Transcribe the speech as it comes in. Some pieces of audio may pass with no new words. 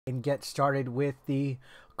And get started with the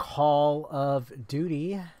Call of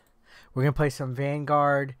Duty. We're going to play some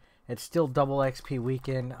Vanguard. It's still double XP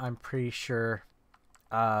weekend, I'm pretty sure.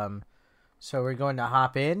 So we're going to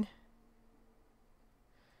hop in.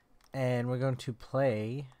 And we're going to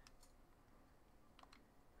play.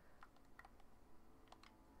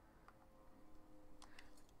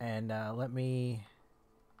 And let me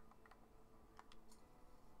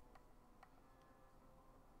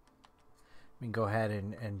go ahead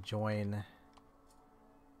and join.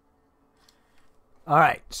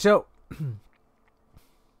 Alright, so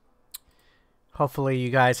hopefully you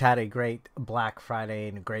guys had a great Black Friday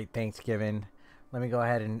and a great Thanksgiving. Let me go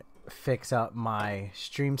ahead and fix up my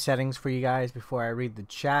stream settings for you guys before I read the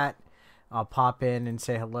chat. I'll pop in and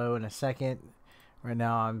say hello in a second. Right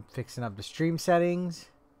now I'm fixing up the stream settings.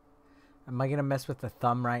 Am I going to mess with the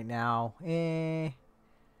thumb right now? I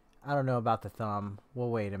don't know about the thumb.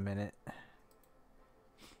 We'll wait a minute.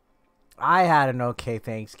 I had an okay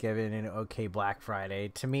Thanksgiving and an okay Black Friday.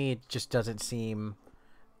 To me, it just doesn't seem...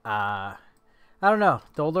 I don't know.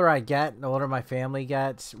 The older I get, the older my family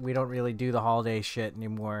gets, we don't really do the holiday shit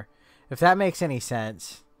anymore. If that makes any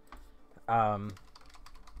sense. We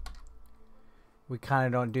kind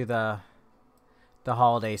of don't do the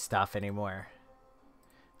holiday stuff anymore.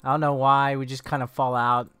 I don't know why. We just kind of fall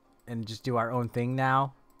out and just do our own thing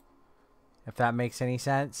now. If that makes any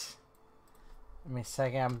sense. Give me a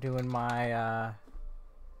second. I'm doing my...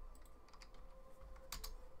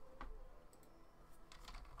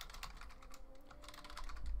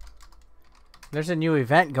 There's a new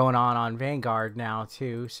event going on Vanguard now,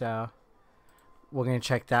 too. So we're going to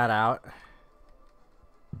check that out.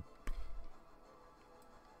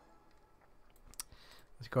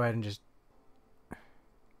 Let's go ahead and just...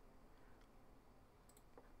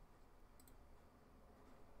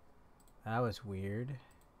 That was weird.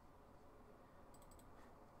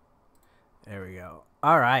 There we go.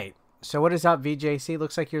 Alright. So what is up, VJC?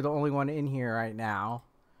 Looks like you're the only one in here right now.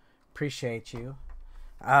 Appreciate you.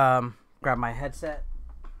 Grab my headset.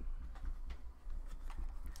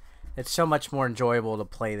 It's so much more enjoyable to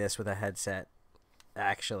play this with a headset,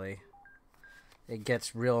 actually. It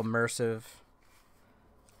gets real immersive.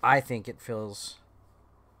 I think it feels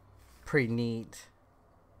pretty neat.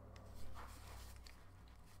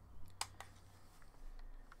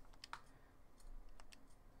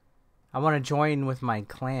 I want to join with my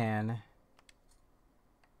clan.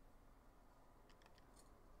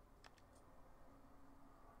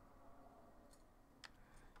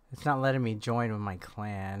 It's not letting me join with my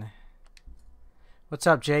clan. What's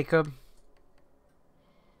up, Jacob?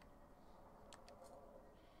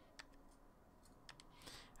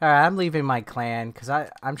 Alright, I'm leaving my clan because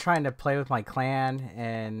I'm trying to play with my clan,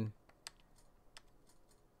 and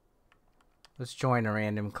let's join a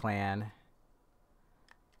random clan.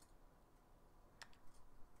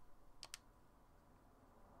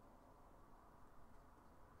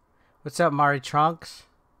 What's up, Mari Trunks?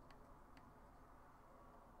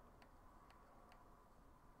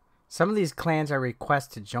 Some of these clans are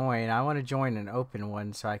request to join. I want to join an open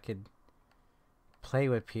one so I could play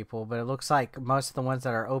with people, but it looks like most of the ones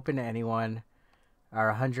that are open to anyone are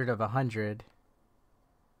 100 of 100.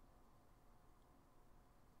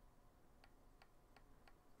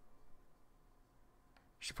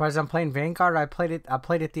 Surprised I'm playing Vanguard. I played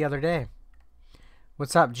it the other day.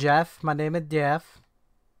 What's up, Jeff? My name is Jeff.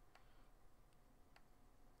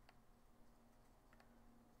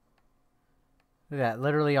 Look at that.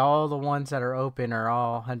 Literally all the ones that are open are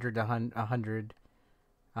all 100 to 100.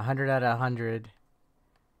 100 out of 100.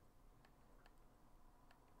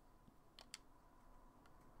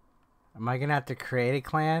 Am I going to have to create a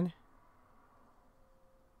clan?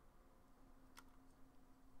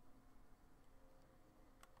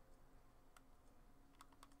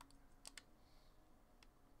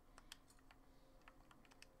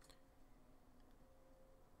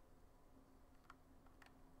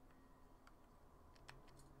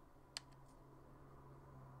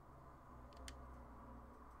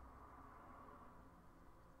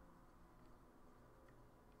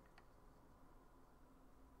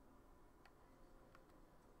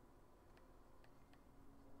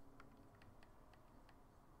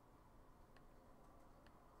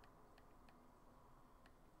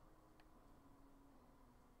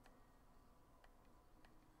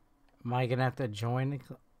 Am I gonna have to join?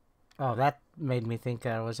 Oh, that made me think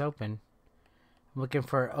that it was open. I'm looking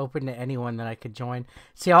for open to anyone that I could join.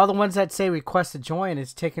 See, all the ones that say request to join,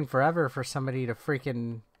 it's taking forever for somebody to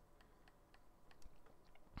freaking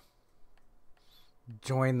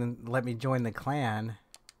let me join the clan.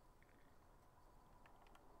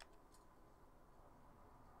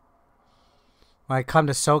 When I come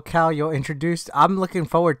to SoCal, you'll introduce. I'm looking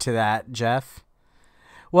forward to that, Jeff.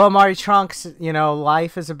 Well, Marty Trunks, you know,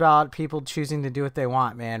 life is about people choosing to do what they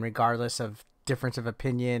want, man, regardless of difference of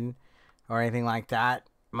opinion or anything like that.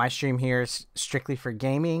 My stream here is strictly for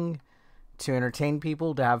gaming, to entertain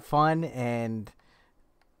people, to have fun, and,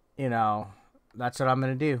 you know, that's what I'm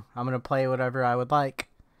going to do. I'm going to play whatever I would like.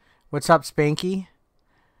 What's up, Spanky?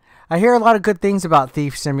 I hear a lot of good things about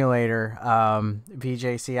Thief Simulator,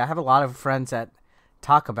 VJC. I have a lot of friends that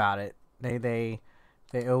talk about it. They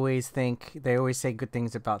always say good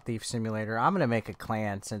things about Thief Simulator. I'm going to make a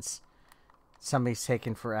clan since somebody's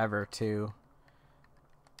taken forever to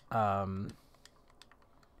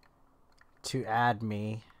add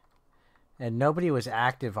me. And nobody was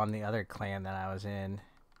active on the other clan that I was in,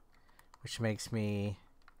 which makes me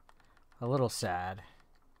a little sad.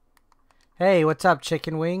 Hey, what's up,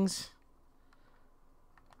 Chicken Wings?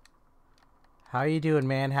 How you doing,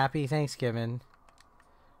 man? Happy Thanksgiving.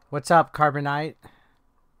 What's up, Carbonite?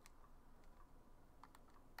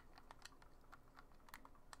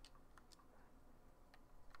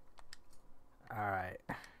 Alright.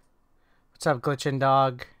 What's up, Glitchin'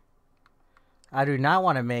 Dog? I do not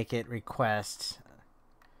want to make it request.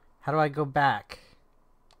 How do I go back?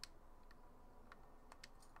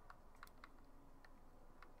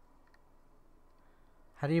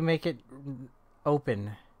 How do you make it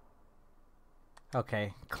open?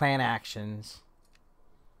 Okay, clan actions.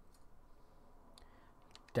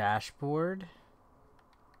 Dashboard.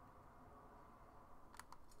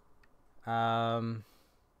 I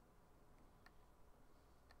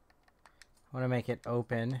want to make it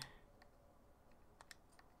open.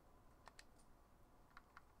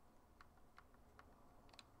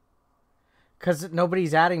 Because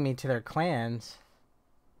nobody's adding me to their clans.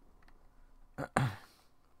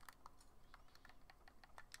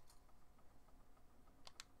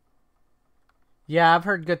 Yeah, I've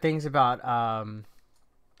heard good things about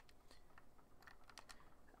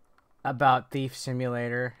Thief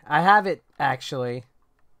Simulator. I have it, actually.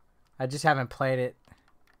 I just haven't played it.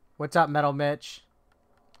 What's up, Metal Mitch?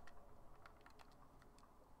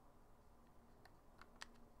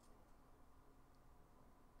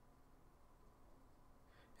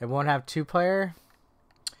 It won't have 2-player?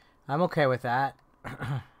 I'm okay with that.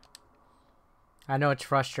 I know it's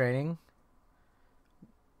frustrating.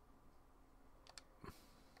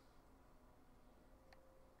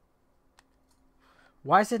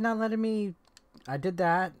 Why is it not letting me... I did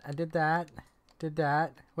that. I did that. Did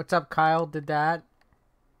that. What's up, Kyle? Did that.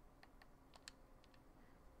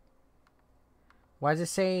 Why is it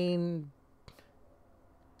saying...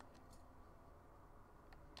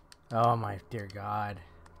 Oh my dear God.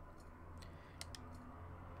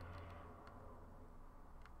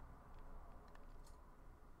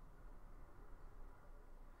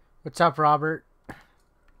 What's up, Robert?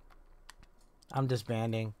 I'm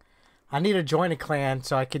disbanding. I need to join a clan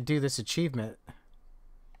so I could do this achievement.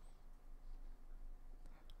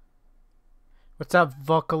 What's up,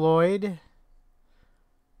 Vocaloid?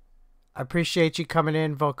 I appreciate you coming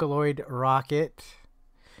in, Vocaloid Rocket.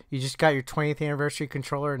 You just got your 20th anniversary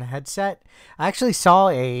controller and a headset. I actually saw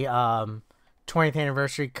a 20th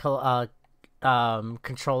anniversary controller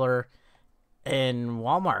in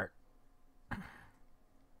Walmart.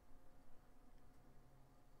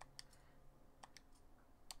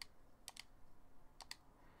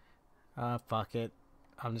 Fuck it.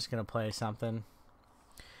 I'm just gonna play something.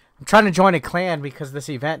 I'm trying to join a clan because this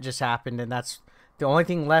event just happened, and that's the only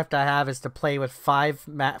thing left I have is to play with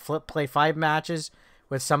play 5 matches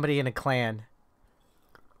with somebody in a clan.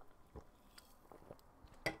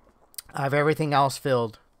 I have everything else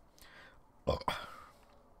filled.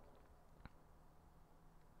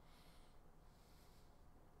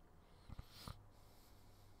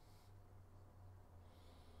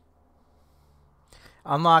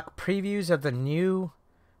 Unlock previews of the new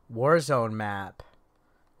Warzone map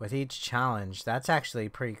with each challenge. That's actually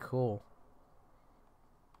pretty cool.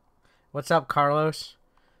 What's up, Carlos?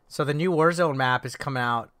 So the new Warzone map is coming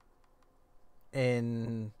out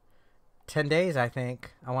in 10 days, I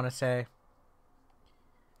think. I want to say.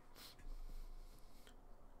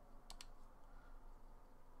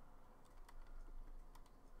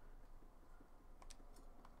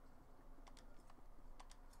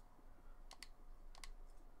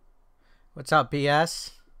 What's up,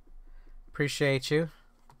 BS? Appreciate you.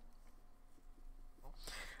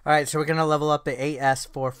 Alright, so we're going to level up the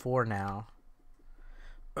AS44 now.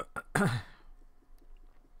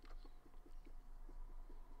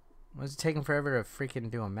 Why is it taking forever to freaking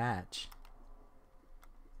do a match?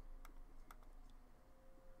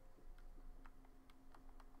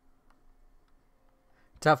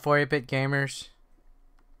 What's up, 4-bit gamers?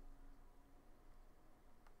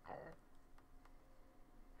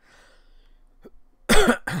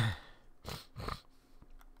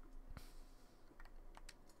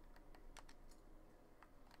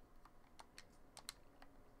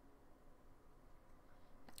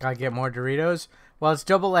 Gotta get more Doritos. Well, it's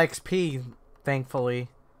double XP, thankfully,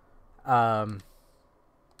 for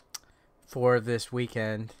this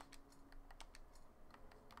weekend.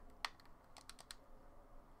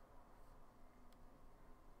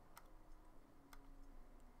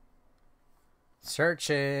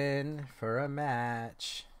 Searching for a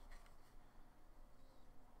match.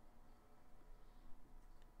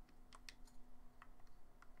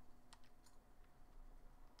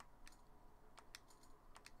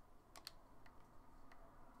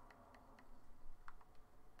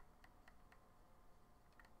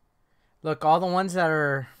 Look, all the ones that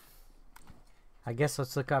are, I guess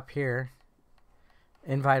let's look up here.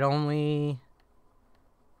 Invite only.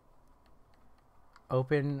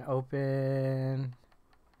 Open.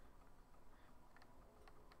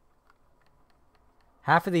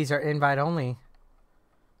 Half of these are invite only.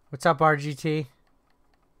 What's up, RGT?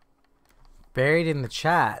 Buried in the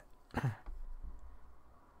chat.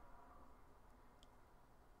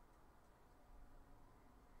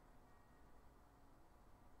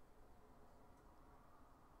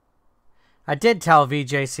 I did tell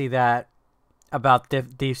VJC that about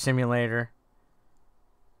Thief Simulator.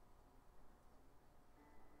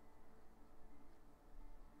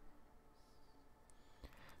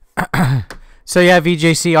 So yeah,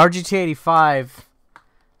 VJC, RGT85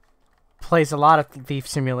 plays a lot of Thief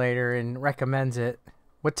Simulator and recommends it.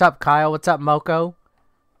 What's up, Kyle? What's up, Moko?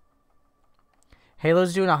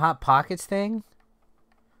 Halo's doing a Hot Pockets thing?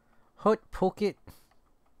 Hot Pocket?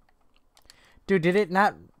 Dude, did it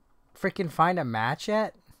not freaking find a match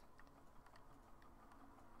yet?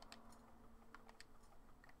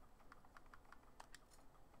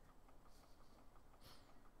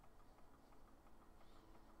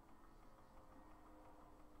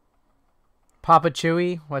 Papa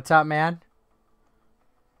Chewy, what's up, man?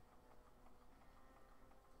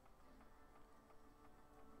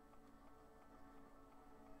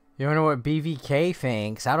 You don't know what BVK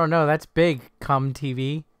thinks? I don't know. That's big, cum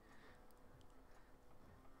TV.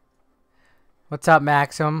 What's up,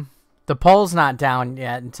 Maxim? The poll's not down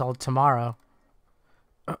yet until tomorrow.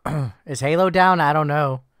 Is Halo down? I don't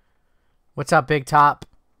know. What's up, Big Top?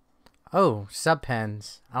 Oh, sub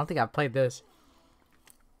pens. I don't think I've played this.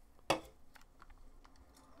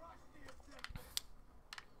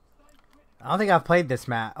 I don't think I've played this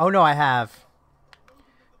map. Oh, no, I have.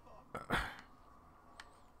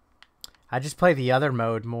 I just play the other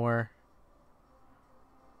mode more.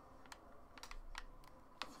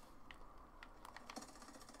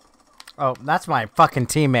 Oh, that's my fucking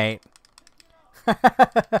teammate.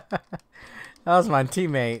 That was my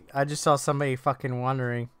teammate. I just saw somebody fucking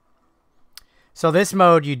wandering. So this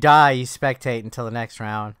mode, you die, you spectate until the next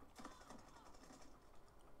round.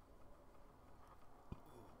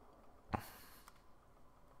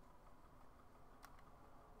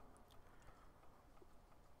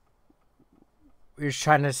 You're just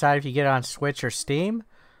trying to decide if you get it on Switch or Steam?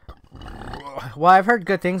 Well, I've heard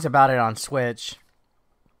good things about it on Switch.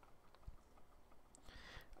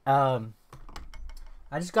 I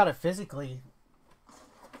just got it physically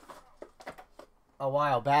a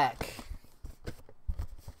while back.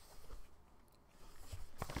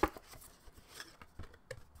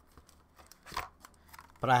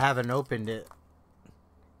 But I haven't opened it.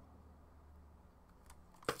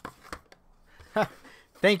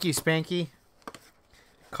 Thank you, Spanky.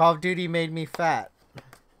 Call of Duty made me fat.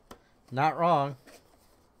 Not wrong.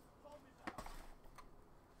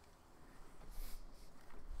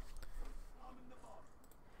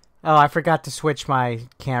 Oh, I forgot to switch my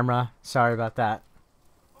camera. Sorry about that.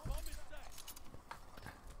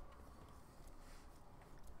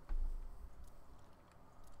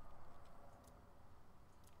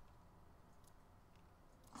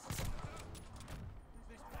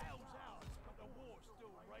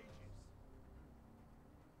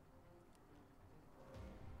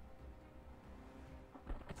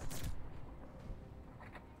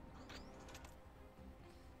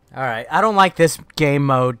 Alright, I don't like this game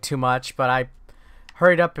mode too much, but I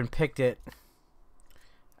hurried up and picked it.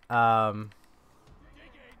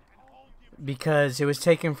 Because it was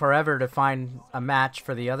taking forever to find a match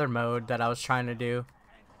for the other mode that I was trying to do.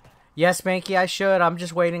 Yes, Manky, I should. I'm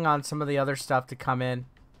just waiting on some of the other stuff to come in.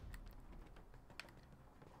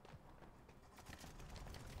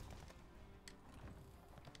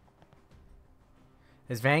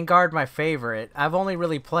 Is Vanguard my favorite? I've only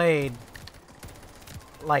really played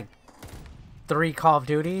like 3 Call of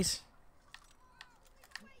Duties.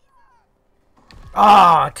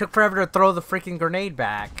 Oh, it took forever to throw the freaking grenade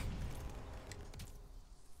back.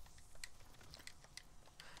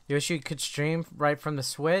 You wish you could stream right from the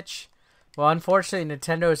Switch? Well, unfortunately,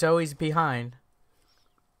 Nintendo is always behind.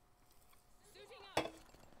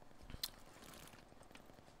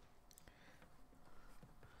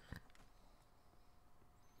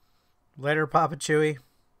 Later, Papa Chewy.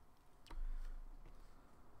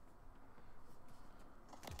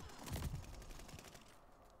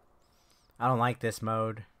 I don't like this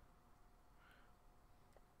mode.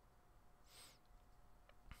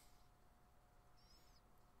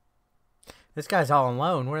 This guy's all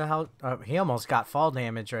alone. Where the hell? Oh, he almost got fall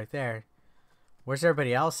damage right there. Where's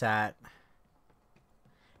everybody else at?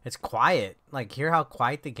 It's quiet. Like, hear how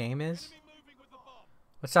quiet the game is?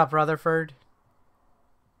 What's up, Rutherford?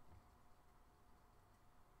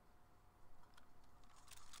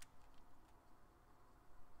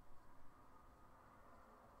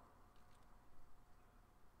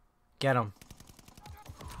 Get him.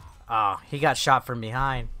 Oh, he got shot from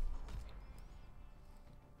behind.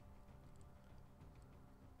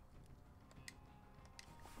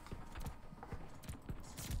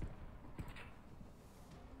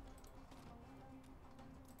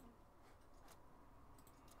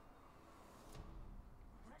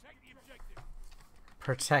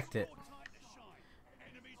 Protect it.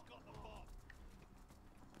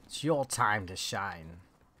 It's your time to shine.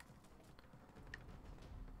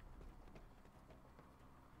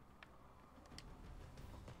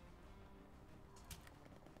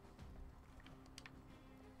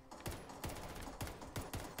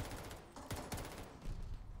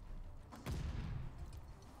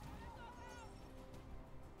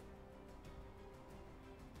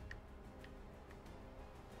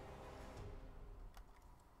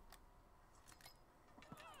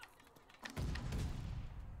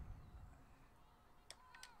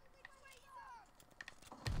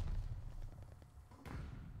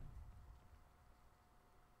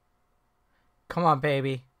 Come on,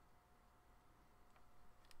 baby.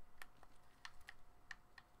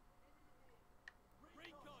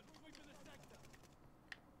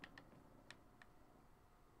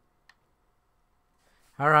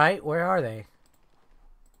 All right, where are they?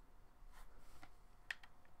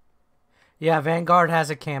 Yeah, Vanguard has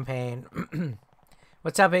a campaign.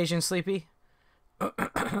 What's up, Asian Sleepy?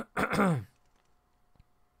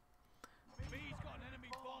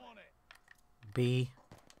 B.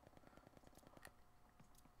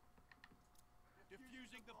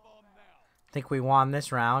 Think we won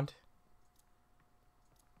this round.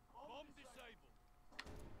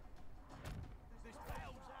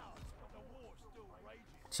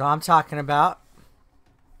 So I'm talking about.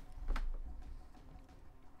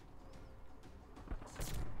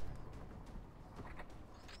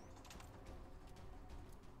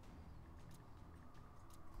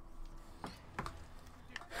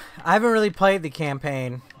 I haven't really played the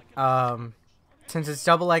campaign. Since it's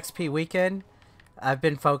double XP weekend, I've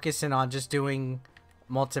been focusing on just doing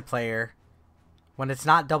multiplayer. When it's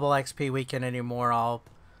not double XP weekend anymore, I'll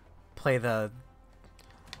play the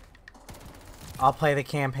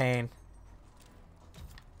campaign.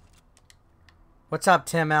 What's up,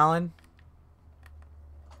 Tim Allen?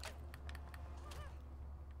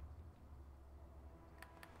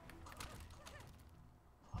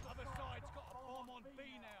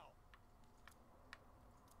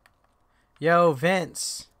 Yo,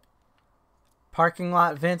 Vince. Parking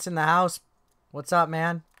lot Vince in the house. What's up,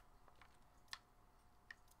 man?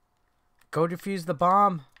 Go defuse the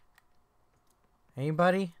bomb.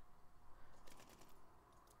 Anybody?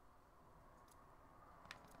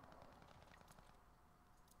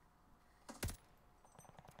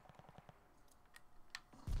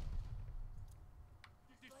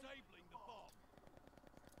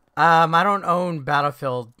 I don't own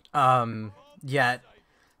Battlefield yet.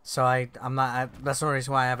 So I'm not that's the only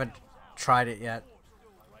reason why I haven't tried it yet.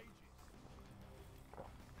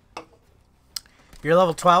 You're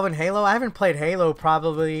level 12 in Halo? I haven't played Halo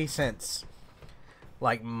probably since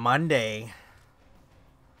like Monday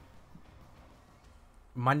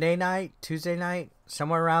night, Tuesday night,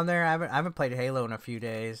 somewhere around there. I haven't played Halo in a few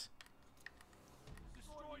days.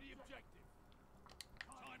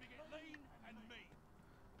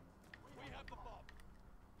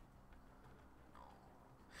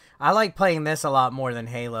 I like playing this a lot more than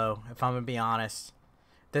Halo, if I'm gonna be honest.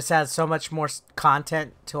 This has so much more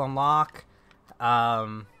content to unlock. I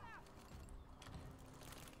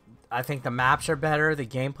think the maps are better, the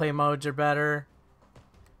gameplay modes are better.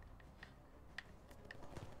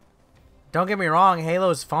 Don't get me wrong,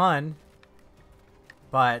 Halo's fun.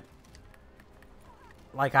 But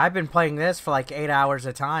like, I've been playing this for like 8 hours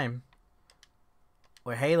a time.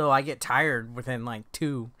 With Halo, I get tired within like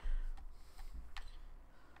 2.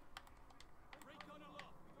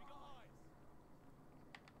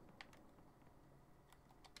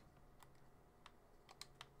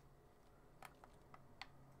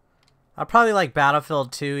 I probably like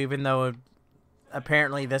Battlefield 2, even though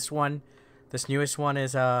apparently this newest one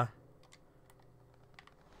is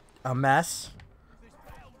a mess.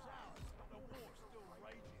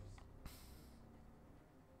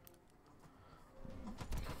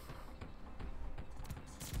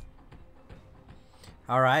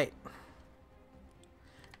 All right.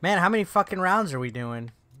 Man, how many fucking rounds are we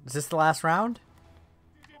doing? Is this the last round?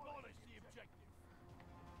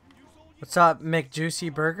 What's up,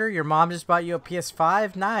 McJuicy Burger? Your mom just bought you a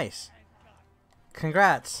PS5? Nice.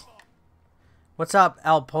 Congrats. What's up,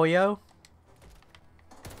 El Pollo?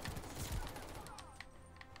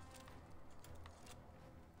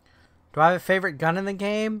 Do I have a favorite gun in the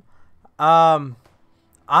game? Automation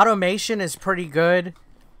is pretty good.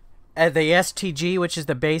 The STG, which is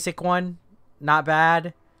the basic one, not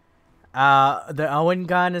bad. The Owen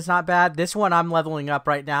gun is not bad. This one I'm leveling up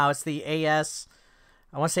right now. It's the AS,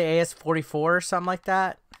 I want to say AS 44 or something like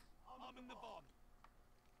that.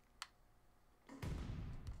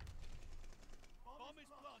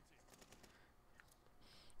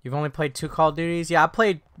 You've only played 2 Call of Duties? Yeah, I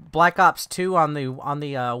played Black Ops 2 on the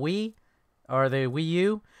Wii or the Wii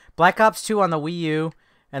U. Black Ops 2 on the Wii U,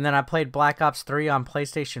 and then I played Black Ops 3 on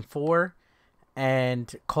PlayStation 4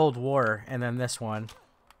 and Cold War, and then this one.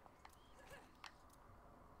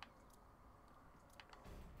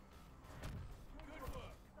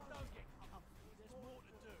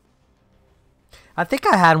 I think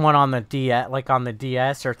I had one on the DS, like on the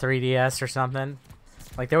DS or 3DS or something.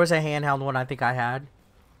 Like there was a handheld one I think I had.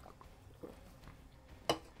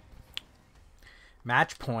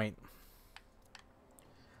 Match point.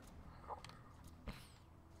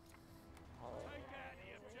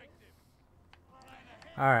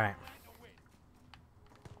 All right.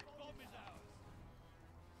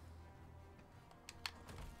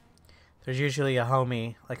 There's usually a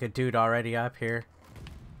homie, like a dude already up here.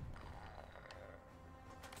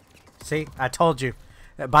 See, I told you.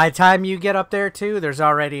 By the time you get up there too, there's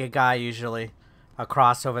already a guy usually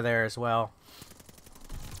across over there as well.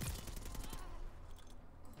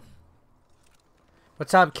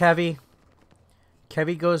 What's up, Kevy?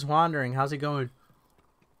 Kevy goes wandering. How's it going?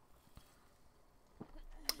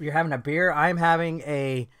 You're having a beer? I'm having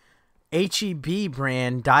a HEB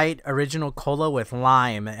brand Diet Original Cola with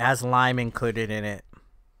lime. It has lime included in it.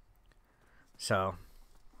 So,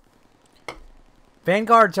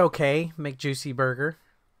 Vanguard's okay. McJuicy Burger.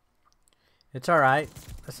 It's alright.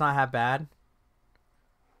 It's not that bad.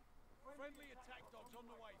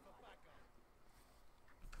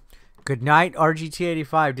 Good night,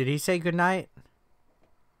 RGT85. Did he say good night?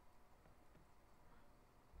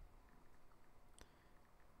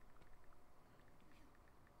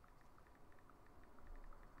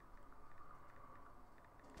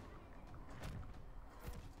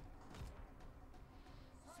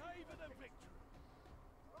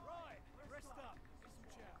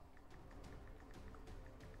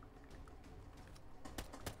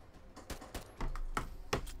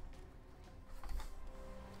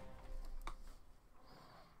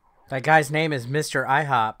 That guy's name is Mr.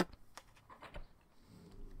 IHOP.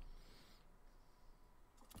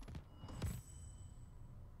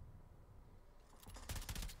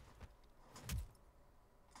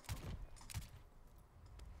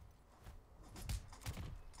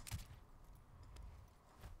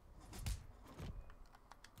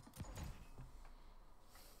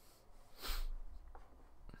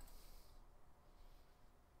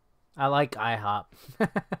 I like IHOP.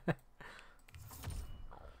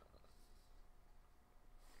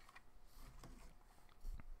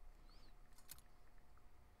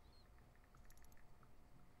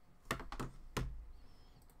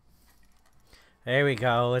 There we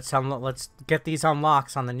go. Let's get these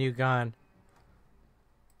unlocks on the new gun.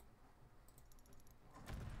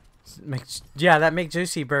 Yeah, that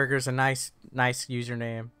McJuicy Burger's a nice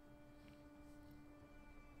username.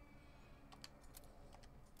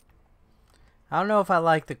 I don't know if I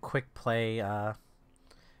like the quick play. I've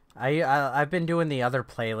been doing the other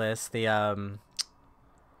playlist, the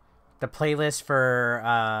playlist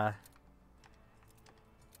for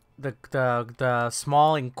the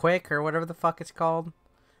small and quick or whatever the fuck it's called.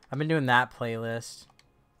 I've been doing that playlist.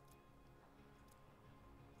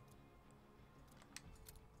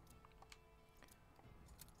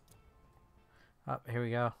 Oh, here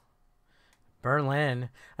we go. Berlin.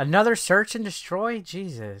 Another search and destroy?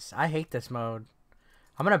 Jesus. I hate this mode.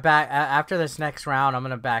 I'm going to back... After this next round, I'm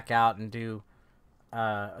going to back out and do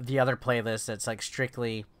the other playlist that's like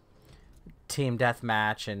strictly team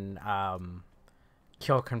deathmatch and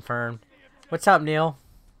kill confirmed. What's up, Neil?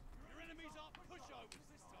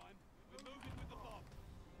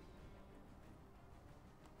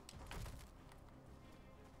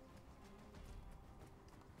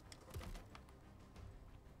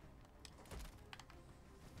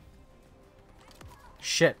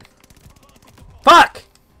 shit. Fuck!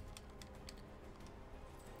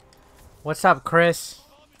 What's up, Chris?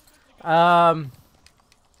 I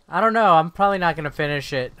don't know. I'm probably not gonna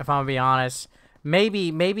finish it, if I'm gonna be honest.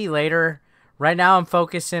 Maybe later. Right now I'm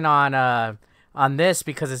focusing on this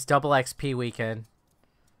because it's double XP weekend.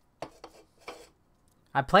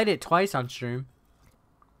 I played it twice on stream.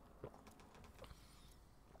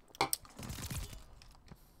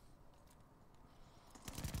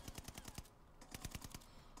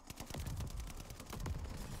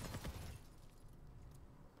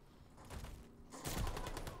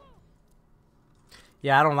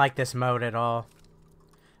 Yeah, I don't like this mode at all.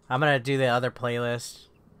 I'm gonna do the other playlist,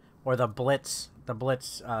 or the Blitz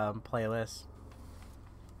playlist.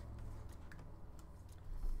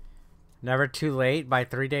 Never Too Late by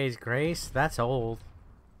 3 Days Grace. That's old.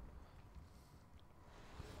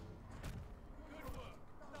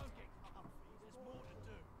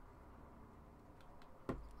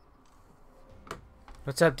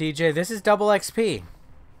 What's up, DJ? This is double XP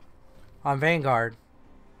on Vanguard.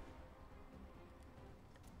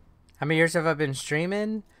 How many years have I been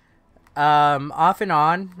streaming? Off and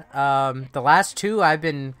on. The last 2 I've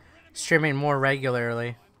been streaming more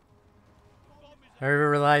regularly. I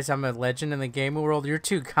realize I'm a legend in the gaming world. You're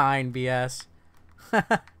too kind, BS.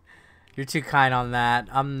 You're too kind on that.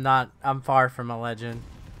 I'm not. I'm far from a legend.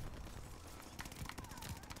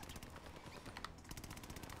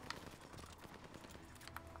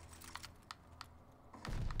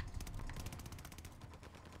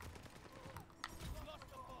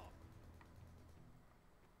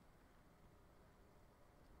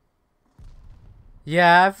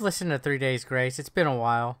 Yeah, I've listened to 3 Days Grace. It's been a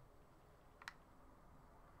while.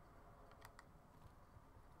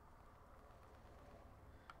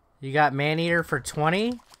 You got Maneater for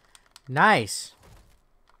 20? Nice.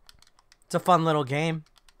 It's a fun little game.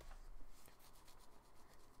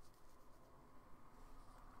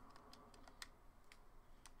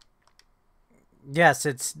 Yes,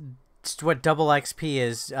 it's what double XP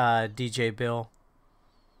is, DJ Bill.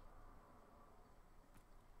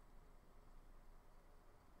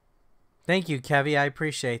 Thank you, Kevy. I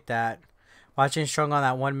appreciate that. Watching Strung on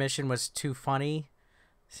that one mission was too funny.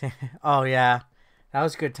 Oh, yeah. That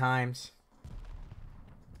was good times.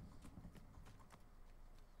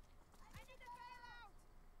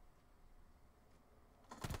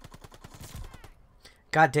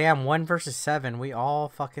 Goddamn, 1 versus 7. We all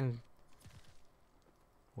fucking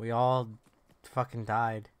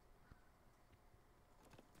died.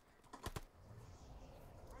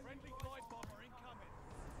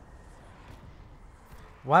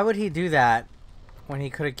 Why would he do that when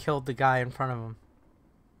he could have killed the guy in front of him?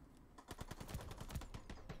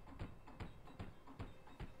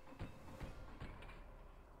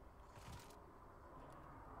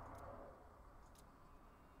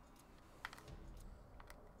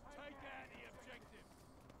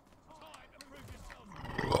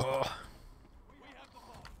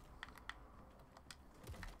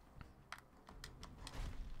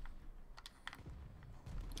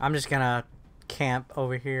 I'm just gonna camp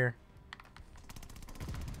over here.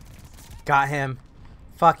 Got him.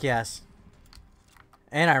 Fuck yes.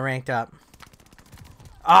 And I ranked up.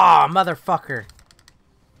 Ah, oh, motherfucker.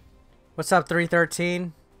 What's up,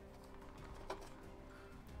 313?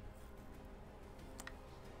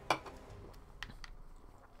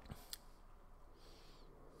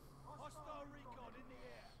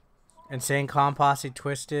 Insane Clown Posse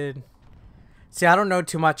Twisted. See, I don't know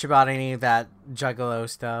too much about any of that Juggalo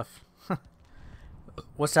stuff.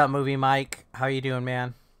 What's up, Movie Mike? How you doing,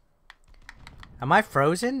 man? Am I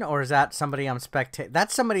frozen, or is that somebody I'm spectating?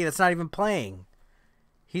 That's somebody that's not even playing.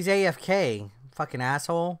 He's AFK. Fucking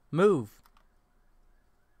asshole. Move.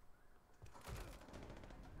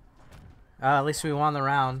 At least we won the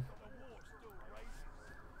round.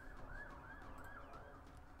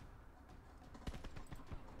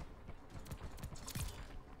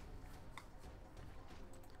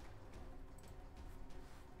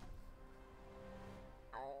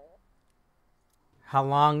 How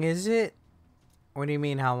long is it? What do you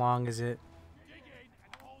mean, how long is it?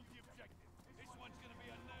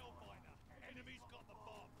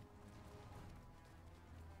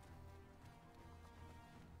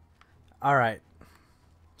 Alright.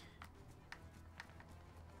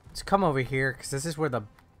 Let's come over here, because this is where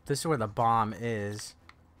the bomb is.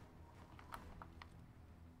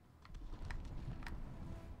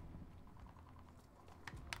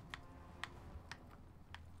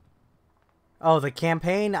 Oh, the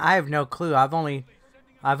campaign? I have no clue. I've only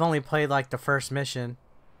played like the first mission.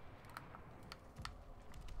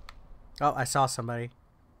 Oh, I saw somebody.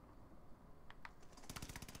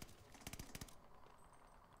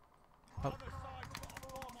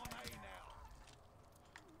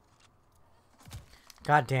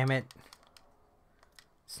 God damn it.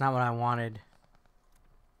 It's not what I wanted.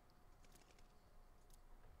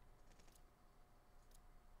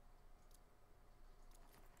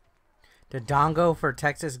 Dodongo for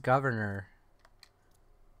Texas governor.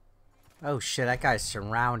 Oh shit, that guy's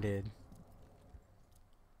surrounded.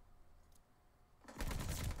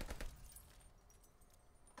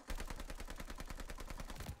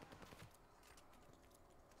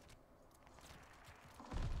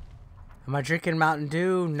 Am I drinking Mountain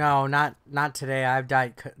Dew? No, not today. I have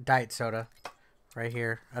diet soda right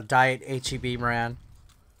here. A diet HEB brand.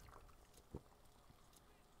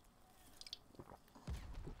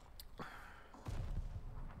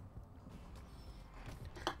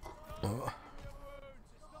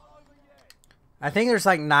 I think there's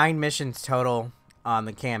like 9 missions total on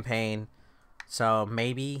the campaign. So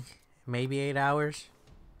maybe 8 hours.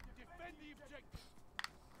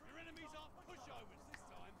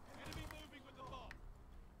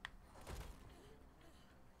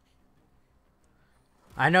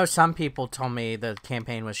 I know some people told me the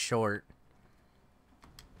campaign was short.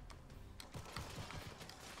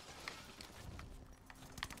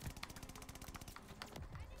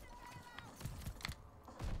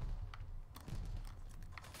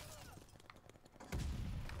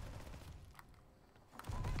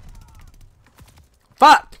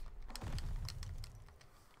 Fuck!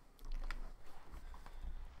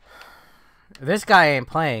 This guy ain't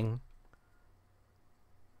playing.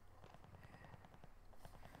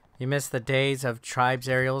 You missed the days of Tribes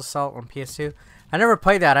Aerial Assault on PS2. I never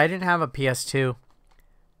played that. I didn't have a PS2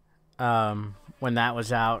 when that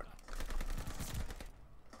was out.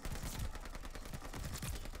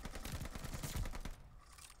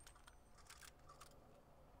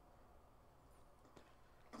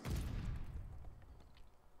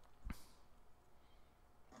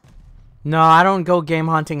 No, I don't go game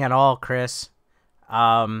hunting at all, Chris.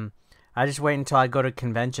 I just wait until I go to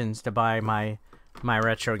conventions to buy my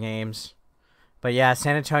retro games. But yeah,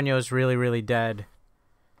 San Antonio is really, really dead.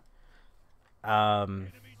 There's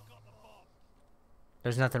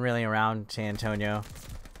nothing really around San Antonio.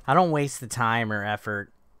 I don't waste the time or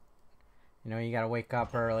effort. You know, you gotta wake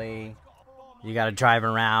up early. You gotta drive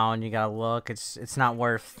around. You gotta look. It's not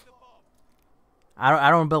worth.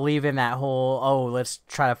 I don't believe in that whole, oh, let's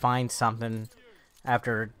try to find something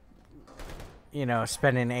after, you know,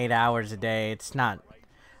 spending 8 hours a day. It's not.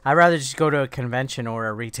 I'd rather just go to a convention or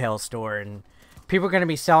a retail store, and people are going to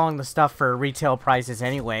be selling the stuff for retail prices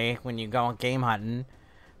anyway when you go game hunting.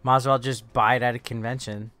 Might as well just buy it at a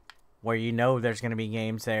convention where you know there's going to be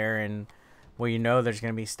games there and where you know there's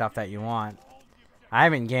going to be stuff that you want. I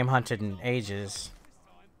haven't game hunted in ages.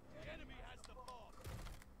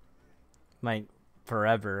 Like,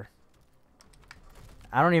 forever.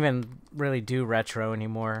 I don't even really do retro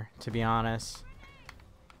anymore, to be honest.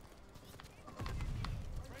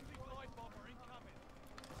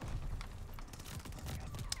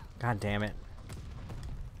 God damn it.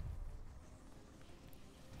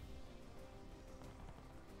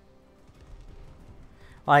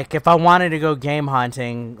 Like, if I wanted to go game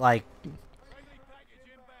hunting, like,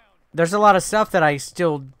 there's a lot of stuff that I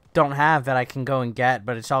still don't have that I can go and get,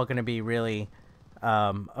 but it's all going to be really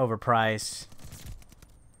overpriced.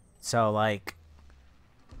 So, like,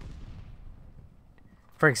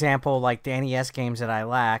 for example, like the NES games that I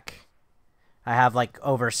lack, I have like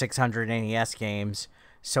over 600 NES games.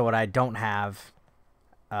 So what I don't have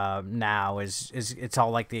now is it's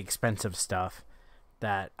all like the expensive stuff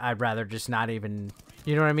that I'd rather just not even,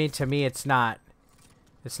 you know what I mean? To me, it's not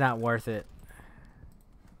worth it.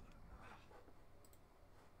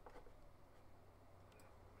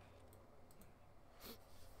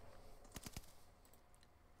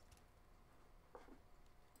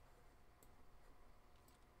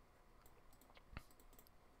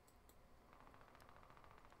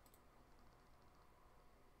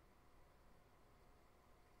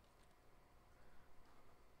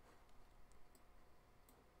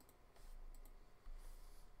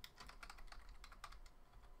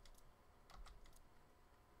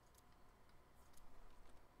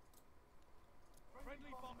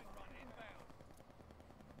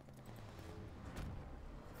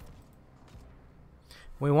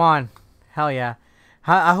 We won. Hell yeah.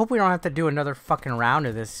 I hope we don't have to do another fucking round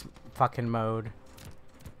of this fucking mode.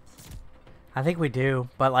 I think we do.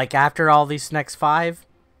 But like after all these next 5,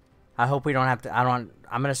 I hope we don't have to. I'm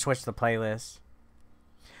going to switch the playlist.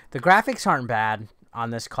 The graphics aren't bad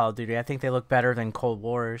on this Call of Duty. I think they look better than Cold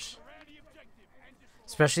War's.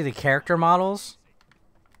 Especially the character models.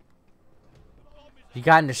 You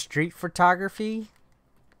got into street photography?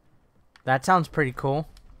 That sounds pretty cool.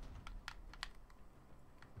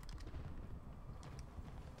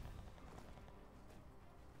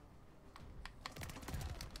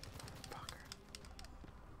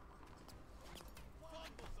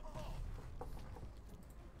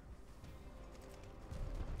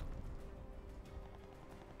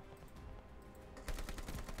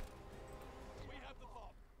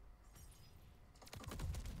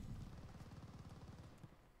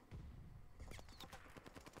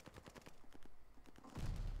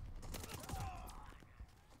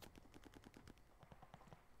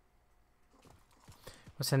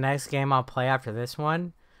 What's the next game I'll play after this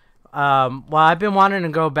one? Well, I've been wanting to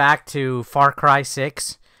go back to Far Cry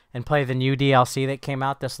 6 and play the new DLC that came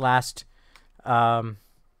out this last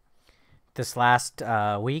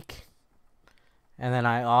week. And then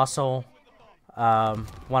I also want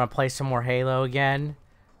to play some more Halo again.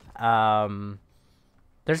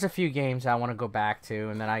 There's a few games I want to go back to,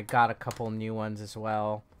 and then I got a couple new ones as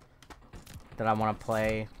well that I want to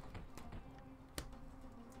play.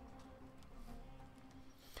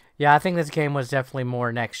 Yeah, I think this game was definitely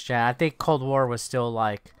more next gen. I think Cold War was still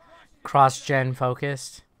like cross-gen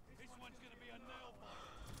focused.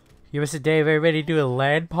 Give us a day of everybody doing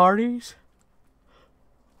LAN parties?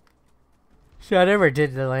 See, I never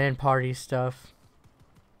did the LAN party stuff.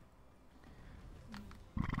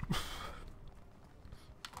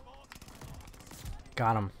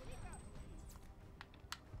 Got him.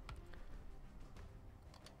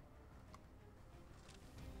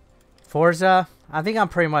 Forza, I think I'm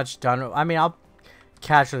pretty much done. I mean, I'll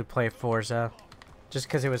casually play Forza just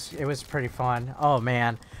because it was pretty fun. Oh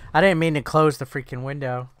man, I didn't mean to close the freaking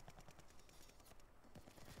window.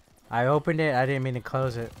 I opened it. I didn't mean to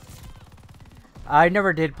close it. I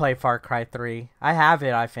never did play Far Cry 3. I have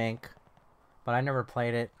it, I think, but I never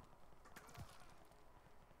played it.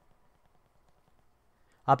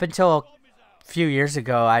 Up until a few years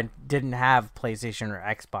ago, I didn't have PlayStation or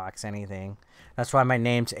Xbox, anything. That's why my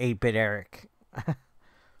name's 8-Bit Eric.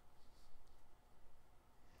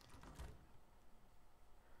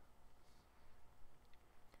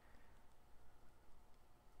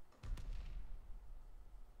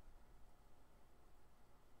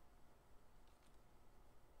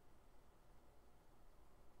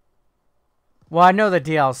 Well, I know the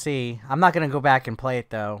DLC. I'm not going to go back and play it,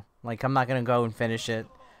 though. Like, I'm not going to go and finish it.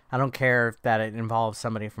 I don't care that it involves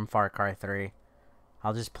somebody from Far Cry 3.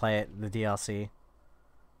 I'll just play it, the DLC.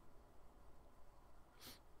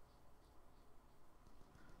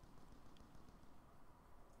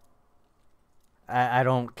 I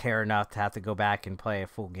don't care enough to have to go back and play a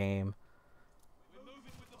full game.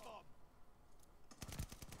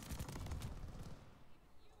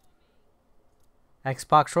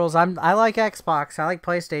 Xbox rules. I like Xbox. I like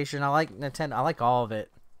PlayStation. I like Nintendo. I like all of it.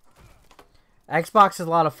 Xbox is a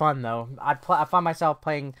lot of fun though. I find myself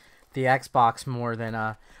playing the Xbox more than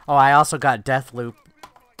oh, I also got Deathloop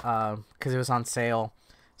because it was on sale.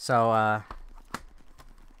 So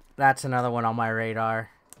that's another one on my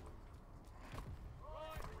radar.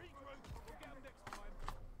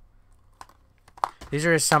 These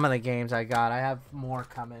are just some of the games I got. I have more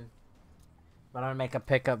coming, but I'm gonna make a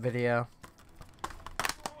pickup video.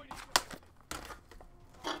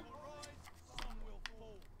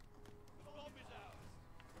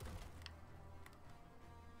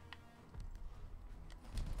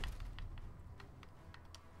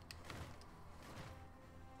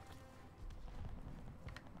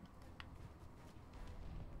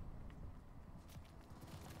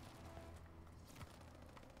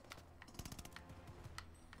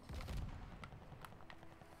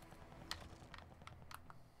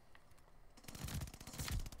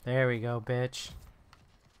 There we go, bitch.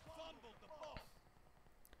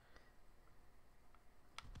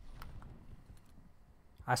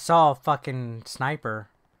 I saw a fucking sniper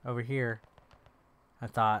over here. I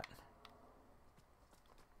thought.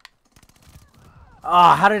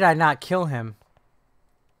 Oh, how did I not kill him?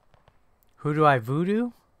 Who do I voodoo?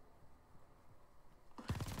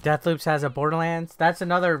 Deathloops has a Borderlands. That's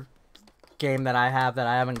another game that I have that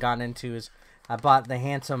I haven't gotten into. Is I bought the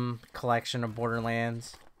Handsome collection of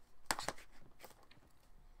Borderlands.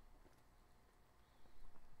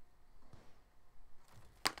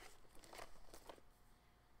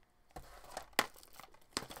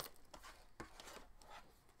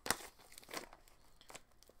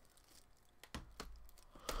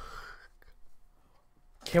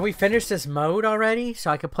 Can we finish this mode already so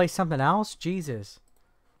I can play something else? Jesus.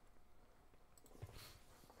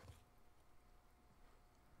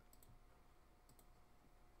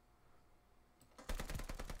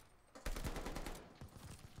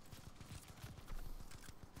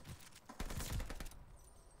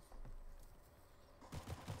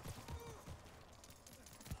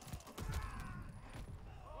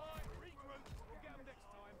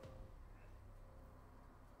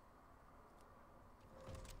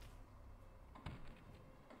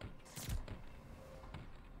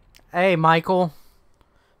 Hey, Michael.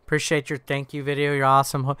 Appreciate your thank you video. You're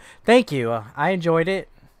awesome. Thank you. I enjoyed it.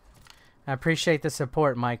 I appreciate the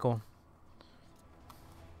support, Michael.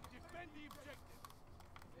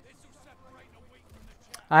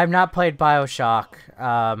 I have not played BioShock.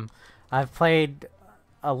 I've played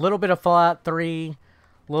a little bit of Fallout 3,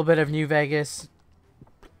 a little bit of New Vegas,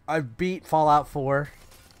 I beat Fallout 4.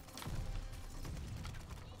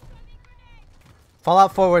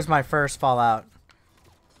 Fallout 4 was my first Fallout.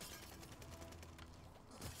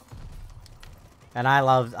 And I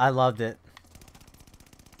loved it.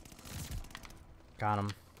 Got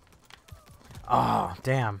him. Oh,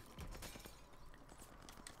 damn.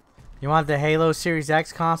 You want the Halo Series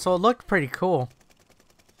X console? It looked pretty cool.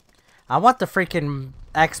 I want the freaking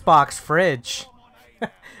Xbox fridge.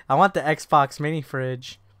 I want the Xbox mini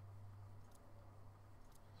fridge.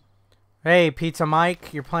 Hey, Pizza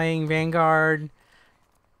Mike, you're playing Vanguard.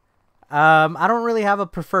 I don't really have a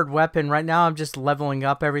preferred weapon. Right now I'm just leveling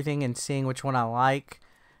up everything and seeing which one I like.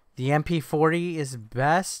 The MP40 is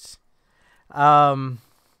best. I'll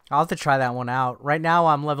have to try that one out. Right now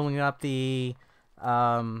I'm leveling up the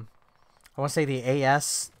I want to say the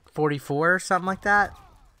AS44 or something like that.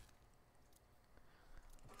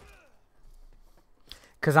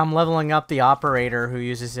 Because I'm leveling up the operator who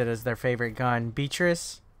uses it as their favorite gun.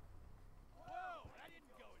 Beatrice.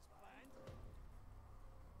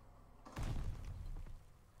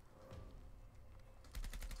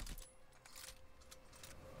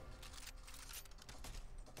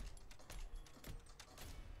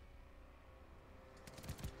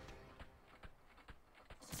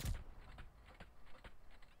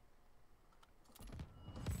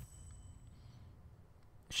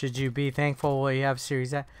 Should you be thankful you have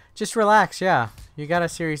Series X? Just relax, yeah. You got a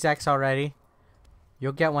Series X already.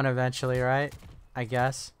 You'll get one eventually, right? I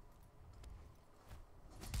guess.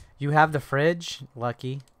 You have the fridge?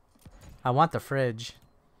 Lucky. I want the fridge.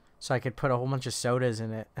 So I could put a whole bunch of sodas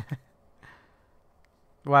in it.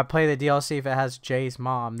 Will I play the DLC if it has Jay's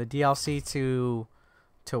mom? The DLC to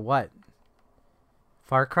what?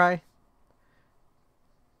 Far Cry?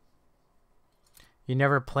 You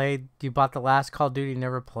never played? You bought the last Call of Duty,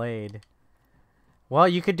 never played. Well,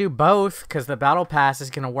 you could do both, because the Battle Pass is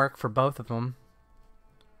going to work for both of them.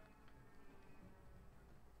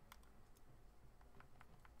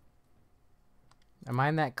 Am I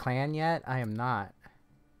in that clan yet? I am not.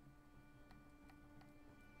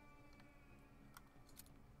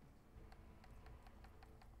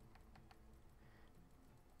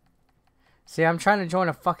 See, I'm trying to join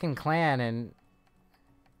a fucking clan and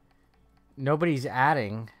nobody's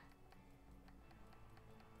adding.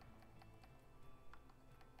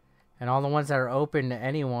 And all the ones that are open to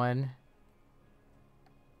anyone.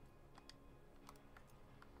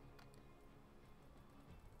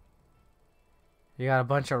 You got a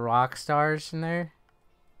bunch of rock stars in there.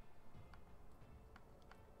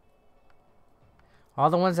 All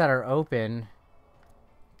the ones that are open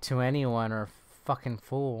to anyone are fucking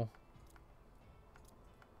full.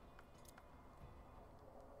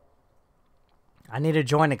 I need to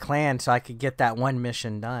join a clan so I could get that one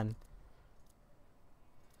mission done.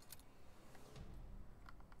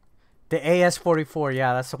 The AS44,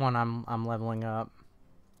 yeah, that's the one I'm leveling up.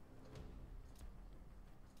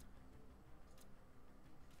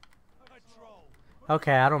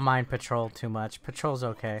 Okay, I don't mind Patrol too much. Patrol's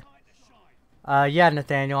okay. Yeah,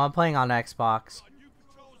 Nathaniel, I'm playing on Xbox.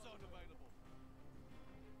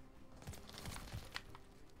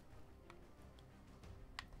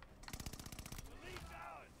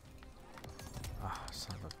 Oh,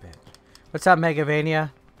 son of a bitch. What's up,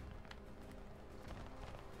 Megavania?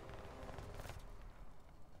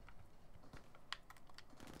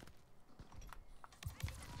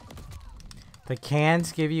 The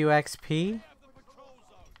cans give you XP?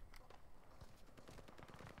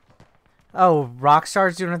 Oh,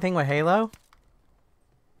 Rockstar's doing a thing with Halo?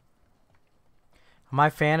 Am I a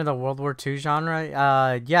fan of the World War II genre?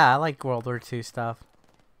 Yeah, I like World War II stuff.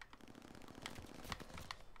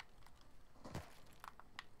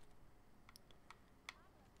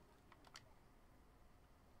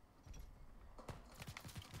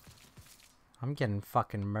 I'm getting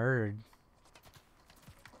fucking murdered.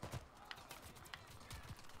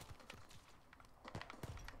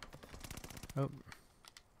 Oh.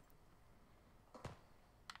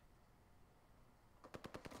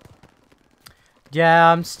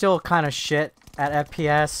 Yeah, I'm still kind of shit at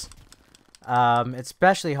FPS. It's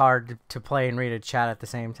especially hard to play and read a chat at the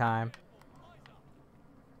same time.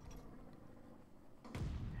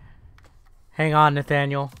 Hang on,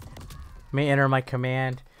 Nathaniel. Let me enter my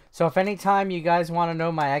command. So if anytime you guys want to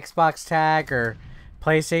know my Xbox tag or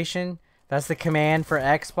PlayStation, that's the command for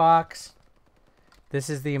Xbox. This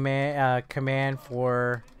is the command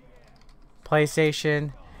for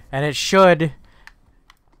PlayStation, and it should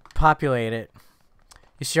populate it.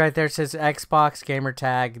 You see right there it says Xbox gamer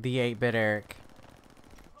tag the 8-bit Eric.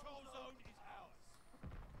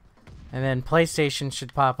 And then PlayStation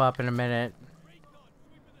should pop up in a minute,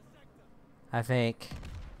 I think.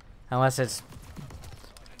 Unless it's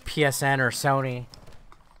PSN or Sony.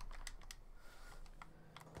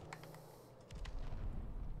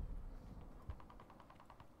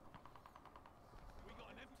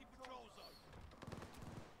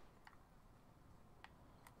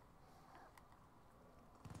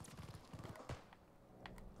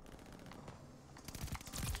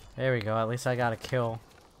 There we go, at least I got a kill.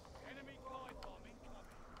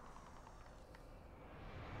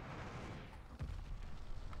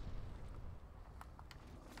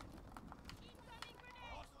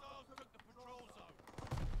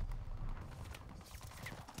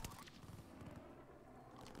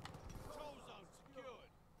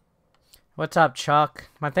 What's up, Chuck?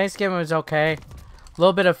 My Thanksgiving was okay. A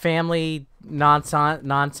little bit of family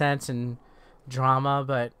nonsense and drama,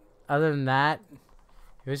 but other than that,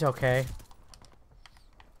 it was okay.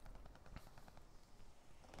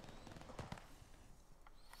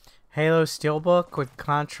 Halo Steelbook with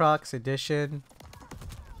Contracts Edition.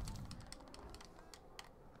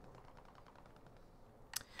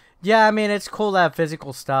 Yeah, I mean, it's cool to have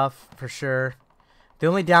physical stuff, for sure. The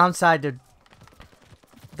only downside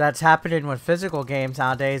that's happening with physical games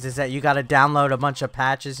nowadays is that you gotta download a bunch of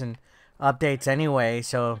patches and updates anyway,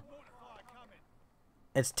 so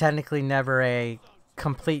it's technically never a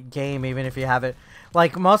complete game, even if you have it.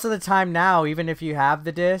 Like, most of the time now, even if you have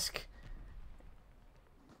the disc,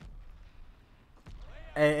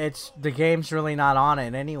 the game's really not on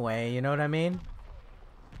it anyway, you know what I mean?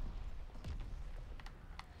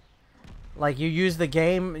 Like, you use the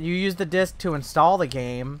disc to install the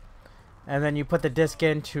game, and then you put the disc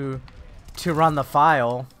in to run the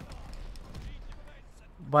file.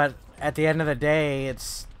 But at the end of the day,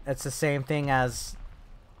 it's the same thing as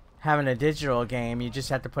having a digital game. You just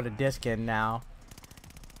have to put a disc in now.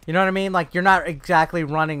 You know what I mean? Like, you're not exactly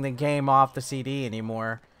running the game off the CD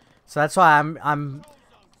anymore. So that's why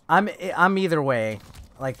I'm either way.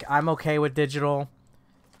 Like, I'm okay with digital.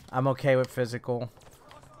 I'm okay with physical.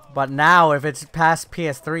 But now, if it's past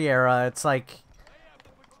PS3 era, it's like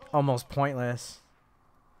almost pointless.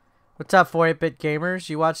 What's up, 48-bit gamers?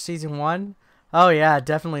 You watched season 1? Oh yeah,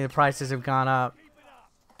 definitely the prices have gone up.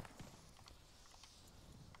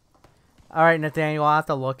 Alright, Nathaniel, I'll have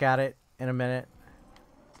to look at it in a minute.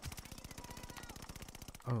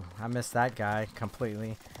 Oh, I missed that guy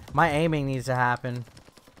completely. My aiming needs to happen.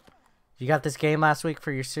 You got this game last week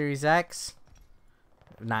for your Series X?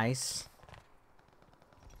 Nice.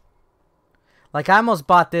 Like, I almost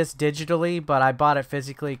bought this digitally, but I bought it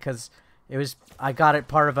physically because I got it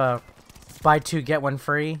part of a buy two get one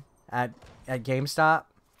free at GameStop.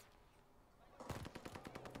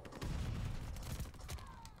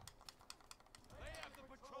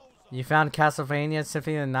 You found Castlevania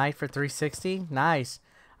Symphony of the Night for 360? Nice.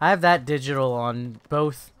 I have that digital on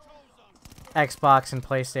both Xbox and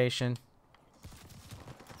PlayStation.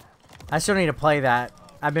 I still need to play that.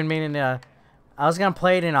 I've been meaning to... I was going to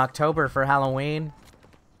play it in October for Halloween,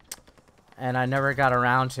 and I never got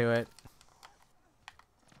around to it.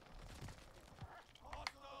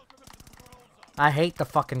 I hate the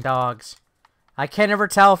fucking dogs. I can't ever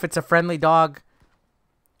tell if it's a friendly dog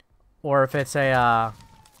or if it's a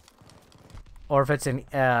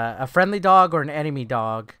friendly dog or an enemy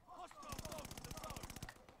dog.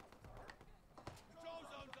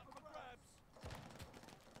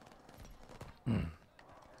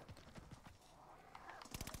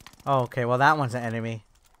 Oh, okay, well that one's an enemy.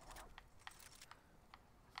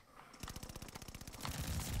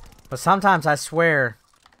 But sometimes I swear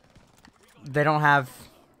they don't have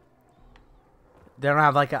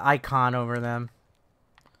like an icon over them.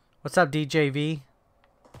 What's up, DJV?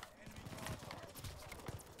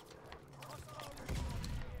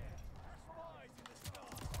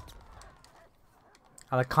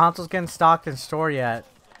 Are the consoles getting stocked in store yet?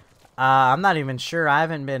 I'm not even sure. I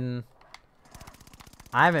haven't been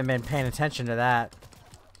paying attention to that.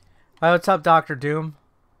 Hi, what's up, Dr. Doom?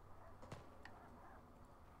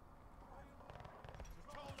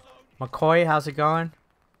 McCoy, how's it going?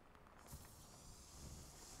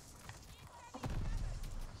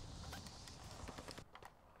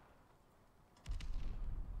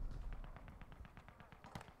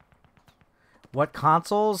 What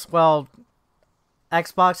consoles? Well,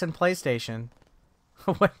 Xbox and PlayStation.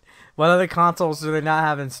 What other consoles do they not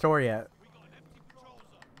have in store yet?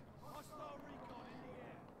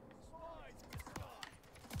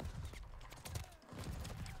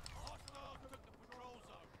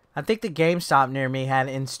 I think the GameStop near me had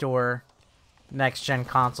in-store next-gen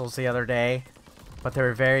consoles the other day, but they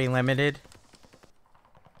were very limited.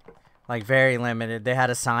 Like, very limited. They had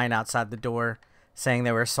a sign outside the door saying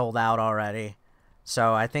they were sold out already.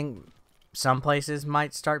 So I think some places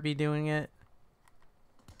might start be doing it.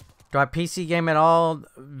 Do I PC game at all?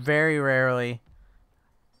 Very rarely.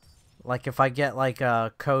 Like if I get like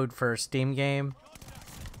a code for a Steam game,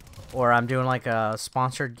 or I'm doing like a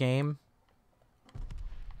sponsored game.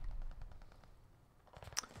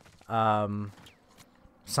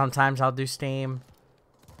 Sometimes I'll do Steam.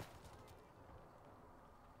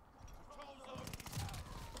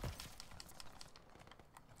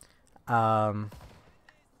 Other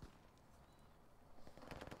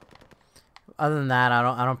than that,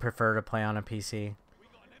 I don't prefer to play on a PC.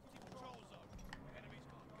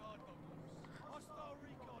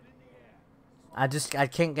 I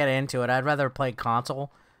can't get into it. I'd rather play console.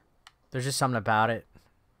 There's just something about it.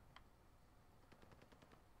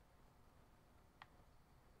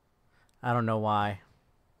 I don't know why.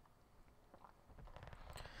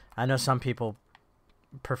 I know some people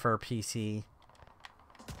prefer PC.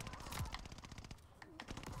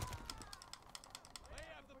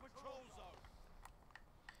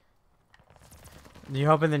 You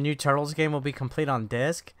hoping the new Turtles game will be complete on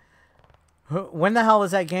disc? When the hell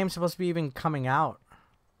is that game supposed to be even coming out?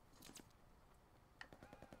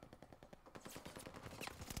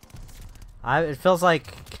 It feels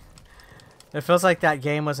like that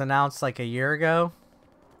game was announced like a year ago.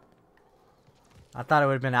 I thought it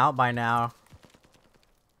would have been out by now.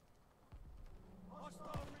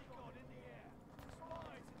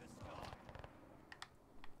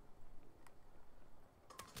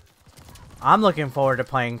 I'm looking forward to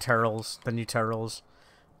playing Turtles, the new Turtles.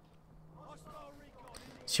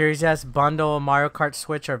 Series S bundle and Mario Kart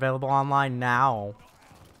Switch are available online now.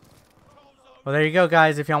 Well, there you go,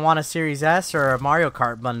 guys. If y'all want a Series S or a Mario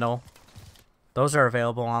Kart bundle, those are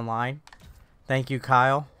available online. Thank you,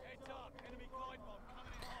 Kyle.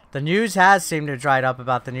 The news has seemed to have dried up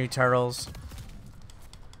about the new Turtles.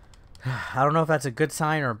 I don't know if that's a good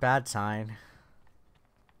sign or a bad sign.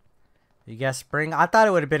 You guess spring? I thought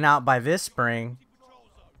it would have been out by this spring.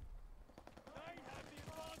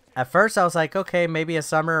 At first I was like, okay, maybe a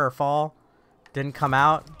summer or fall. Didn't come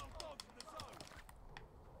out.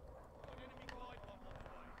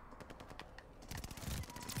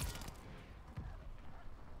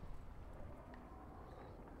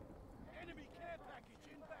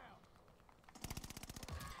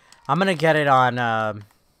 I'm gonna get it on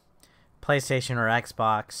PlayStation or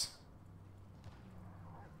Xbox.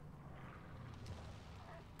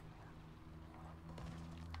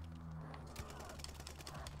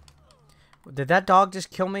 Did that dog just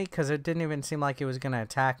kill me? Because it didn't even seem like it was going to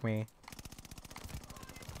attack me.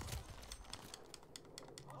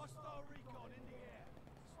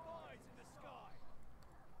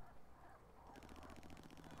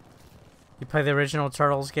 You played the original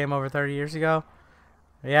Turtles game over 30 years ago?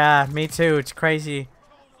 Yeah, me too. It's crazy.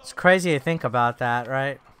 It's crazy to think about that,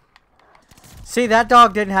 right? See, that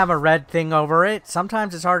dog didn't have a red thing over it.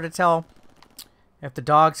 Sometimes it's hard to tell if the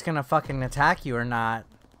dog's going to fucking attack you or not.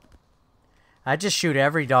 I just shoot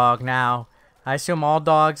every dog now. I assume all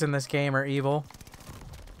dogs in this game are evil.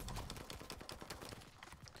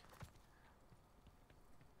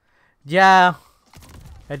 Yeah,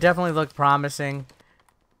 it definitely looked promising.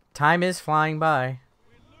 Time is flying by.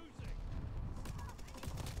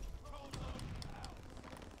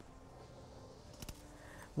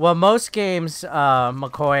 Well, most games,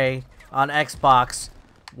 McCoy, on Xbox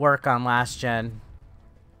work on last gen.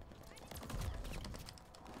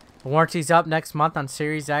 The warranty's up next month on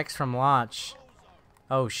Series X from launch.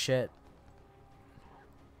 Oh, shit.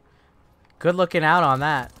 Good looking out on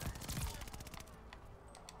that.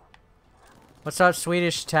 What's up,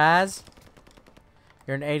 Swedish Taz?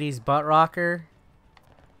 You're an 80s butt rocker?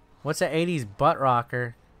 What's an 80s butt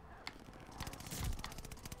rocker?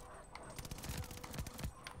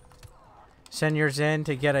 Send yours in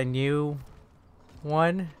to get a new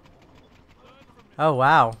one? Oh,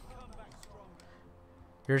 wow.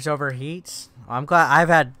 Yours overheats? I'm glad. I've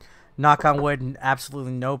had, knock on wood,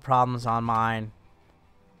 absolutely no problems on mine.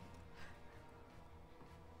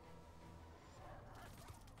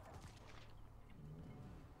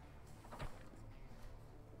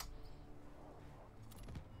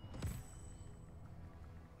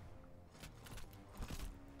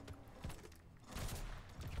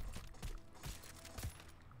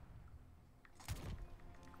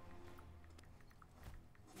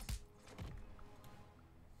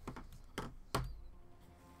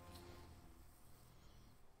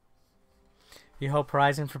 You hope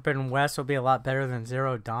Horizon Forbidden West will be a lot better than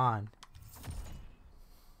Zero Dawn.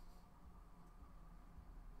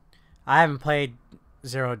 I haven't played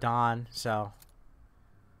Zero Dawn, so...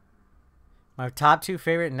 My top 2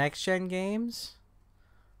 favorite next-gen games?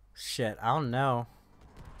 Shit, I don't know.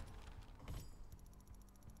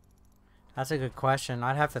 That's a good question.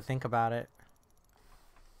 I'd have to think about it.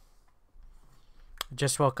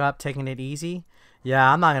 Just woke up, taking it easy.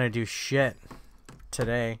 Yeah, I'm not gonna do shit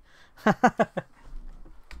today.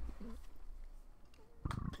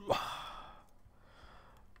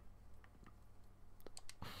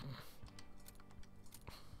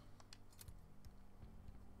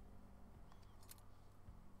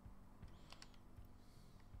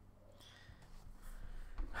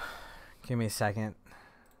 Give me a second.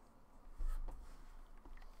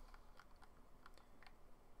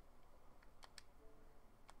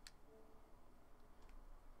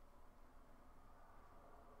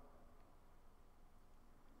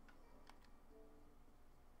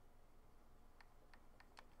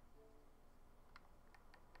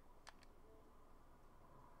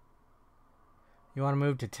 You want to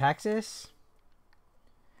move to Texas?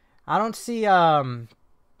 I don't see,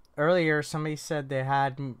 earlier somebody said they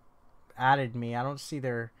had added me. I don't see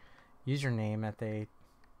their username that they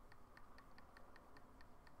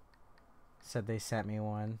said they sent me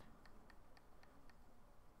one.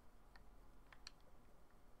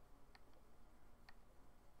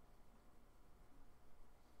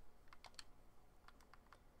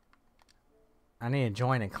 I need to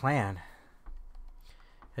join a clan.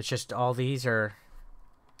 It's just all these are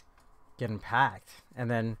getting packed,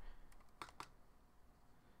 and then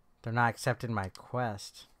they're not accepting my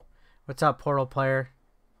quest. What's up, Portal player?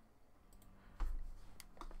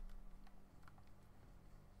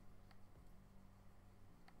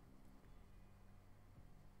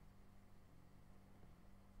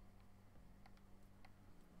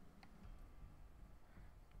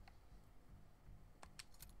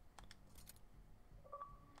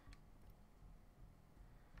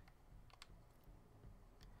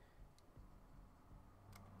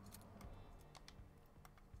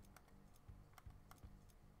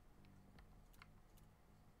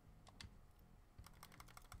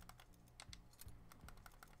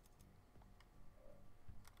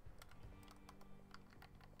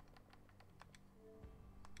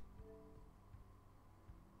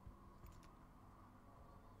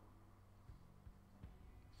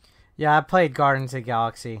 Yeah, I played Guardians of the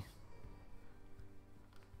Galaxy.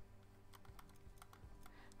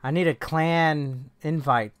 I need a clan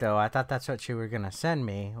invite, though. I thought that's what you were going to send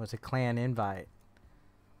me, was a clan invite.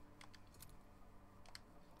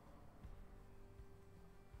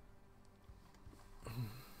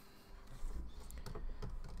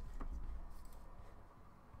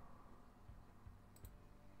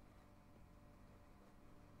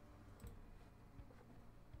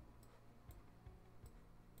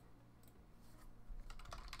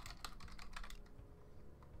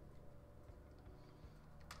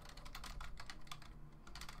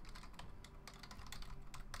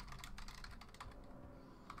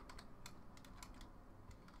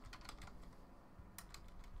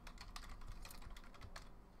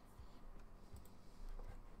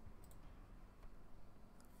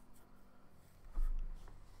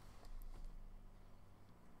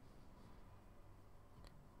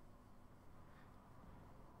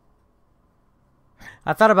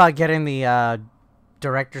 I thought about getting the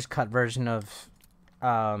director's cut version of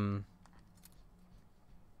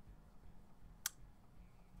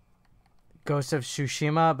Ghost of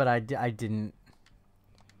Tsushima, but I didn't.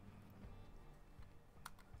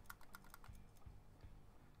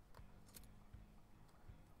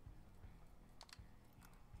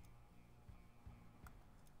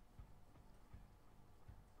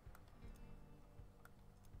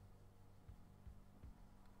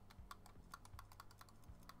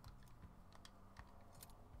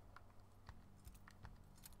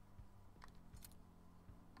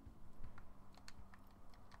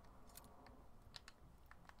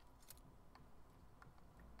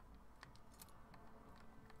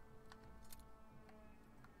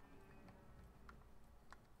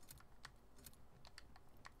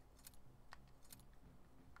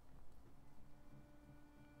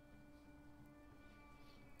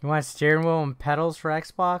 You want a steering wheel and pedals for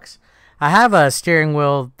Xbox? I have a steering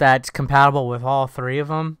wheel that's compatible with all three of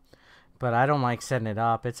them, but I don't like setting it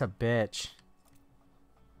up. It's a bitch.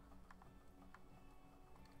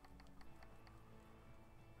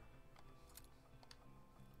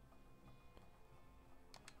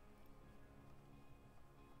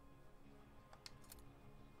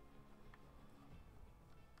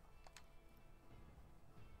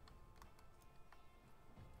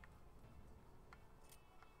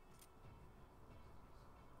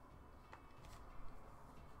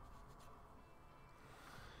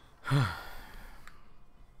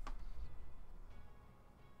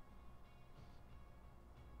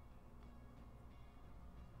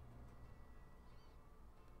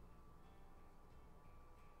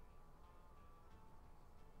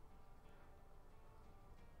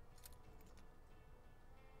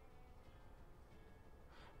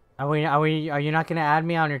 Are you not gonna add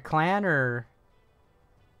me on your clan, or?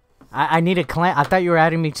 I need a clan. I thought you were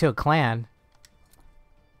adding me to a clan.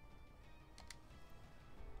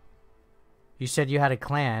 You said you had a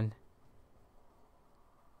clan.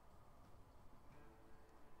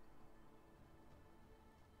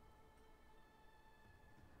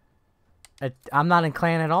 I'm not in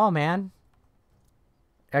clan at all, man.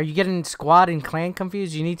 Are you getting squad and clan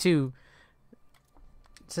confused? You need to...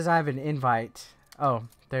 It says I have an invite. Oh,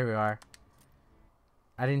 there we are.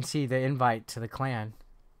 I didn't see the invite to the clan.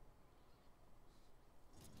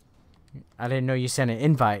 I didn't know you sent an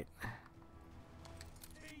invite.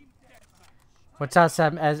 What's up,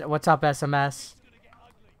 what's up, SMS?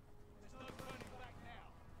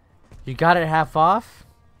 You got it half off?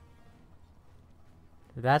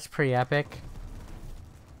 That's pretty epic.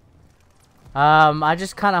 I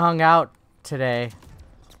just kind of hung out today.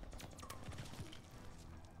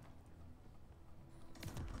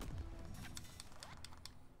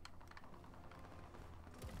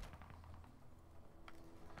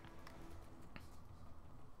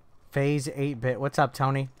 Phase 8-bit. What's up,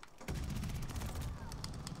 Tony?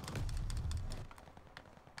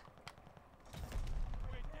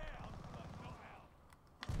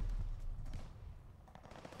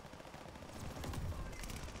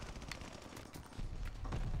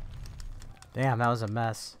 Damn, that was a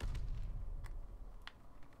mess.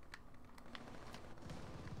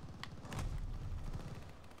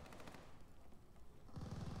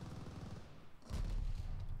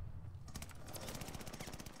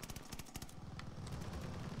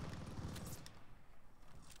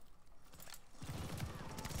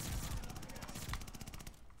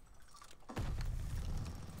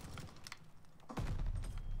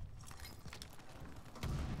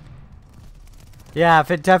 Yeah,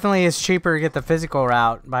 if it definitely is cheaper to get the physical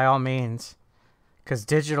route, by all means. Because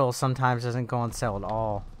digital sometimes doesn't go on sale at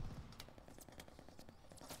all.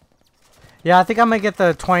 Yeah, I think I'm going to get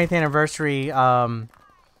the 20th anniversary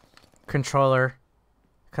controller.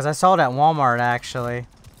 Because I saw it at Walmart, actually.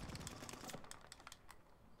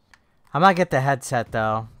 I might get the headset,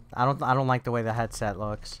 though. I don't like the way the headset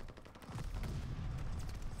looks.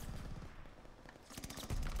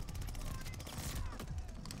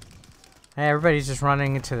 Hey, everybody's just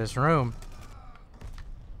running into this room.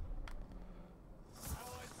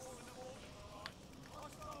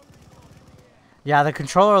 Yeah, the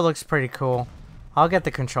controller looks pretty cool. I'll get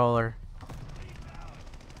the controller.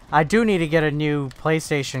 I do need to get a new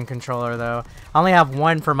PlayStation controller, though. I only have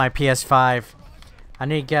one for my PS5. I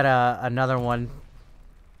need to get another one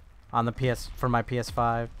on the for my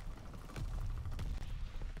PS5.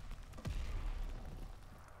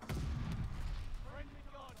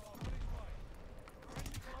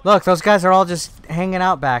 Look, those guys are all just hanging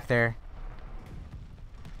out back there.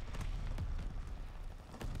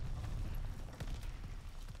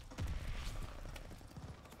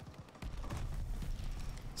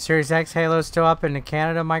 Series X Halo's still up in the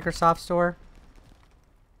Canada Microsoft store.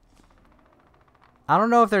 I don't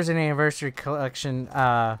know if there's an anniversary collection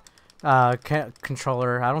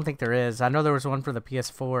controller. I don't think there is. I know there was one for the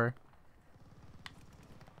PS4.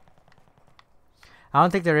 I don't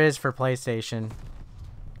think there is for PlayStation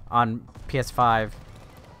on PS5.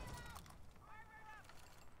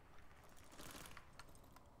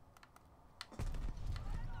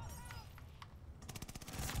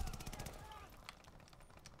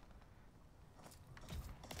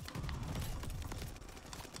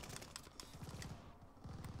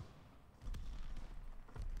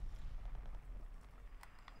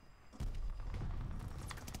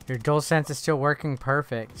 Your DualSense is still working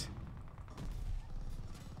perfect.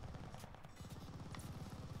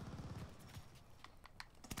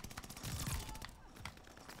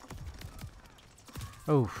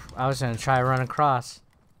 Oof, I was gonna try to run across.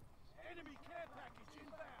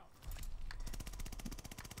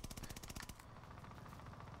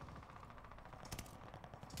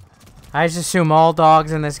 I just assume all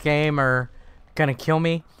dogs in this game are gonna kill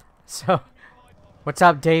me. So, what's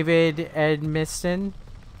up, David Edmiston?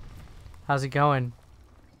 How's it going?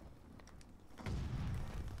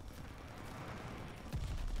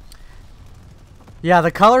 Yeah,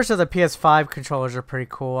 the colors of the PS5 controllers are pretty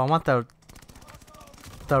cool. I want the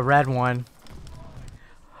red one.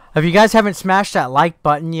 If you guys haven't smashed that like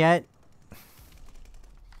button yet,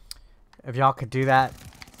 if y'all could do that,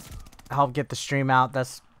 help get the stream out.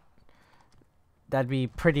 That'd be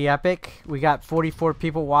pretty epic. We got 44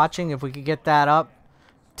 people watching. If we could get that up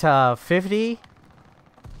to 50,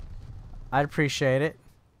 I'd appreciate it.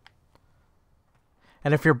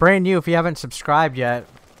 And if you're brand new, if you haven't subscribed yet,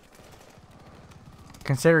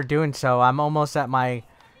 consider doing so. I'm almost at my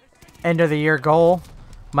end of the year goal.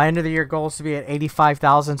 My end of the year goal is to be at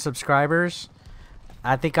 85,000 subscribers.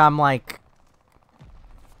 I think I'm like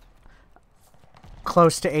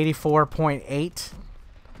close to 84.8.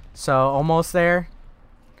 So almost there.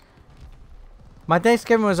 My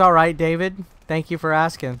Thanksgiving was alright, David. Thank you for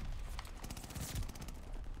asking.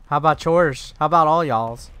 How about yours? How about all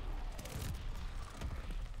y'all's?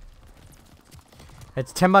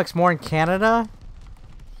 It's $10 more in Canada?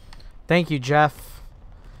 Thank you, Jeff.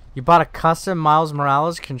 You bought a custom Miles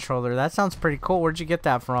Morales controller. That sounds pretty cool. Where'd you get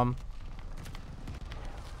that from?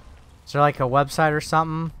 Is there like a website or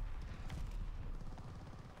something?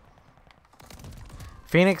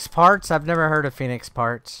 Phoenix Parts? I've never heard of Phoenix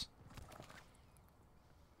Parts.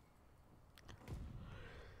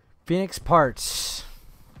 Phoenix Parts.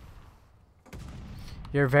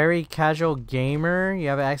 You're a very casual gamer. You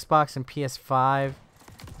have an Xbox and PS5.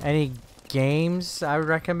 Any games I would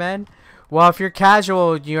recommend? Well, if you're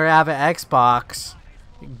casual, you have an Xbox,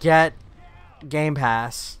 get Game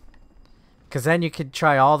Pass. Because then you could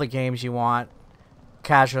try all the games you want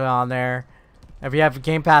casually on there. If you have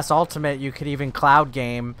Game Pass Ultimate, you could even cloud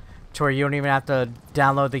game to where you don't even have to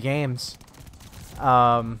download the games.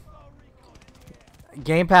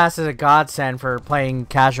 Game Pass is a godsend for playing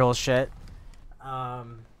casual shit.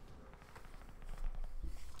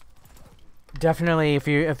 Definitely, if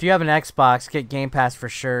you have an Xbox, get Game Pass for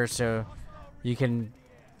sure, so you can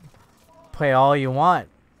play all you want.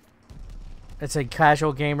 It's a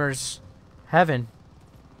casual gamer's heaven.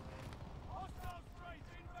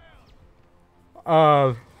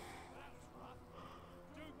 For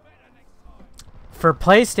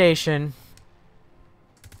PlayStation,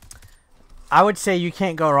 I would say you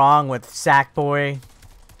can't go wrong with Sackboy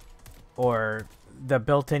or the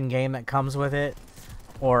built-in game that comes with it,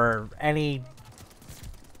 or any,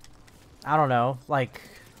 I don't know, like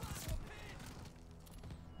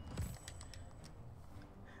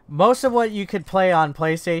most of what you could play on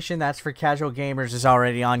PlayStation that's for casual gamers is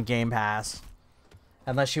already on Game Pass,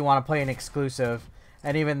 unless you want to play an exclusive,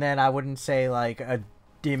 and even then I wouldn't say like a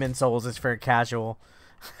Demon Souls is for casual.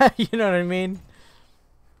 You know what I mean?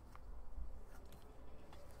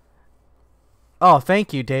 Oh,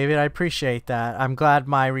 thank you, David. I appreciate that. I'm glad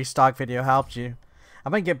my restock video helped you.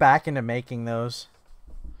 I'm going to get back into making those.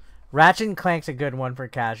 Ratchet and Clank's a good one for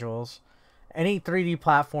casuals. Any 3D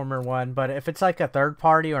platformer one, but if it's like a third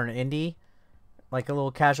party or an indie, like a little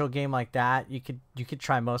casual game like that, you could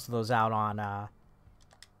try most of those out on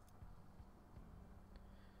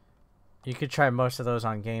you could try most of those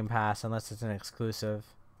on Game Pass unless it's an exclusive.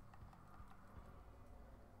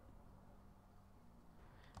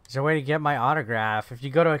 Is there a way to get my autograph? If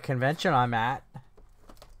you go to a convention I'm at,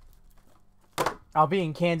 I'll be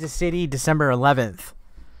in Kansas City December 11th.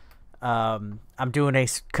 I'm doing a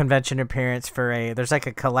convention appearance for there's like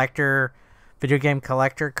a video game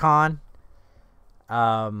collector con.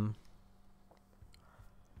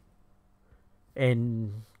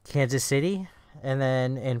 In Kansas City. And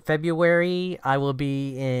then in February, I will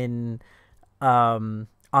be in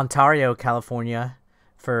Ontario, California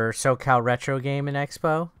for SoCal Retro Gaming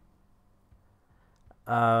Expo.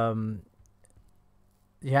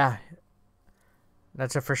 Yeah,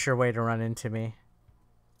 that's a for sure way to run into me.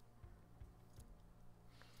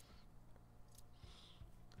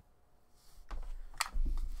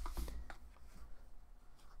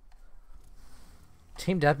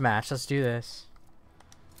 Team deathmatch, let's do this.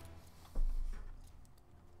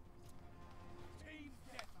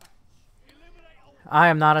 I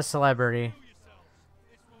am not a celebrity.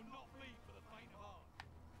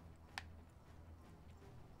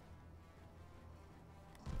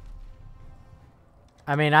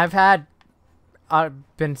 I mean, I've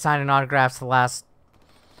been signing autographs the last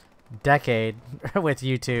decade with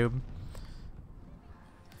YouTube,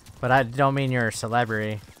 but I don't mean you're a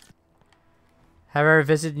celebrity. Have I ever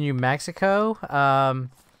visited New Mexico?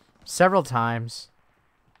 Several times.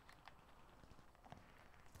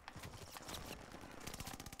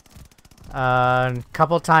 A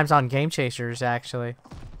couple times on Game Chasers, actually.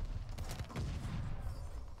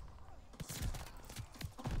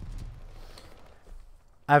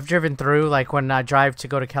 I've driven through, like when I drive to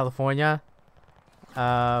go to California.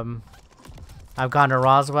 I've gone to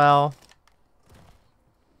Roswell.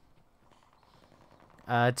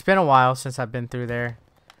 It's been a while since I've been through there.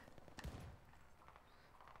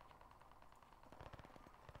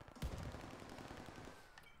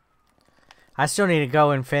 I still need to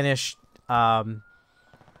go and finish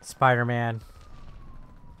Spider-Man.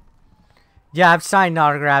 Yeah, I've signed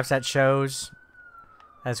autographs at shows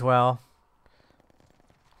as well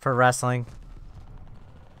for wrestling.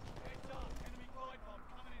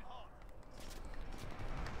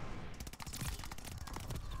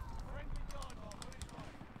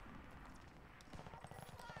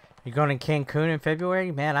 You going to Cancun in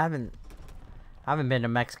February? Man, I haven't been to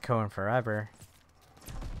Mexico in forever.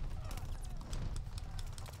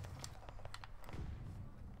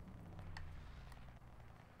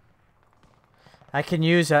 I can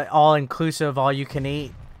use an all-inclusive,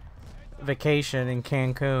 all-you-can-eat vacation in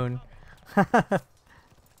Cancun.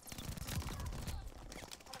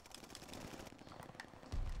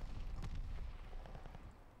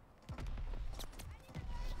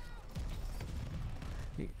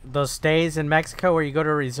 Those stays in Mexico where you go to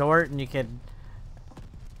a resort and you can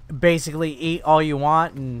basically eat all you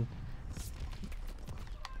want and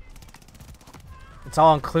it's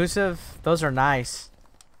all inclusive. Those are nice.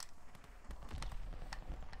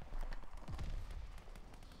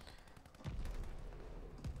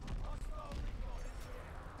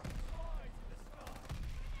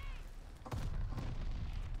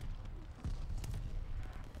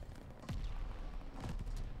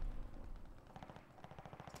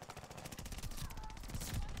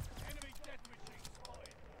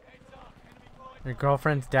 Your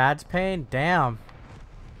girlfriend's dad's paying? Damn.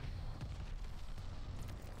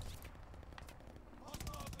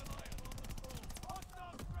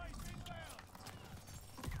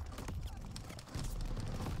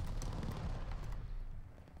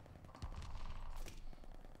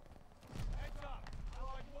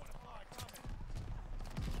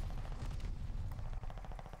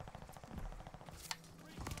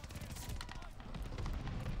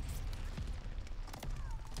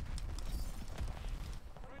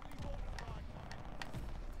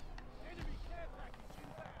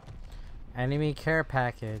 Enemy care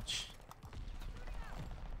package.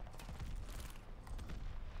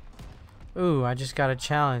 Ooh, I just got a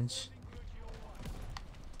challenge.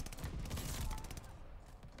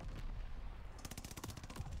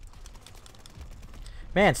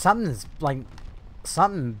 Man, something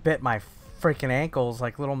bit my freaking ankles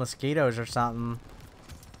like little mosquitoes or something.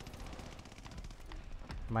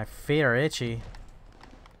 My feet are itchy.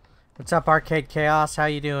 What's up, Arcade Chaos? How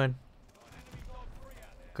you doing?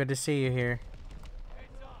 Good to see you here.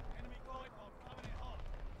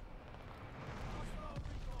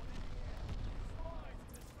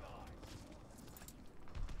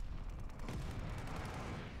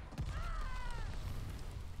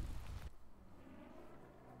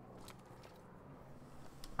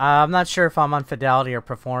 I'm not sure if I'm on fidelity or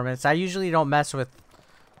performance. I usually don't mess with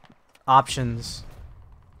options.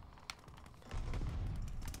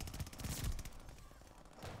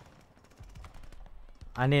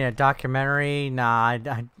 I need a documentary. Nah,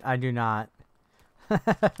 I do not.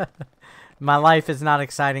 My life is not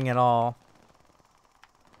exciting at all.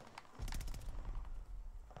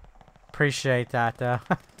 Appreciate that, though.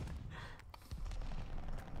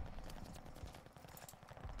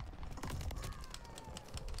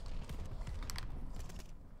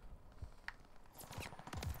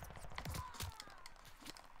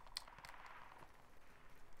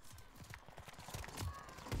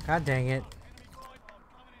 God dang it.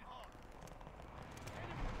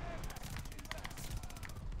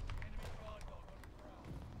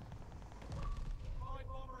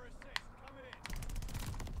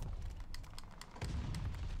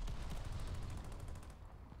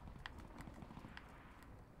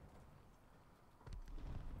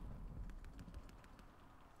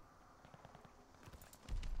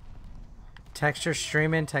 Texture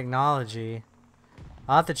streaming technology.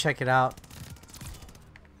 I'll have to check it out.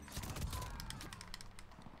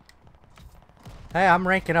 Hey, I'm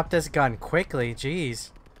ranking up this gun quickly.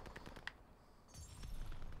 Jeez.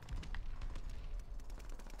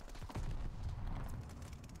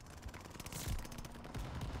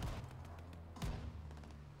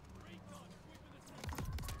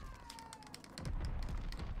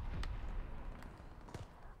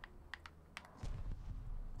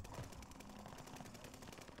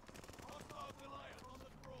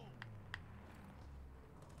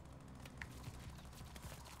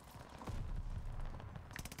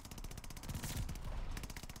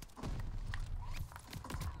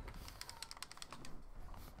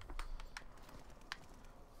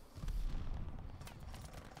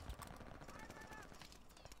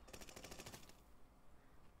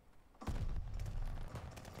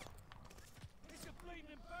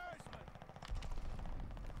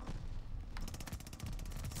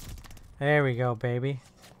 There we go, baby.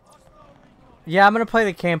 Yeah, I'm gonna play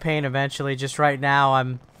the campaign eventually. Just right now,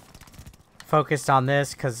 I'm focused on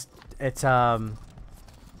this because it's double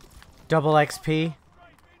XP.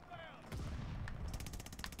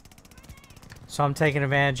 So I'm taking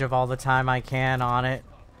advantage of all the time I can on it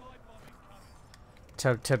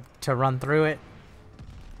to run through it.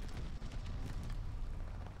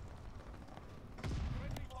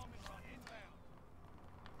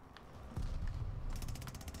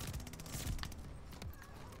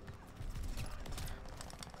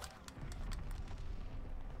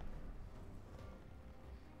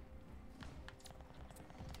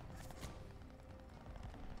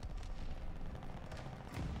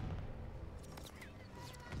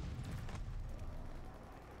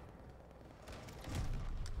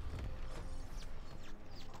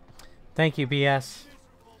 Thank you, BS.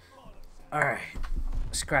 Alright.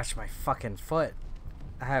 Scratch my fucking foot.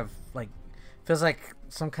 I have, like, feels like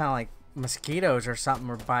some kind of, like, mosquitoes or something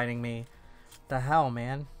were biting me. The hell,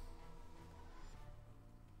 man?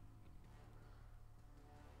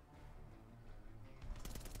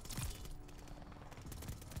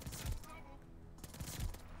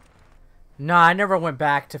 No, I never went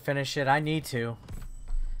back to finish it. I need to.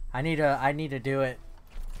 I need to do it.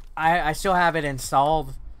 I still have it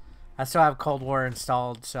installed. I still have Cold War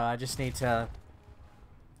installed, so I just need to...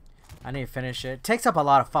 I need to finish it. It takes up a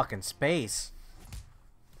lot of fucking space.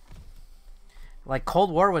 Like, Cold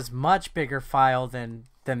War was much bigger file than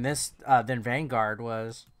Vanguard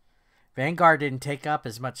was. Vanguard didn't take up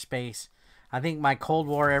as much space. I think my Cold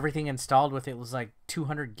War, everything installed with it was like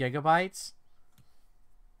 200 gigabytes.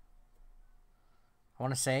 I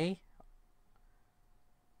want to say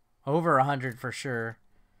over 100 for sure.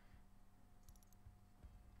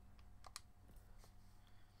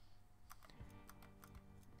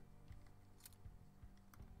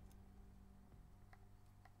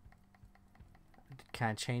 Can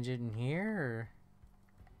I change it in here, or?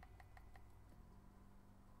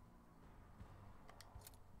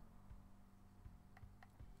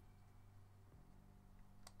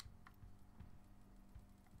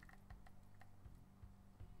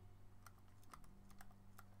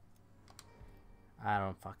 I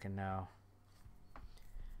don't fucking know.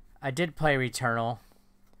 I did play Returnal.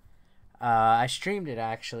 I streamed it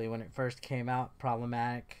actually when it first came out.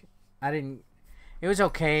 Problematic. It was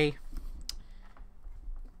okay.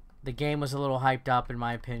 The game was a little hyped up in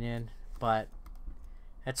my opinion, but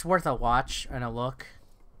it's worth a watch and a look.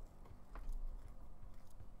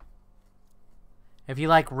 If you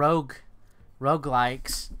like roguelikes,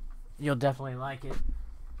 you'll definitely like it.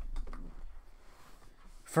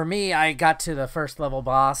 For me, I got to the first level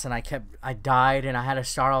boss and I died and I had to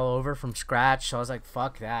start all over from scratch, so I was like,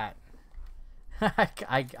 fuck that.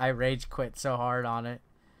 I rage quit so hard on it.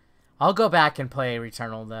 I'll go back and play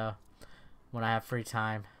Returnal though when I have free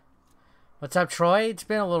time. What's up, Troy? It's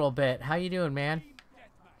been a little bit. How you doing, man?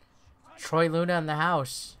 Troy Luna in the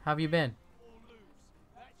house. How have you been?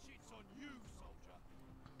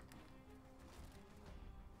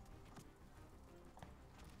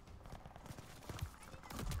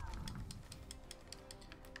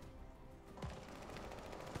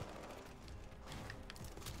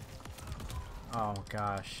 Oh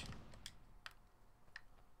gosh.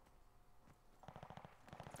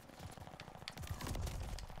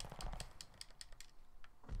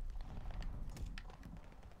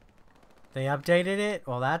 They updated it?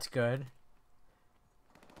 Well, that's good.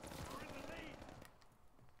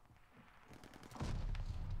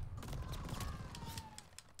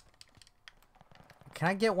 Can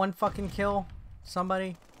I get one fucking kill?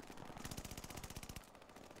 Somebody?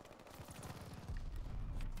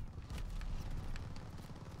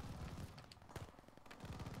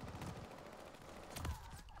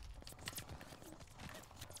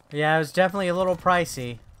 Yeah, it was definitely a little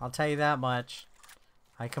pricey. I'll tell you that much.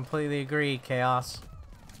 I completely agree, Chaos.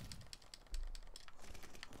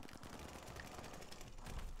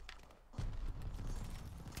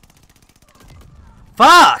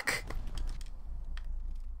 Fuck!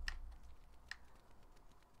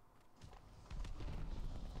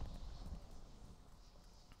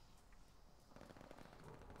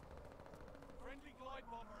 Friendly glide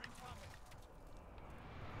bomber incoming.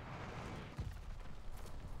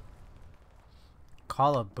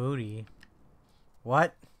 Call of Booty.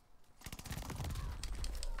 What?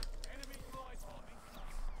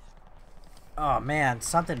 Oh man,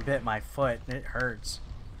 something bit my foot and it hurts.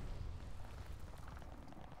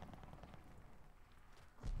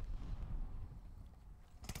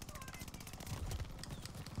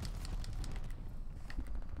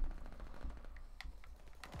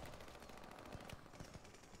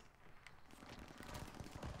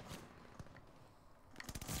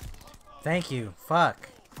 Thank you. Fuck.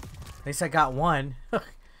 At least I got one.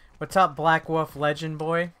 What's up, Black Wolf Legend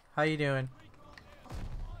Boy? How you doing?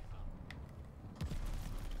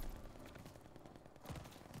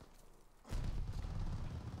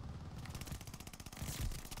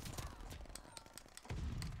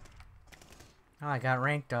 Oh, I got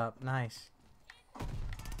ranked up. Nice.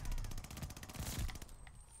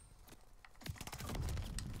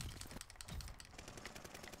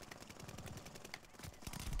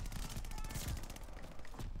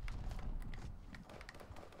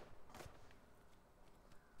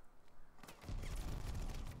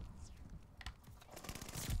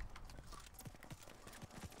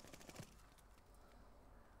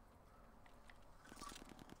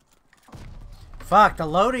 Fuck, the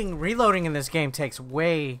reloading in this game takes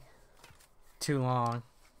way too long.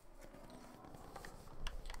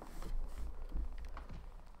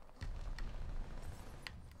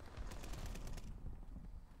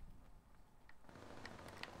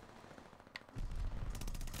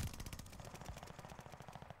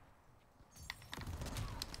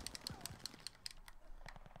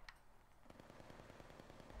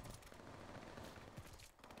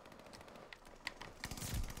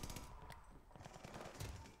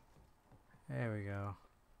 There we go.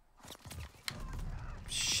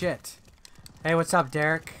 Shit. Hey, what's up,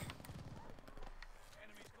 Derek?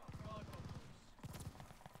 Enemy's got guard on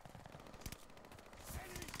us.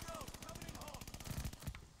 Enemy shells coming in hot.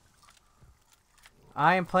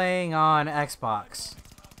 I am playing on Xbox.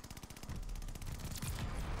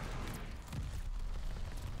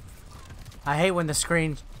 I hate when the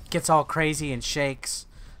screen gets all crazy and shakes.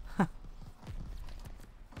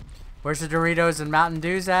 Where's the Doritos and Mountain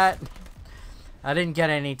Dews at? I didn't get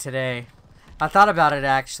any today. I thought about it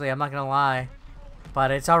actually, I'm not gonna lie. But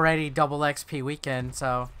it's already double XP weekend,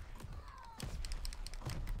 so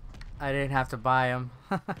I didn't have to buy them.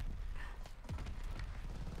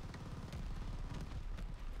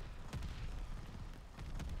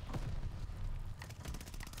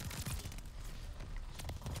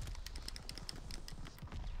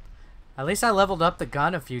 At least I leveled up the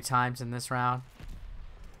gun a few times in this round.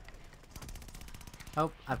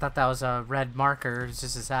 Oh, I thought that was a red marker. It's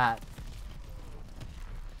just a hat.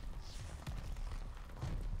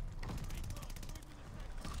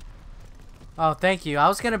 Oh, thank you. I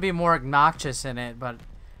was going to be more obnoxious in it, but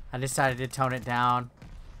I decided to tone it down.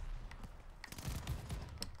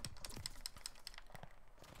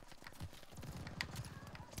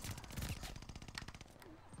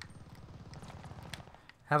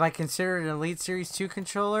 Have I considered an Elite Series 2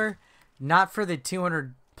 controller? Not for the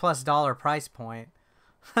 $200+ price point.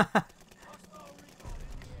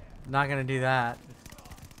 Not gonna do that.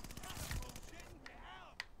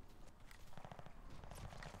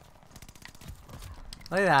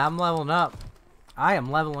 Look at that, I'm leveling up. I am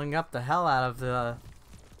leveling up the hell out of the...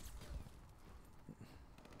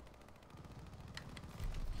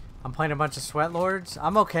 I'm playing a bunch of Sweat Lords.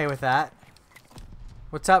 I'm okay with that.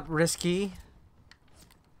 What's up, Risky?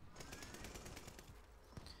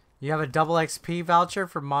 You have a double XP voucher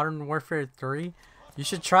for Modern Warfare 3? You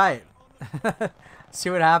should try it. See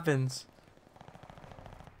what happens.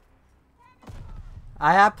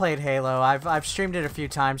 I have played Halo. I've streamed it a few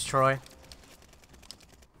times, Troy.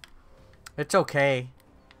 It's okay.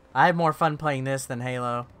 I had more fun playing this than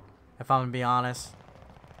Halo, if I'm gonna be honest.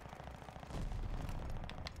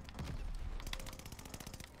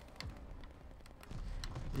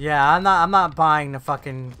 Yeah, I'm not buying the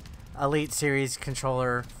fucking Elite Series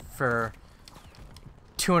controller for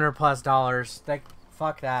 $200+. Like,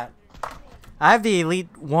 fuck that. I have the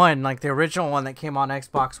Elite one, like the original one that came on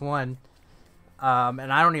Xbox One,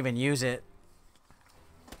 and I don't even use it.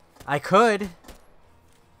 I could.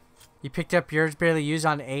 You picked up yours barely used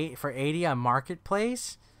on for 80 on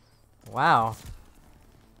Marketplace? Wow.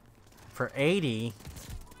 For 80?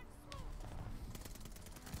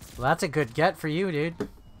 Well, that's a good get for you, dude.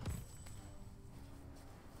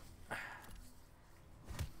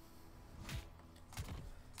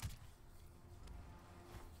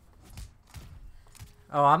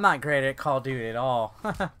 Oh, I'm not great at Call of Duty at all.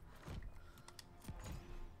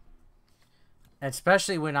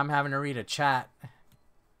 Especially when I'm having to read a chat.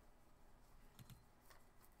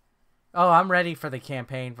 Oh, I'm ready for the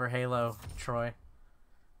campaign for Halo, Troy.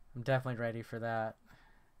 I'm definitely ready for that.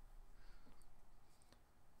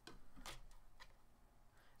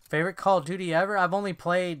 Favorite Call of Duty ever? I've only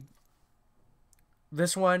played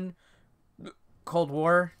this one, Cold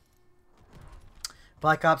War,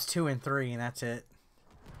 Black Ops 2 and 3, and that's it.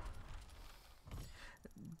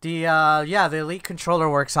 Yeah, the Elite controller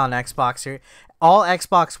works on Xbox here. All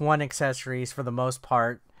Xbox One accessories, for the most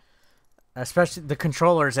part, especially the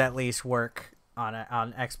controllers, at least work on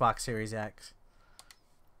Xbox Series X.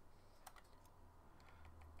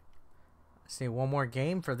 Let's see, one more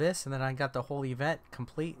game for this, and then I got the whole event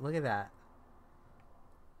complete. Look at that.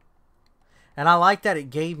 And I like that it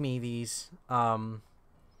gave me these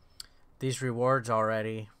rewards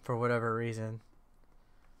already for whatever reason.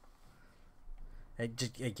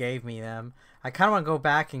 It gave me them. I kind of want to go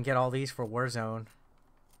back and get all these for Warzone.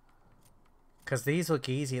 Because these look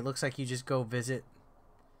easy. It looks like you just go visit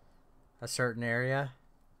a certain area.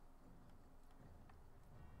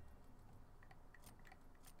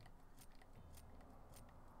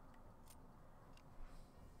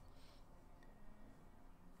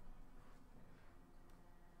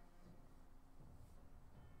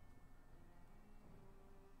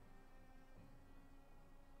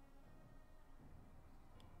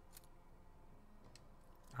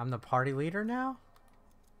 I'm the party leader now?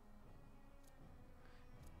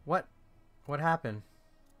 What? What happened?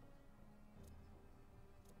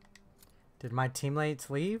 Did my teammates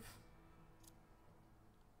leave?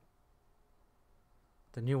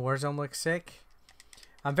 The new Warzone looks sick.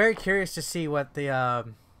 I'm very curious to see what the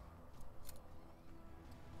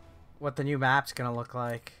new map's gonna look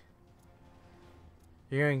like.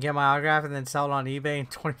 You're gonna get my autograph and then sell it on eBay in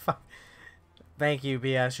 25. Thank you,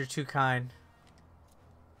 BS. You're too kind.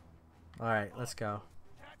 All right, let's go.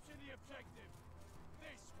 Capture the objective.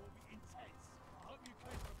 This will be intense. I hope you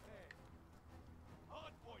came prepared.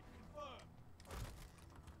 Hardpoint confirmed.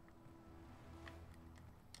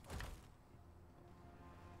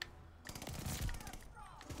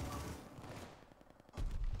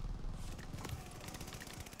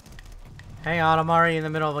 Hang on, I'm already in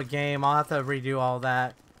the middle of a game. I'll have to redo all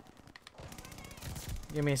that.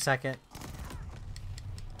 Give me a second.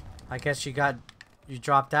 I guess you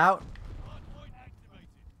dropped out? Hardpoint activated.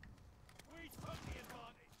 We took the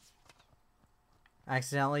advantage.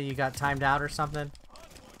 Accidentally, you got timed out or something?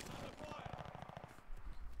 Hardpoint's under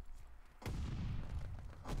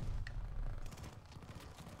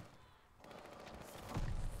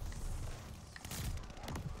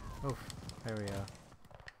fire. Oof. There we go.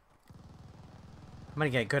 I'm gonna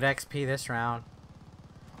get good XP this round.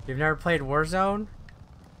 You've never played Warzone?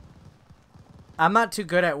 I'm not too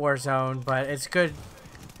good at Warzone, but it's good.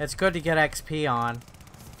 It's good to get XP on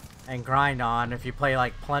and grind on if you play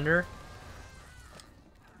like Plunder.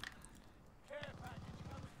 Care package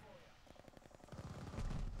coming for you.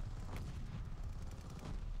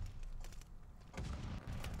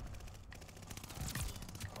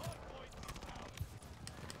 Hardpoint is ours.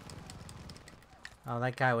 Oh,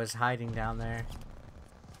 that guy was hiding down there.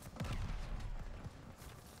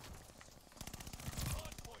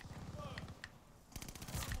 Hardpoint confirmed.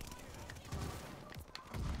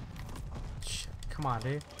 Shit, come on,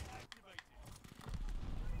 dude. Hardpoint activated.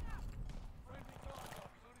 Friendly guard dog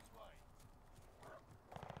is on its way.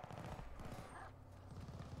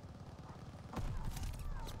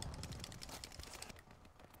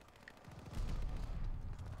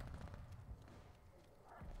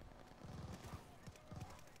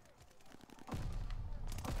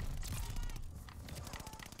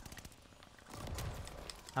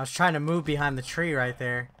 I was trying to move behind the tree right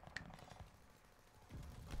there.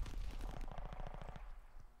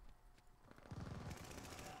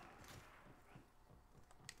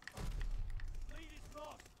 Lead is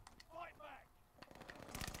lost. Fight back.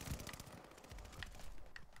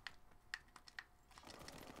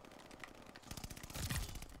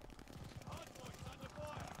 Hardpoint's under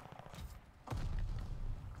fire.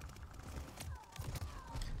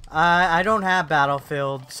 I don't have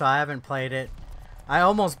Battlefield, so I haven't played it. I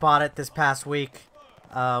almost bought it this past week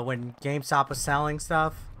when GameStop was selling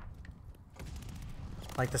stuff.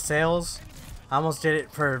 Like the sales. I almost did it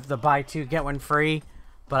for the buy two, get one free.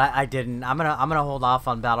 But I didn't. I'm gonna hold off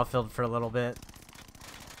on Battlefield for a little bit.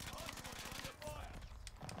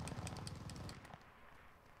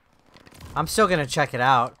 I'm still gonna check it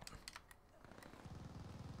out.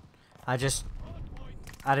 I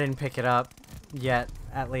didn't pick it up yet,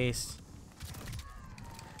 at least.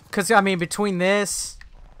 Cause I mean, between this,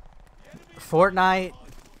 Fortnite,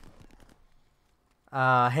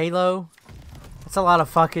 Halo, that's a lot of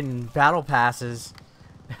fucking battle passes.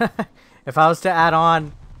 If I was to add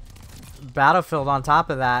on Battlefield on top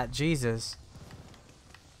of that, Jesus.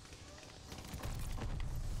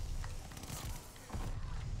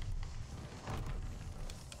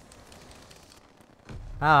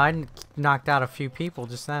 Oh, I knocked out a few people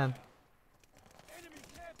just then. Enemy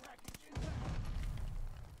care package inbound.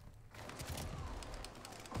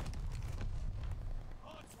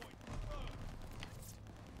 Hardpoint confirmed.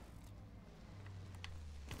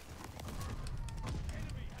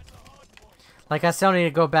 Enemy has a hardpoint. Like, I still need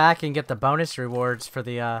to go back and get the bonus rewards for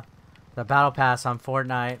the battle pass on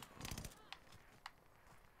Fortnite.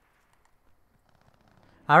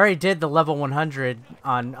 I already did the level 100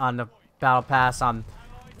 on the battle pass on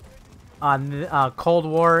Cold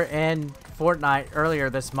War and Fortnite earlier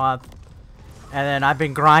this month, and then I've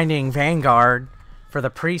been grinding Vanguard for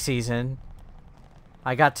the preseason.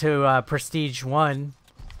 I got to Prestige 1.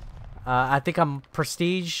 I think I'm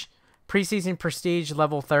preseason Prestige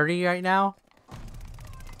level 30 right now,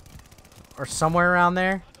 or somewhere around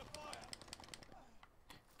there.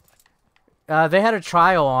 They had a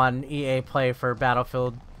trial on EA Play for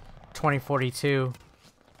Battlefield 2042,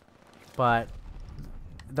 but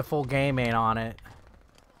the full game ain't on it.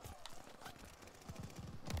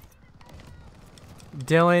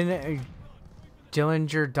 Dillinger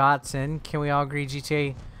Dotson, can we all agree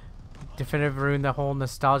GTA Definitive ruined the whole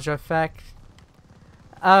nostalgia effect.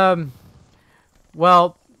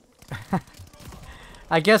 Well,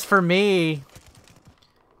 I guess for me,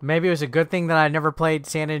 maybe it was a good thing that I never played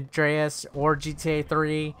San Andreas or GTA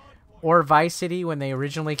 3 or Vice City when they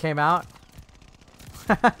originally came out.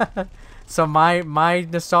 So my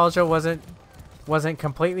nostalgia wasn't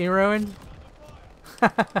completely ruined.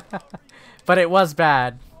 But it was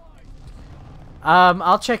bad.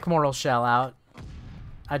 I'll check Mortal Shell out.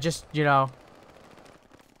 I just, you know,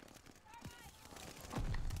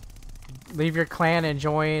 leave your clan and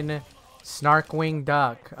join Snarkwing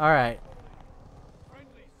Duck. Alright.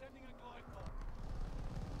 Friendly sending a glide bomb.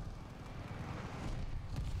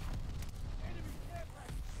 Enemy care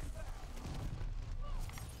package inbound.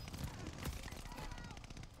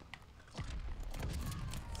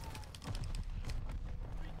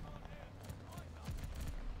 Recon air. Line up.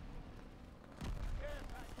 Care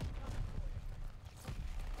package coming for you.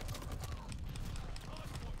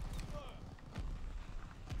 Hardpoint confirmed.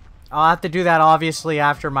 I'll have to do that obviously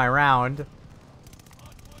after my round.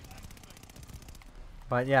 Hardpoint activated.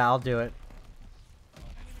 But yeah, I'll do it.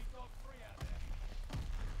 Enemy dog 3 out there.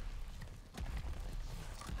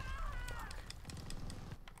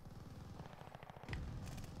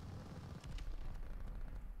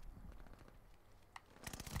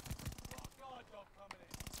 Got a guard dog coming in.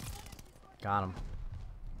 Got him.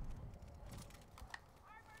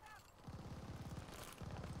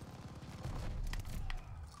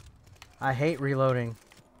 I hate reloading.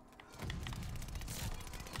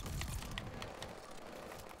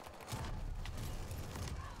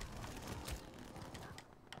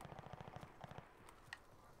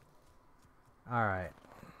 All right.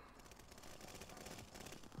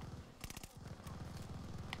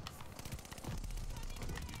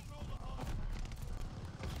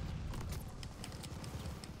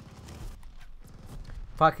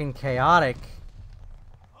 Fucking chaotic.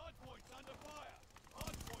 Hardpoint's under fire.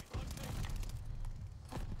 Hardpoint located.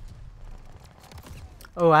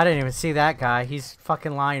 Oh, I didn't even see that guy. He's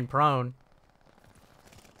fucking lying prone.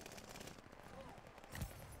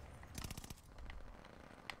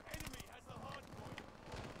 Enemy has the hardpoint.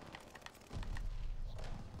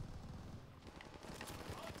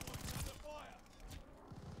 Hardpoint's under fire.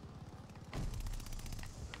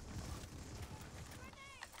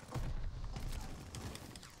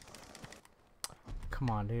 Come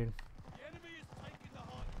on, dude. The enemy is taking the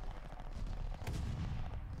hardpoint.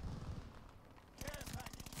 Care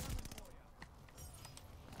package coming for you.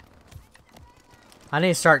 I need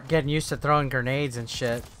to start getting used to throwing grenades and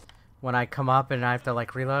shit when I come up and I have to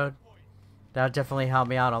like reload. That would definitely help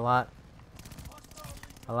me out a lot. Hostile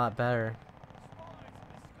recon A lot better. spies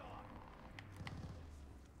in the sky.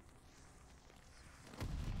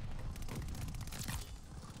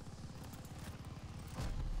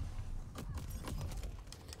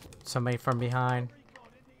 Somebody from behind. Recon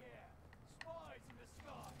in the air. Spies in the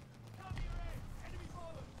sky. Cover your head. Enemy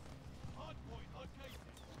follows. Hardpoint located.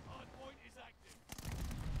 Hardpoint is active.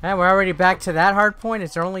 Man, we're already back to that hard point.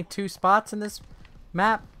 Is there only 2 spots in this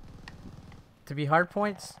map to be hard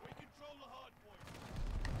points? We control the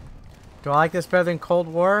hardpoint. Do I like this better than Cold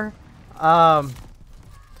War?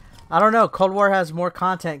 I don't know. Cold War has more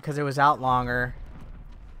content because it was out longer.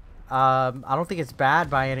 I don't think it's bad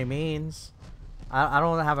by any means. I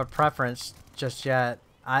don't have a preference just yet.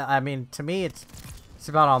 I mean, to me, it's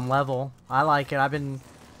about on level. I like it. I've been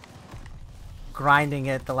grinding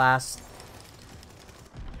it the last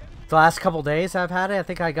couple days I've had it. I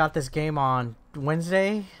think I got this game on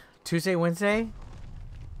Tuesday, Wednesday.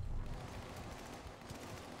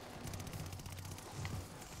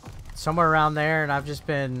 Somewhere around there, and I've just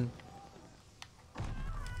been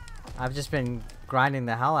grinding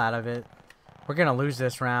the hell out of it. We're gonna lose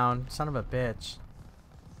this round. Son of a bitch.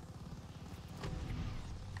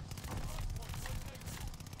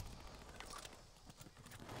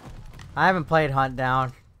 I haven't played Hunt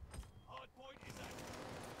Down. Hardpoint is active.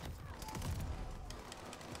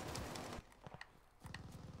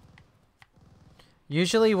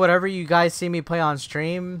 Usually whatever you guys see me play on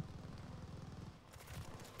stream,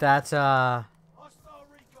 that's Hostile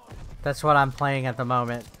recon. that's what I'm playing at the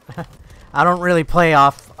moment. I don't really play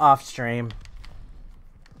off stream.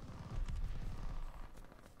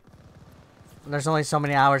 There's only so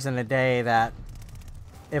many hours in a day that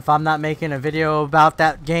if I'm not making a video about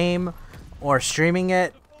that game or streaming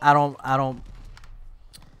it, I don't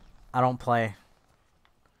play.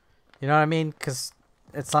 You know what I mean? 'Cause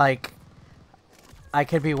it's like I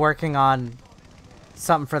could be working on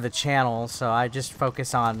something for the channel, so I just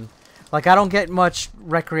focus on, like, I don't get much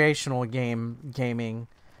recreational gaming.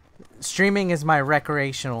 Streaming is my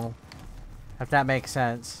recreational, if that makes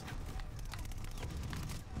sense.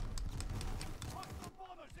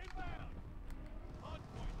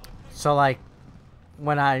 So like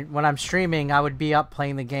when I'm streaming, I would be up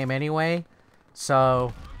playing the game anyway.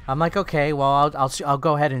 So I'm like, okay, well I'll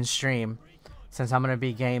go ahead and stream since I'm gonna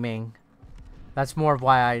be gaming. That's more of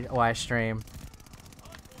why I stream.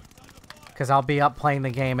 Cause I'll be up playing the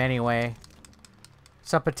game anyway.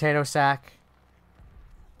 What's up, Potato Sack?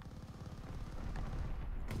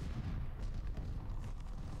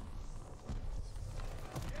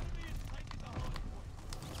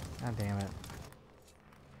 God damn it.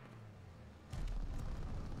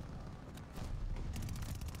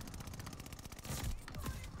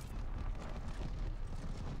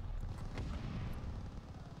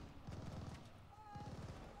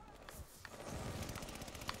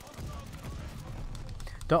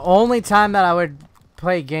 The only time that I would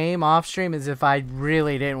play game off stream is if I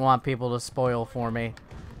really didn't want people to spoil for me.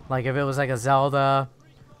 Like if it was like a Zelda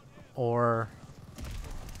or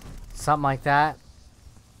something like that.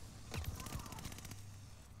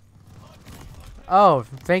 Oh,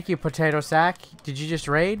 thank you, Potato Sack. Did you just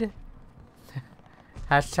raid?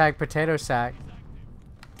 Hashtag Potato Sack.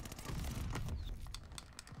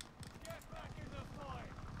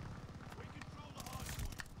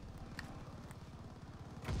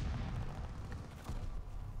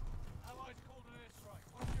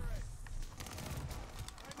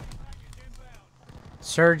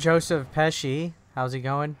 Sir Joseph Pesci, how's he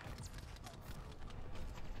going?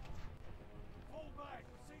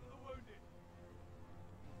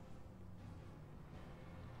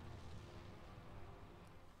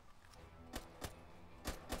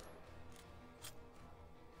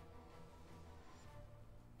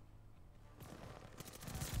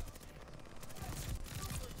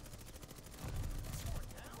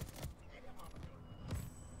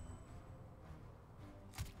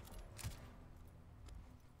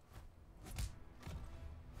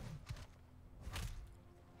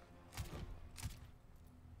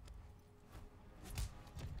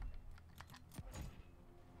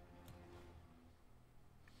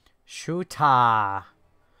 Shoota.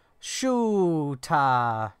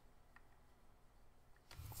 Shoota.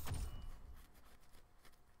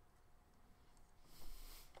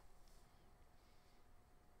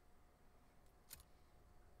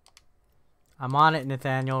 I'm on it,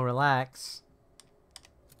 Nathaniel. Relax.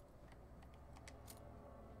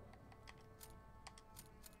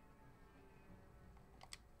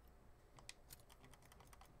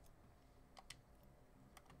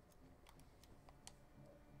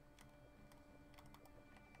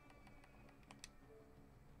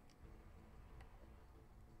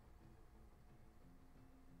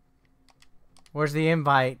 Where's the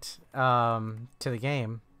invite to the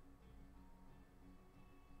game?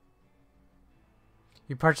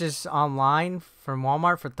 You purchased online from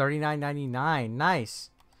Walmart for $39.99. Nice.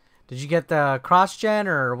 Did you get the cross-gen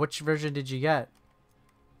or which version did you get?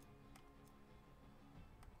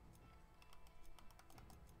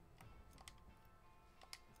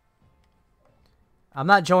 I'm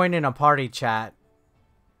not joining a party chat.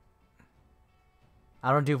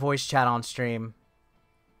 I don't do voice chat on stream.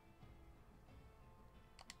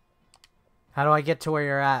 How do I get to where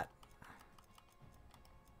you're at?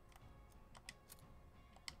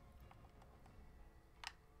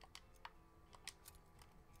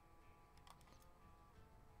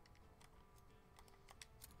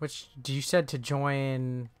 Which, you said to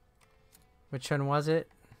join, which one was it?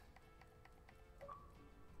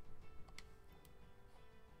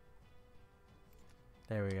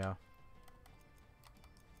 There we go.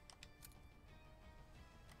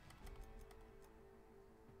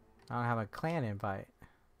 I don't have a clan invite.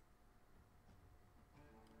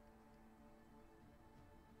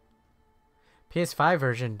 PS5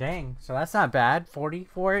 version, dang. So that's not bad. 40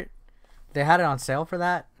 for it. They had it on sale for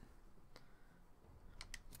that.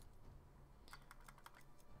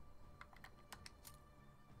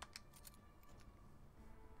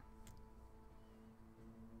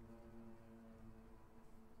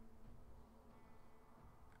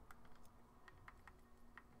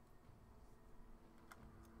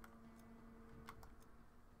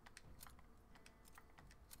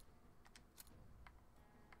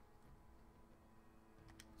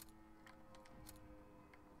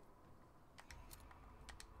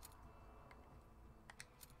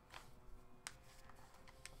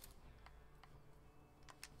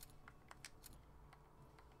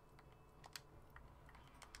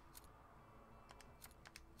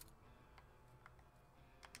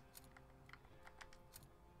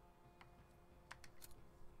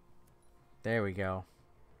 There we go.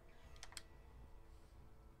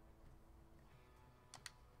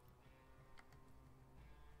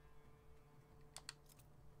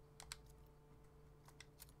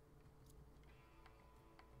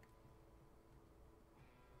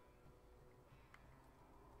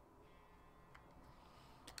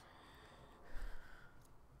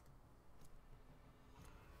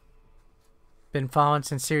 Been following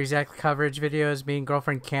some Series X coverage videos. Me and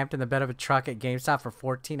girlfriend camped in the bed of a truck at GameStop for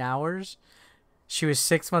 14 hours. She was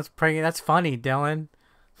 6 months pregnant. That's funny, Dylan.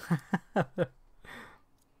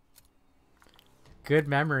 Good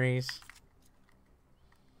memories.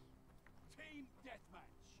 Team deathmatch.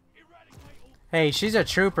 Eradicate all Hey, she's a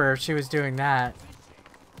trooper. She was doing that.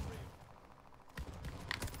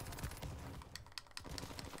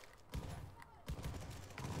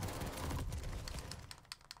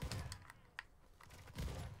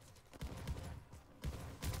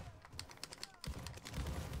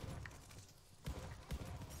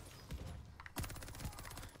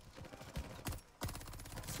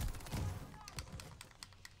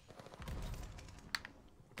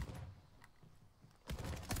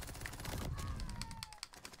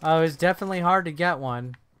 Oh, it's definitely hard to get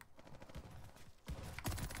one.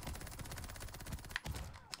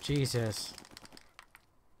 Jesus.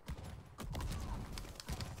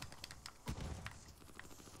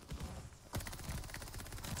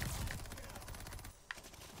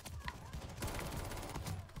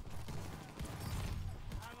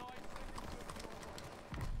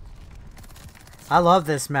 I love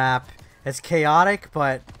this map. It's chaotic,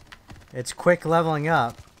 but it's quick leveling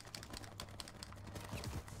up.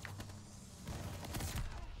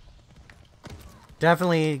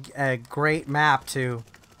 Definitely a great map to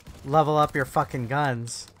level up your fucking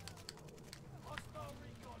guns. hostile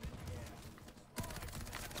recon in the air.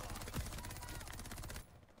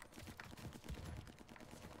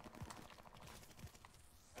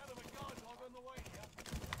 Hell of a guard dog on the way here.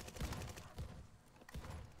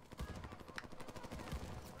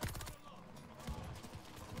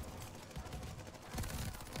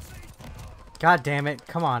 God damn it.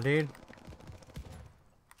 Come on, dude.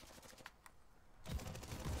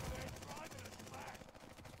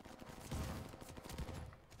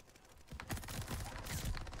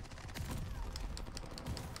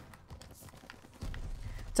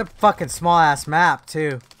 It's a fucking small ass map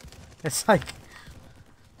too. It's like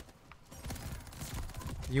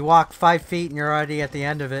you walk 5 feet and you're already at the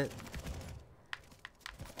end of it.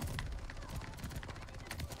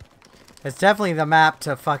 It's definitely the map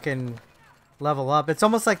to fucking level up. It's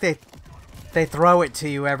almost like they throw it to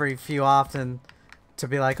you every few often to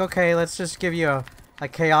be like, okay, let's just give you a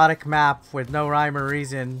chaotic map with no rhyme or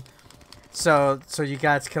reason, so you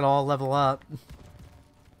guys can all level up.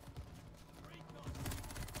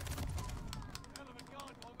 Hell of a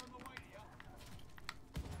guard dog on the way here.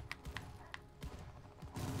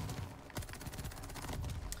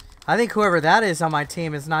 I think whoever that is on my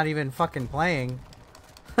team is not even fucking playing.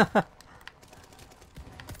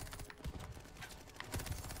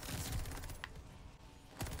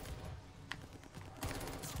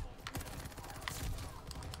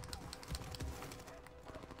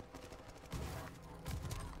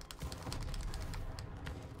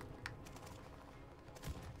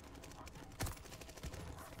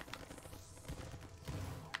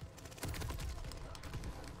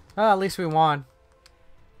 Oh, at least we won.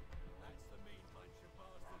 That's the mean bunch of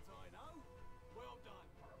bastards I know. Well done.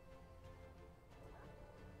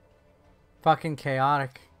 Fucking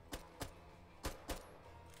chaotic.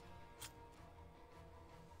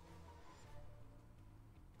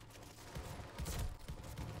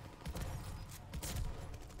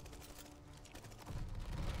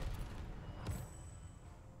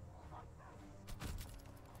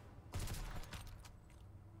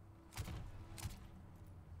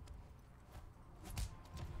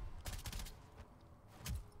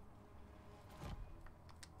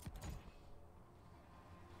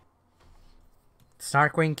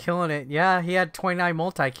 Snarkwing killing it. Yeah, he had 29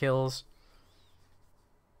 multi-kills.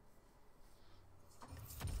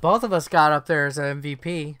 Both of us got up there as an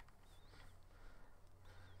MVP.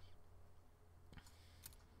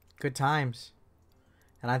 Good times.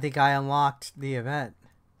 And I think I unlocked the event.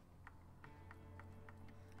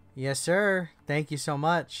 Yes, sir. Thank you so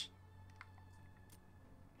much.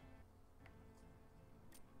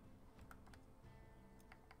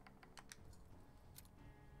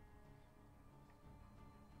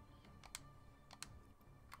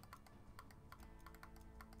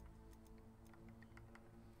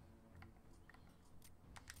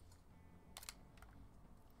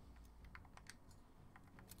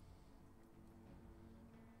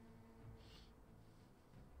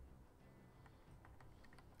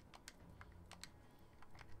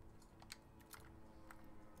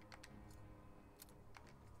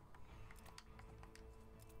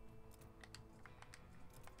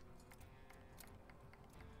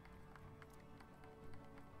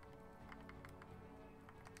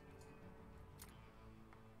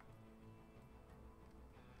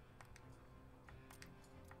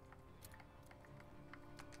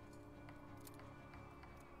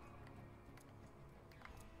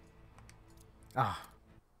 Ah,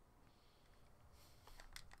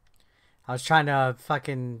 I was trying to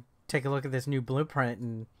fucking take a look at this new blueprint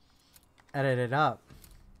and edit it up.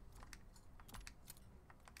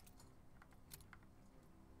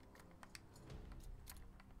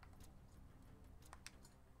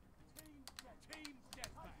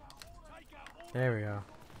 There we go.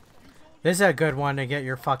 This is a good one to get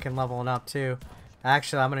your fucking leveling up too.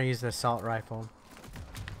 Actually, I'm gonna use the assault rifle.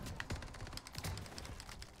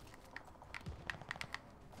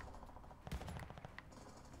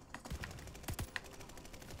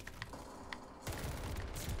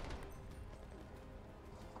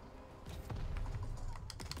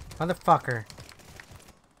 Motherfucker.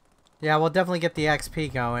 Yeah, we'll definitely get the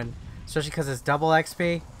XP going. Especially because it's double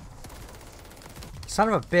XP. Son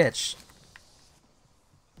of a bitch.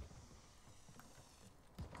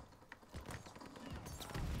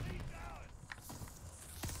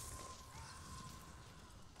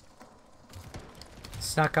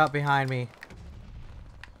 Snuck up behind me.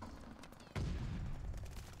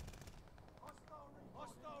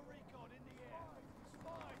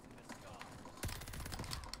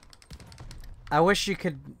 I wish you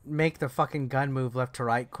could make the fucking gun move left to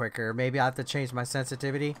right quicker. Maybe I have to change my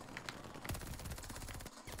sensitivity.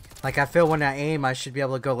 Like, I feel when I aim, I should be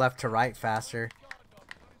able to go left to right faster.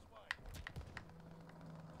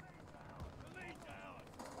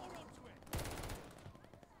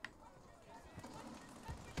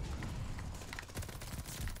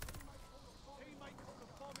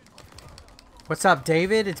 What's up,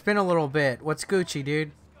 David? It's been a little bit. What's Gucci,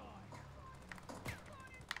 dude?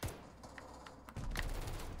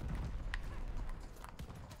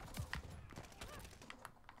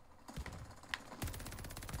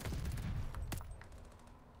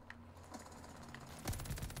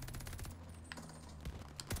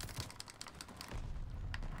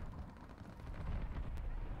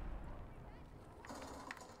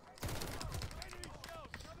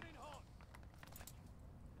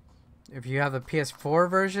 If you have the PS4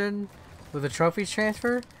 version with the trophies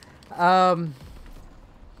transfer?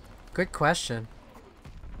 Good question.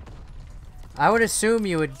 I would assume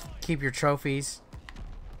you would keep your trophies.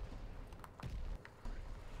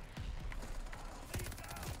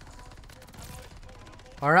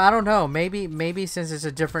 Or I don't know, maybe since it's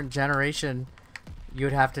a different generation, you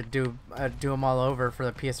would have to do them all over for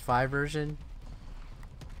the PS5 version.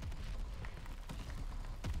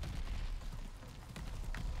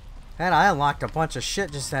 And I unlocked a bunch of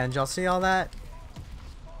shit just then. Did y'all see all that?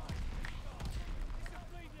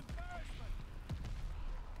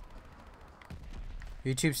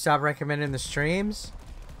 YouTube stopped recommending the streams.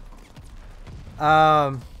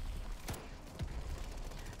 The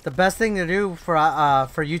best thing to do for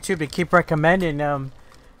YouTube to keep recommending them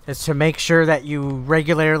is to make sure that you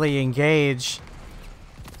regularly engage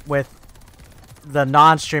with the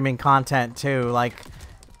non-streaming content too. Like,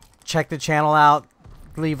 check the channel out.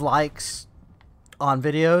 Leave likes on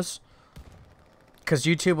videos, because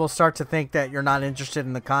YouTube will start to think that you're not interested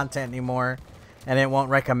in the content anymore, and it won't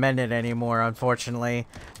recommend it anymore. Unfortunately,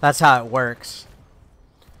 that's how it works.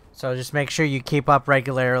 So just make sure you keep up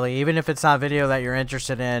regularly, even if it's not a video that you're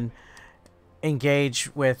interested in.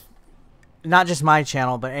 Engage with not just my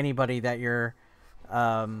channel, but anybody that you're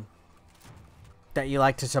that you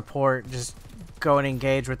like to support. Just go and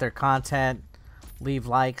engage with their content. Leave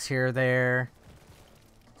likes here or there.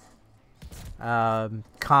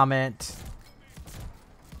 Comment.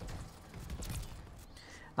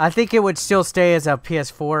 I think it would still stay as a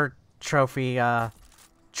PS4 trophy,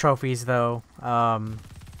 trophies though,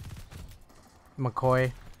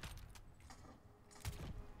 McCoy.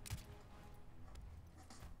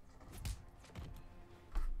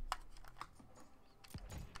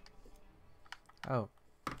 Oh,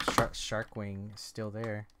 Sharkwing is still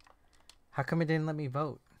there. How come it didn't let me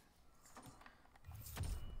vote?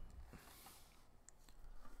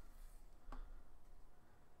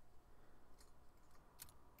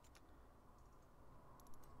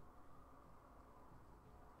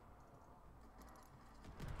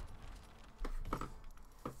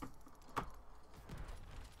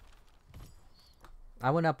 I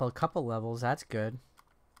went up a couple levels. That's good.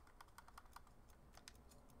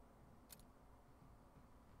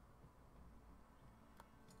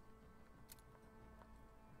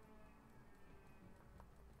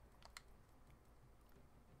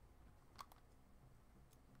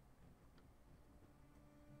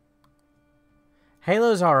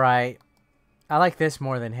 Halo's alright. I like this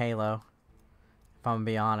more than Halo, if I'm gonna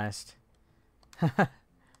be honest.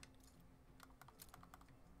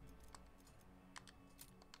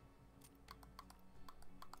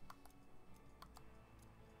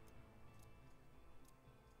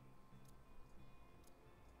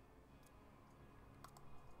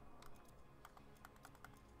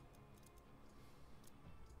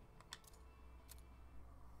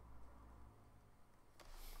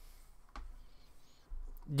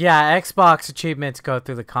 Yeah, Xbox achievements go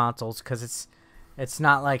through the consoles because it's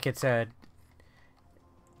not like it's weird.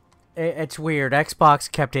 Xbox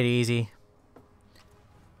kept it easy.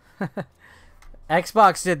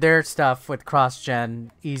 Xbox did their stuff with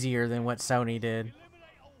cross-gen easier than what Sony did.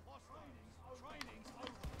 Eliminate all hostiles. Training's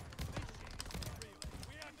over. Mission real.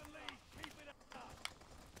 We have the lead. Keep it up.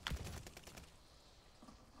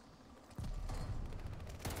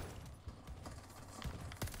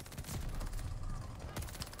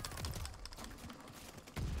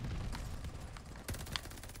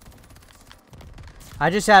 I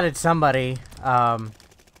just added somebody on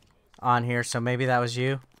here, so maybe that was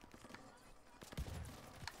you.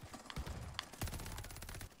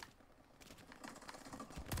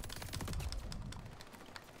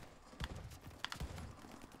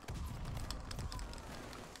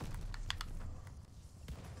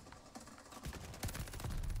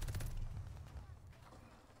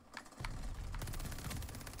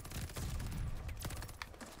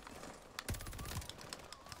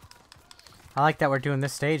 I like that we're doing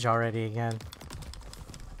this stage already again.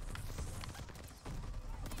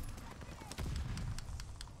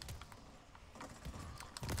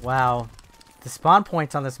 Wow. The spawn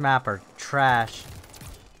points on this map are trash.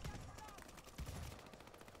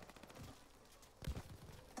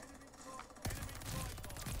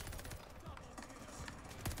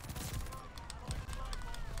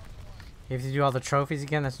 You have to do all the trophies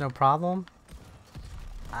again, that's no problem.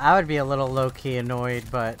 I would be a little low-key annoyed,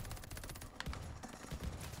 but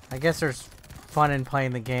I guess there's fun in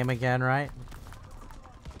playing the game again, right?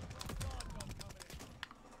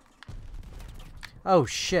 Oh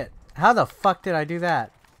shit. How the fuck did I do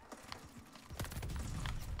that?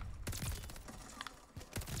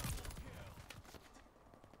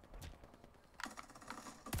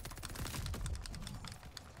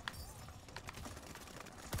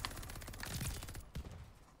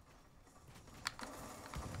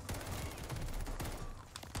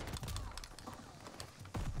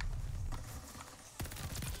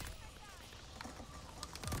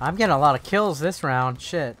 I'm getting a lot of kills this round.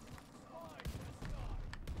 Shit.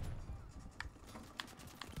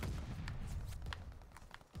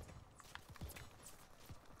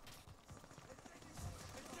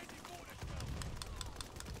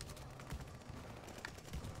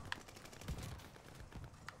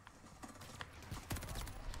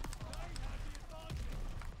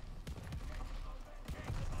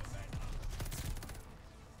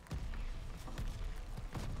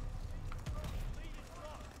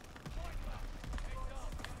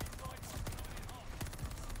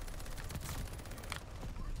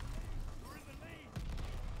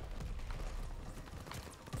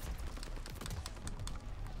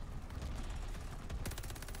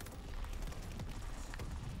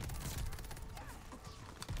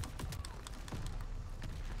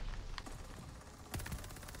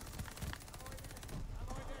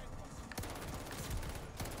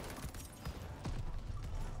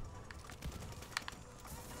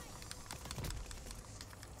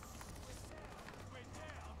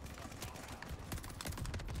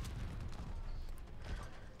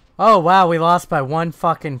 Oh wow, we lost by 1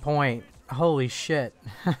 fucking point. Holy shit.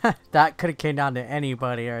 That could have came down to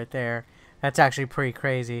anybody right there. That's actually pretty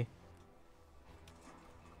crazy.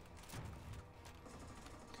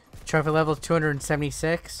 Trophy level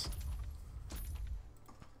 276.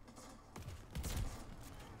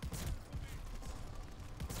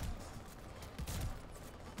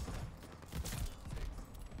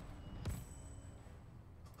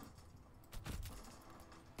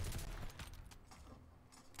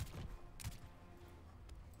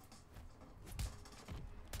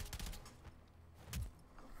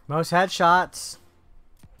 Most headshots.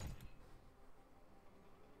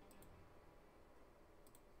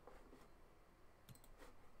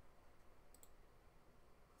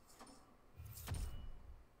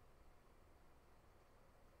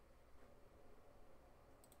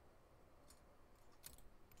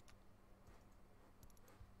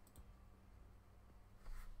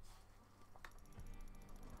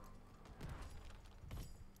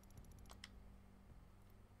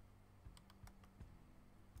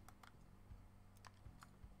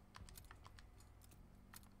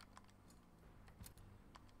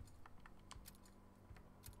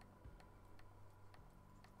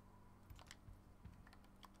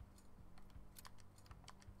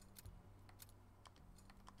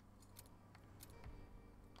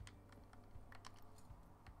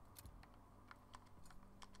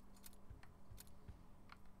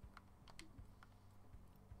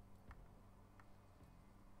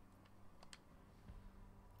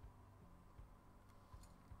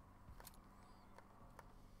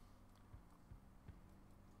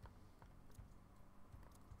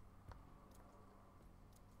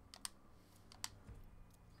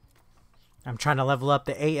 I'm trying to level up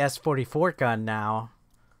the AS44 gun now.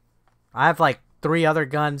 I have like 3 other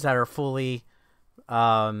guns that are fully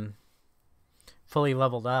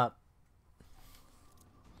leveled up.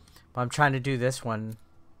 But I'm trying to do this one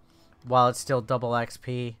while it's still double XP.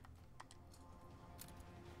 Team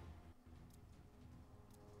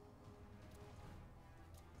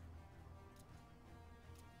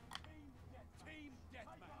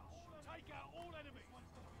deathmatch. Take out all enemies.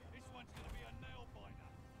 This one's going to be a nail biter.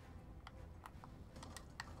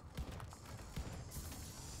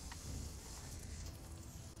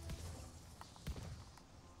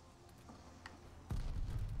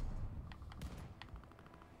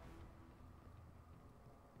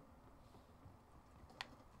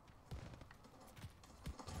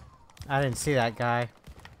 I didn't see that guy.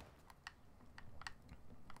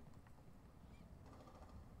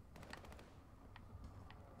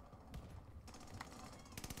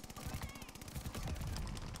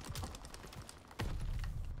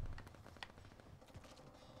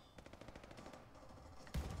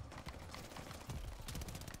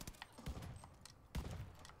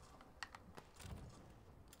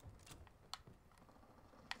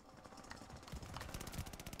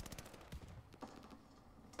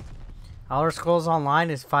 Elder Scrolls Online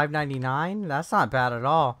is $5.99. That's not bad at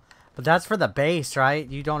all. But that's for the base, right?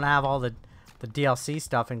 You don't have all the DLC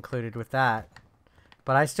stuff included with that.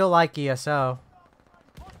 But I still like ESO.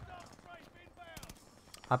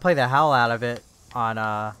 I play the hell out of it on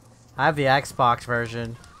I have the Xbox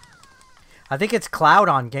version. I think it's cloud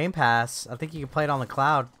on Game Pass. I think you can play it on the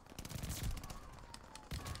cloud.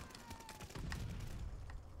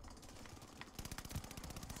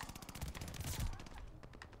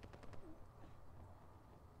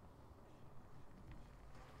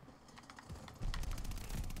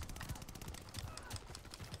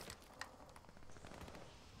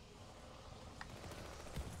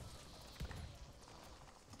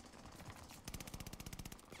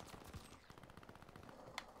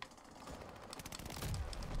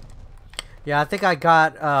 Yeah, I think I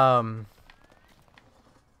got a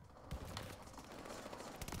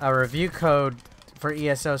review code for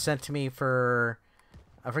ESO sent to me for,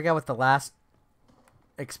 I forget what the last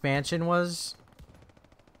expansion was,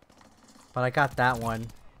 but I got that one.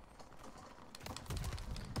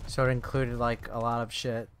 So it included like a lot of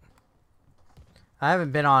shit. I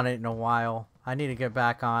haven't been on it in a while. I need to get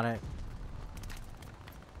back on it.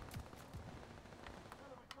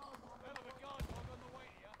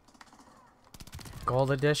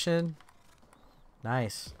 Gold edition?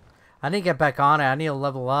 Nice. I need to get back on it. I need to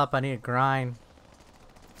level up. I need to grind.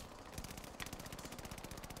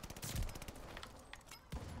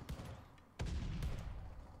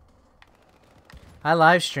 I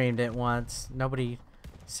live streamed it once. Nobody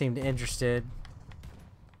seemed interested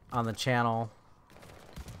on the channel.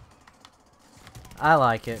 I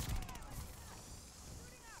like it.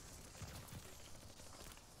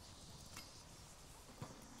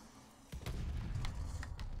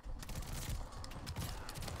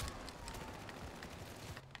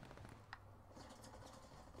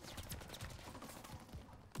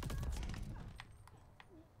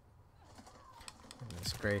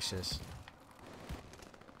 Goodness gracious.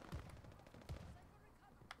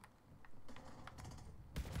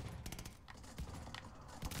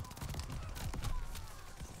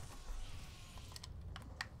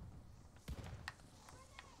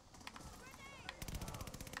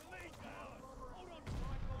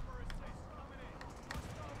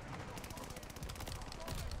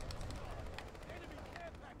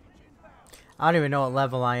 I don't even know what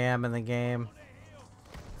level I am in the game.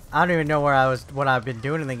 I don't even know where I was, what I've been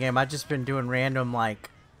doing in the game. I've just been doing random,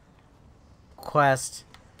 like, quests.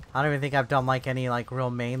 I don't even think I've done, like, any, like,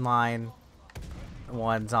 real mainline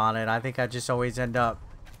ones on it. I think I just always end up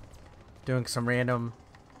doing some random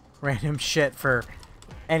shit for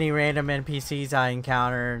any random NPCs I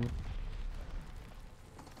encounter. And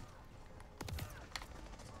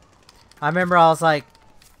I remember I was like,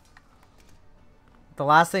 the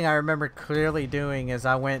last thing I remember clearly doing is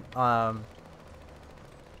I went, there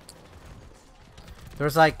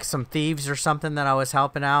was like some thieves or something that I was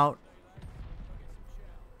helping out.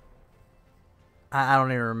 I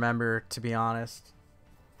don't even remember, to be honest.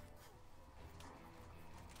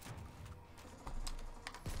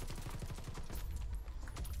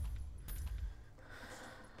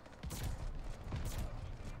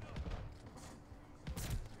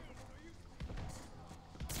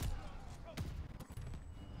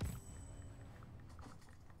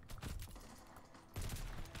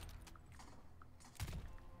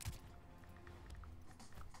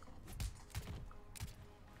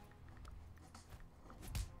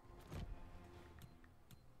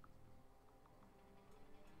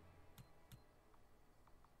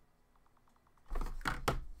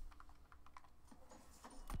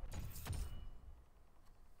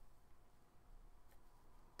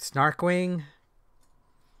 Snarkwing.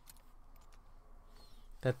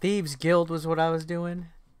 The Thieves Guild was what I was doing.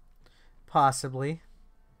 Possibly.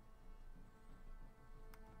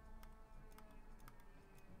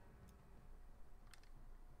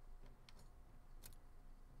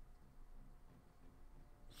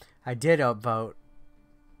 I did upvote.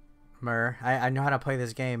 Mur. I know how to play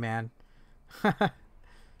this game, man.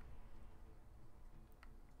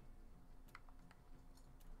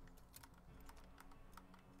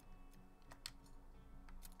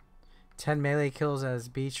 10 melee kills as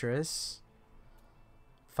Beatrice.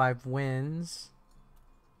 5 wins.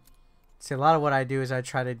 See, a lot of what I do is I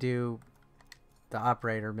try to do the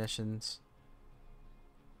operator missions.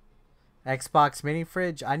 Xbox mini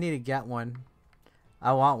fridge. I need to get one.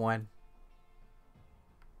 I want one.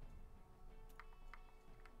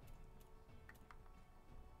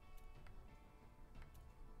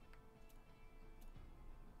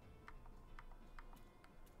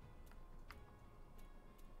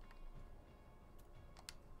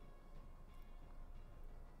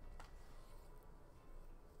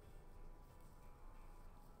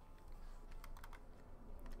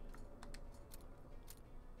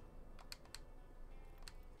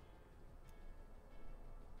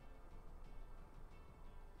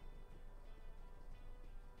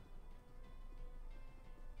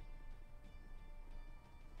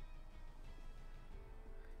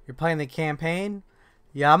 You're playing the campaign?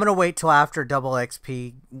 Yeah, I'm gonna wait till after double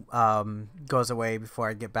XP goes away before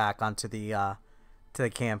I get back onto the to the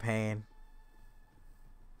campaign.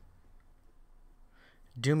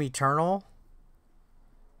 Doom Eternal?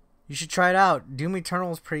 You should try it out. Doom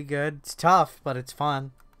Eternal is pretty good. It's tough, but it's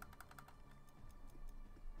fun.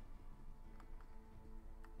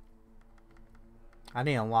 I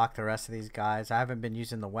need to unlock the rest of these guys. I haven't been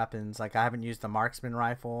using the weapons. Like, I haven't used the marksman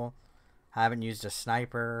rifle. I haven't used a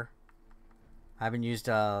sniper. I haven't used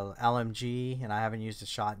a LMG, and I haven't used a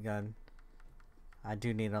shotgun. I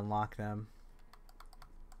do need to unlock them.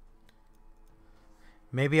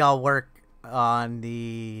 Maybe I'll work on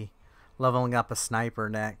the leveling up a sniper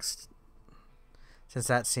next, since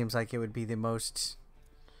that seems like it would be the most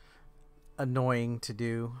annoying to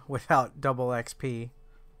do without double XP.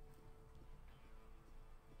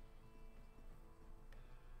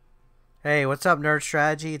 Hey, what's up, Nerd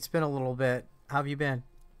Strategy? It's been a little bit. How have you been?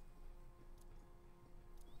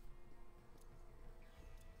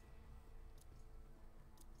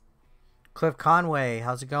 Cliff Conway,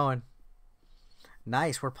 how's it going?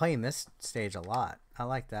 Nice, we're playing this stage a lot. I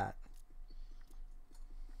like that.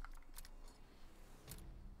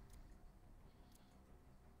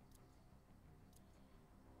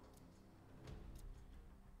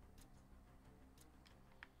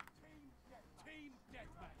 Team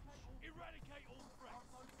deathmatch. Eradicate all threats.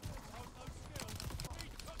 Hold no skill. We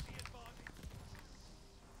took the advantage.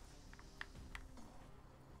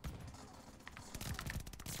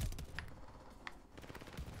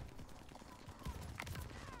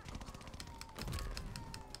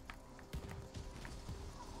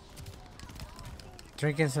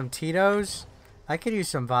 Drinking some Tito's? I could use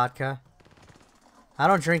some vodka. I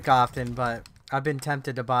don't drink often, but I've been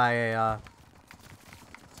tempted to buy a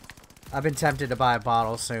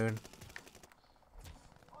bottle soon.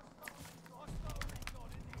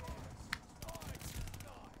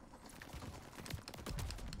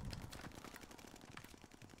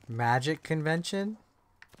 Magic convention?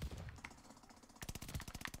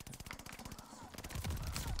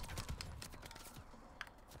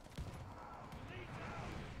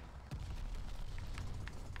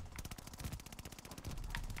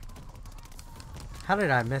 How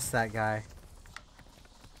did I miss that guy?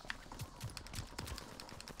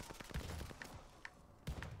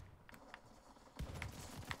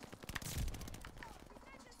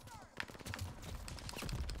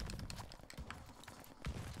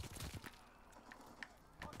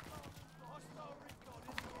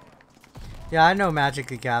 Yeah, I know Magic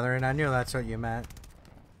the Gathering. I knew that's what you meant.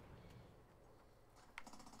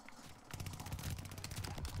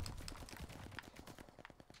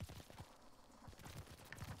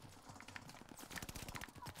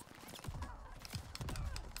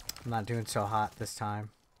 I'm not doing so hot this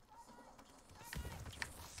time.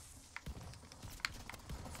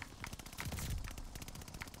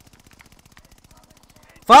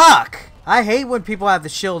 Fuck! I hate when people have the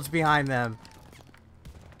shields behind them.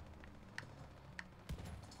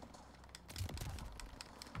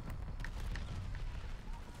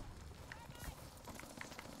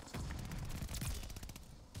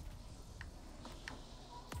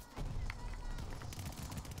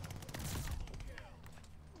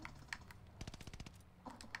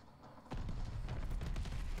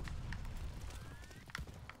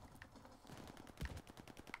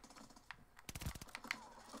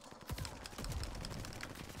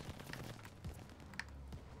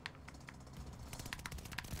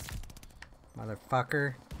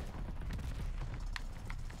 Motherfucker.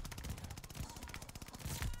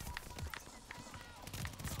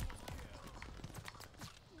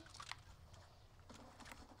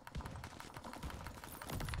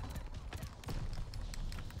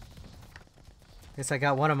 Guess I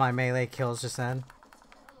got one of my melee kills just then.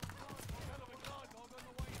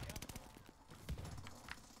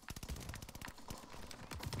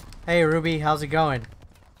 Hey Ruby, how's it going?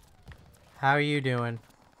 How are you doing?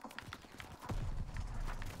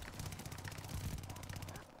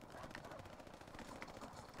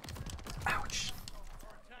 Ouch.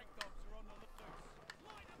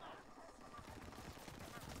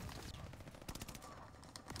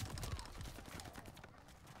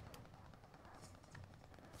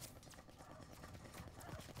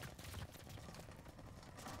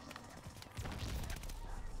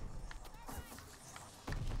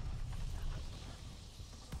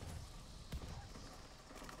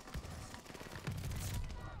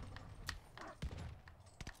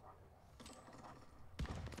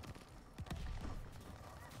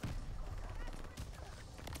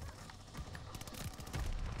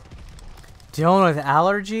 Dealing with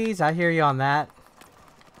allergies? I hear you on that.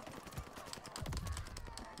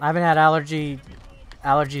 I haven't had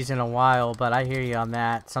allergies in a while, but I hear you on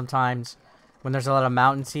that. Sometimes when there's a lot of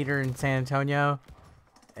mountain cedar in San Antonio,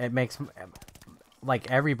 it makes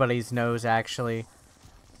like everybody's nose actually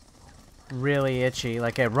really itchy.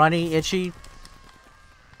 Like a runny, itchy,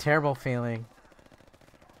 terrible feeling.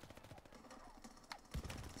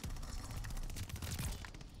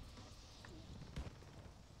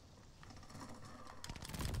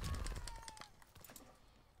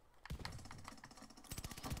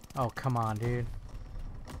 Oh, come on, dude.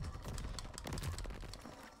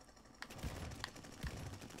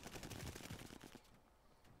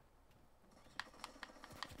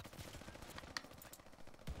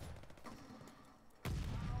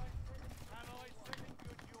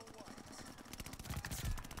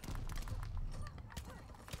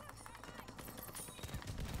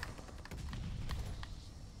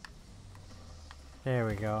 There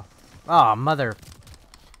we go. Oh, mother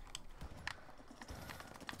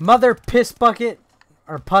piss bucket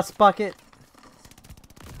or pus bucket.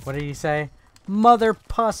 What did he say? Mother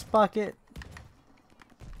pus bucket.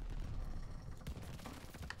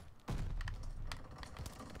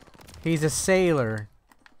 He's a sailor.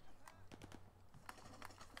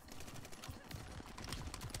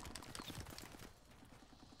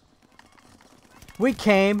 We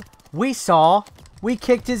came, we saw, we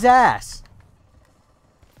kicked his ass.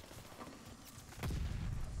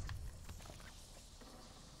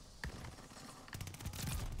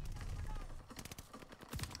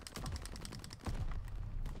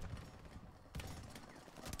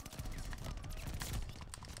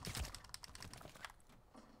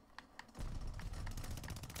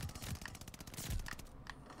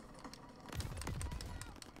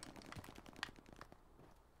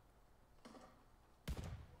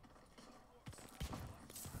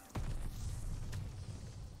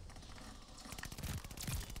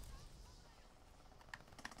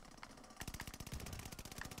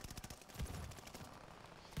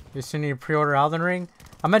 You still need to pre-order Elden Ring?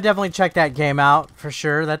 I'm gonna definitely check that game out for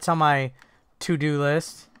sure. That's on my to-do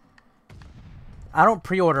list. I don't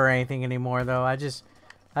pre-order anything anymore though. I just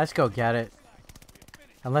go get it.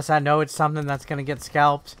 Unless I know it's something that's gonna get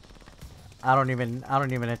scalped, I don't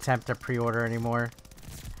even attempt to pre-order anymore.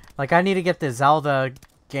 Like I need to get the Zelda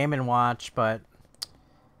Game & Watch, but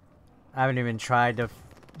I haven't even tried to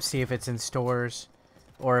see if it's in stores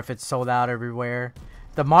or if it's sold out everywhere.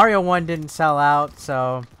 The Mario one didn't sell out,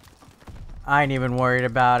 so I ain't even worried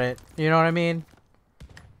about it. You know what I mean?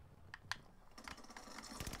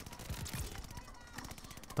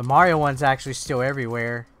 The Mario one's actually still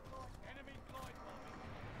everywhere.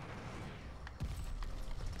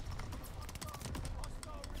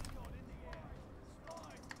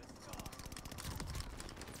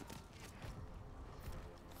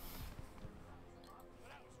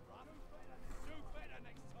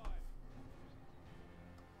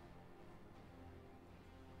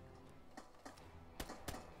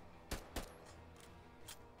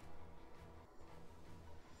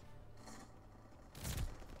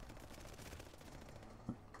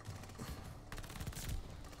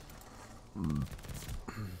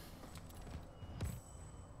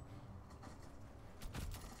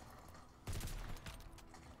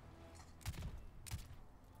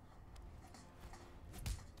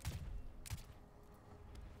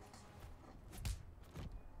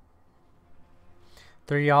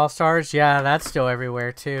 Three All-Stars? Yeah, that's still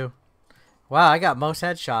everywhere too. Wow, I got most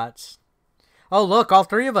headshots. Oh look, all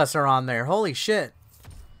three of us are on there. Holy shit.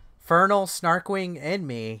 Infernal, Snarkwing, and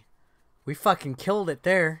me. We fucking killed it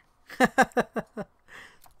there.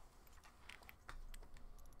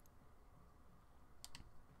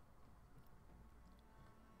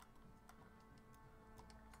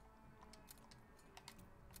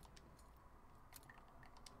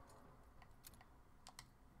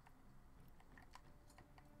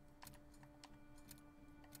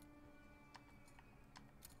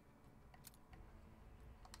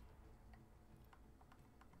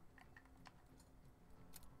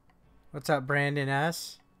 What's up, Brandon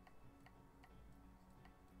S?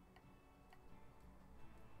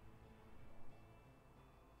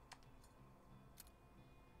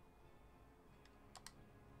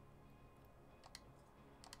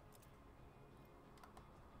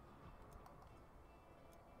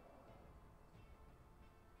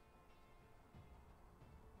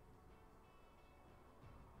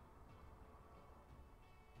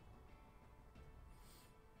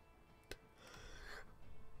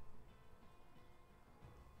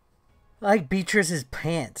 I like Beatrice's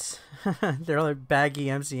pants. They're like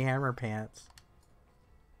baggy MC Hammer pants.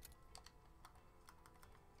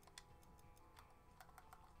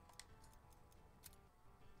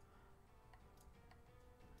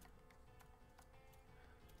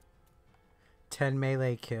 Ten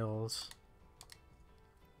melee kills.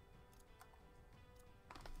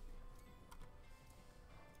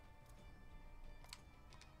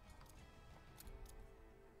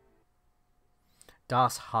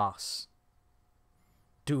 Das Haas.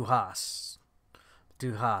 Du hast.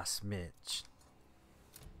 Du hast, Mitch.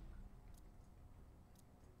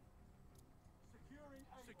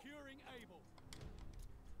 Securing able.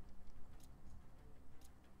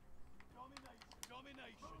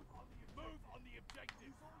 Domination. Move on the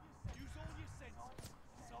objective. Use all your senses.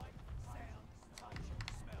 Sight, sound, touch,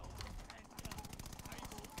 smell, and touch.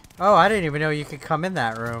 Able. Oh, I didn't even know you could come in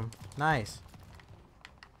that room. Nice.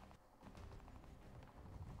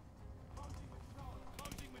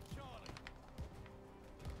 Closing with Charlie.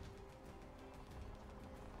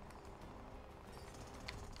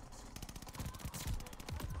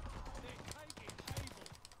 They're taking able.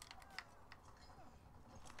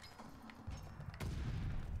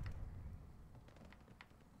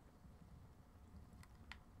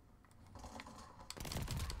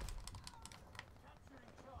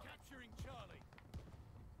 Capturing Charlie.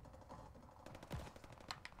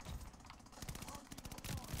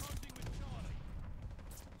 Closing with Charlie.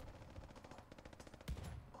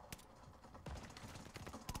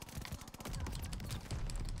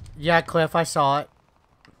 Yeah, Cliff, I saw it.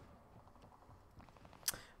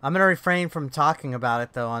 I'm gonna refrain from talking about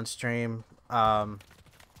it though on stream. I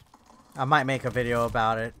might make a video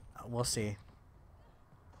about it. We'll see.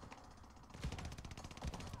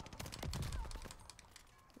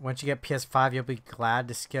 Once you get PS5, you'll be glad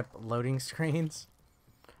to skip loading screens.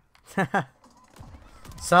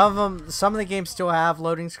 Some of the games still have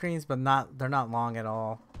loading screens, but they're not long at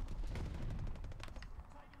all.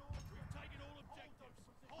 We've taken all objectives.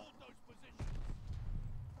 Hold those positions.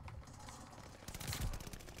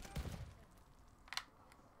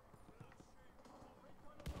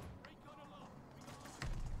 Recon aloft.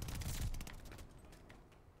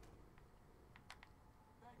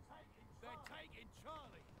 They're taking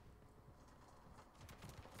Charlie.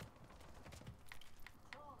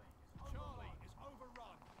 Charlie is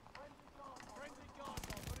overrun. Friendly guard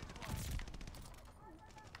dog put in place.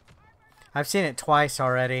 I've seen it twice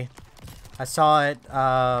already. I saw it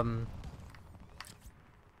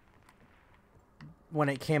when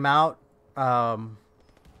it came out. I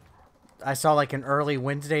saw like an early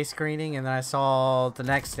Wednesday screening, and then I saw the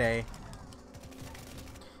next day.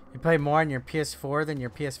 You play more on your PS4 than your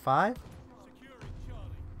PS5? Securing Charlie.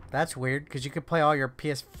 That's weird, because you could play all your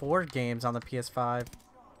PS4 games on the PS5.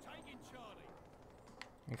 Taking Charlie.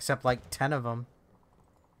 Except like 10 of them.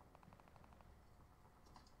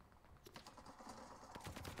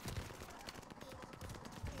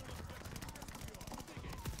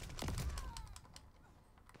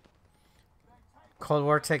 Cold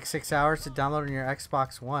War takes 6 hours to download on your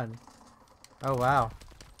Xbox One. Oh, wow.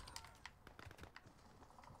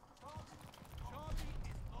 Charlie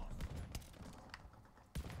is lost.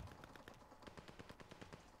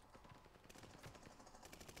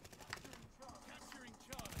 Capturing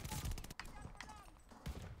Charlie.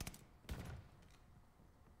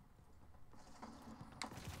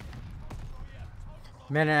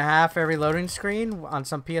 Minute and a half every loading screen on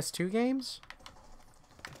some PS2 games?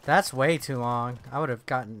 That's way too long. I would have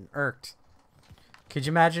gotten irked. Could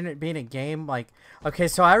you imagine it being a game like... Okay,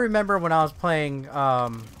 so I remember when I was playing...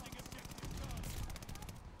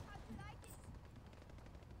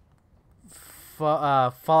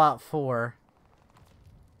 Fallout 4.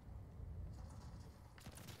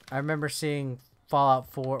 I remember seeing Fallout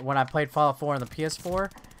 4 when I played Fallout 4 on the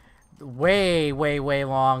PS4. Way, way, way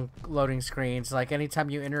long loading screens. Like anytime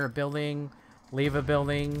you enter a building, leave a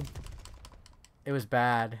building, it was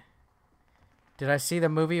bad. Did I see the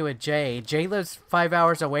movie with Jay? Jay lives 5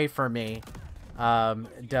 hours away from me,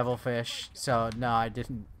 Devilfish. So no, I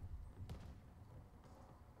didn't.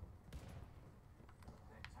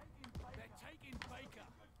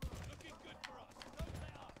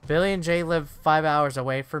 Billy and Jay live 5 hours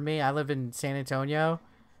away from me. I live in San Antonio.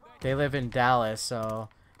 They live in Dallas, so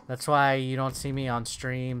that's why you don't see me on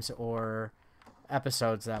streams or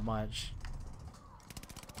episodes that much.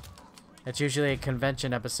 It's usually a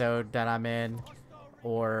convention episode that I'm in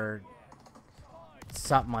or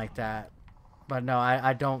something like that. But no,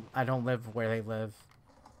 I don't live where they live.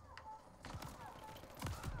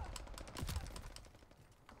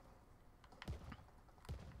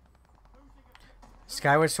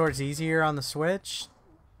 Skyward Sword's easier on the Switch.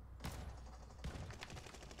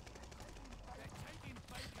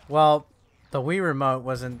 Well, the Wii remote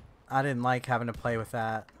wasn't. I didn't like having to play with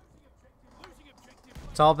that.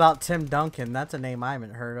 It's all about Tim Duncan. That's a name I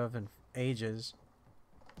haven't heard of in ages.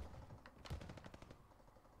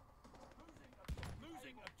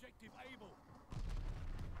 Losing objective able.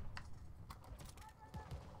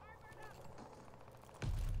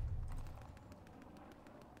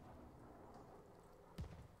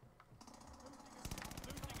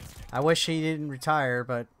 I wish he didn't retire,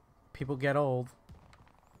 but people get old.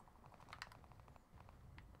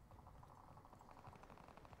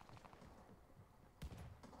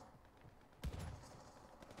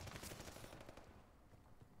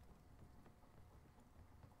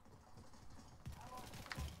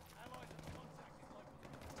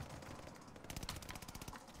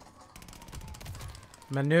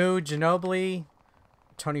 Manu Ginobili,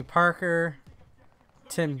 Tony Parker,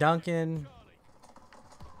 Tim Duncan.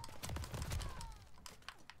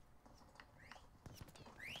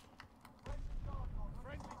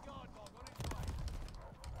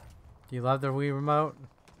 Do you love the Wii remote?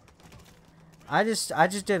 I just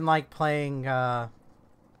didn't like playing I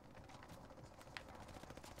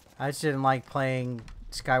just didn't like playing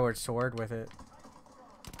Skyward Sword with it.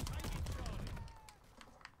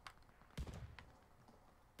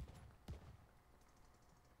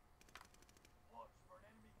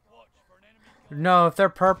 No, if they're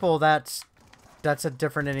purple, that's a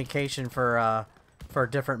different indication for a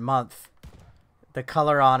different month. The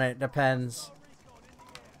color on it depends.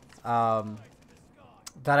 That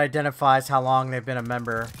identifies how long they've been a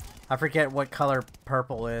member. I forget what color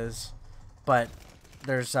purple is, but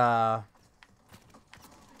there's I'll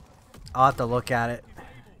have to look at it.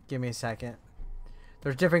 Give me a second.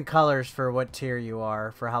 There's different colors for what tier you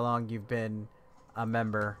are, for how long you've been a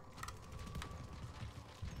member.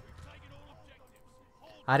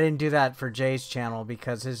 I didn't do that for Jay's channel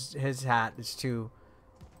because his hat is too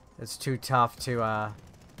tough to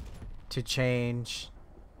change.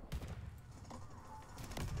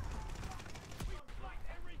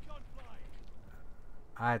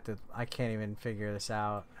 I can't even figure this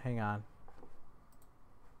out. Hang on.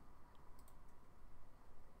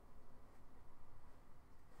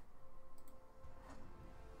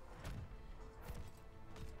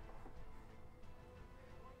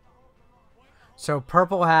 So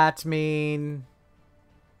purple hats mean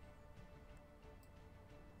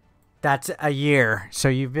that's a year. So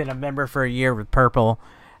you've been a member for a year with purple.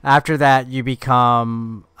 After that, you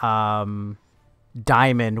become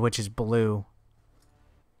diamond, which is blue.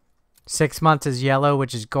 6 months is yellow,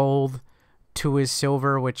 which is gold. 2 is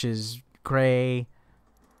silver, which is gray.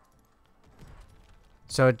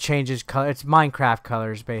 So it changes color. It's Minecraft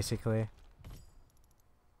colors, basically.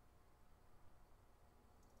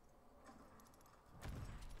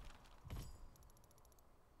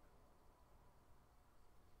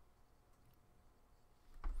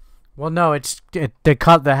 Well, no,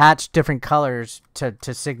 the hat's different colors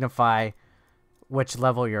to signify which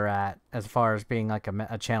level you're at as far as being like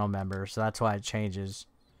a channel member. So that's why it changes.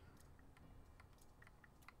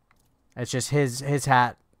 It's just his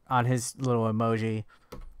hat on his little emoji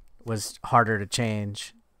was harder to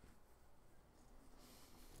change.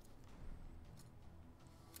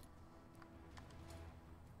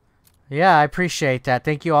 Yeah, I appreciate that.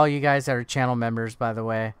 Thank you all you guys that are channel members, by the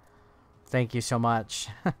way. Thank you so much.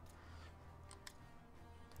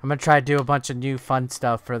 I'm going to try to do a bunch of new fun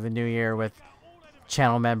stuff for the new year with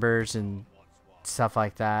channel members and stuff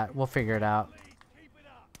like that. We'll figure it out.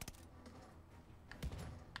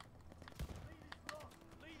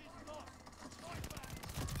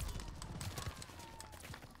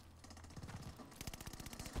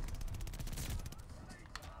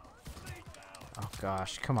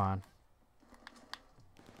 gosh, come on.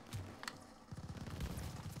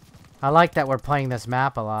 I like that we're playing this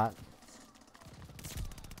map a lot.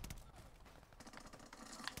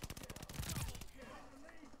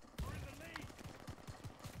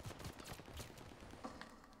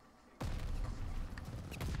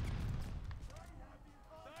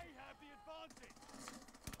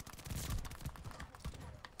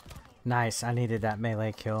 Nice, I needed that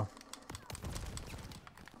melee kill.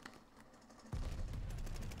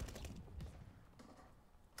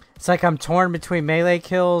 It's like I'm torn between melee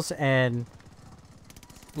kills and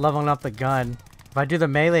leveling up the gun. If I do the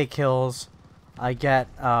melee kills, I get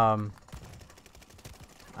the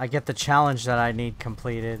challenge that I need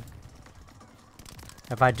completed.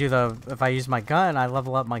 If I use my gun, I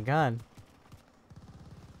level up my gun.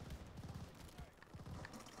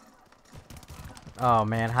 Oh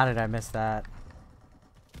man, how did I miss that?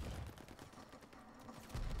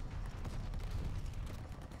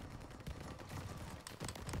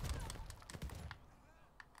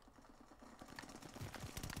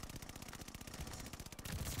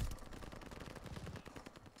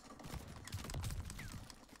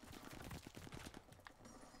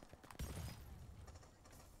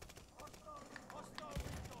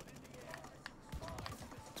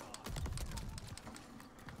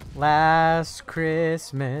 Last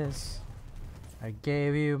Christmas, I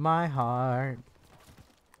gave you my heart.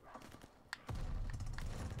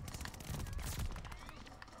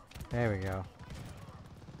 There we go.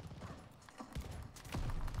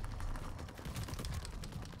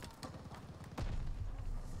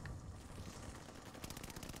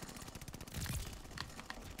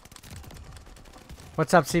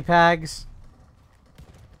 What's up, CPAGs?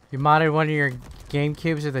 You modded one of your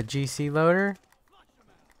GameCubes with a GC loader?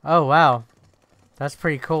 Oh, wow. That's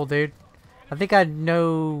pretty cool, dude. I think I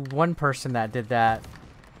know one person that did that.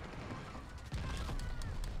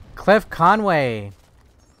 Cliff Conway.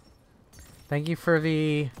 Thank you for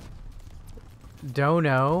the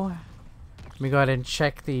dono. Let me go ahead and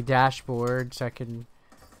check the dashboard so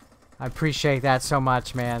I appreciate that so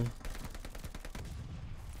much, man.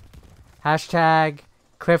 Hashtag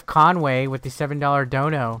Cliff Conway with the $7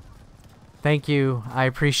 dono. Thank you. I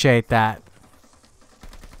appreciate that.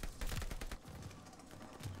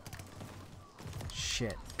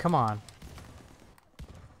 Shit. Come on.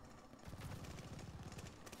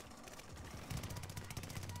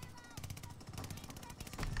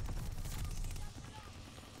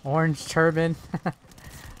 Orange turban.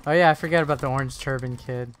 Oh yeah, I forgot about the orange turban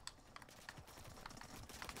kid.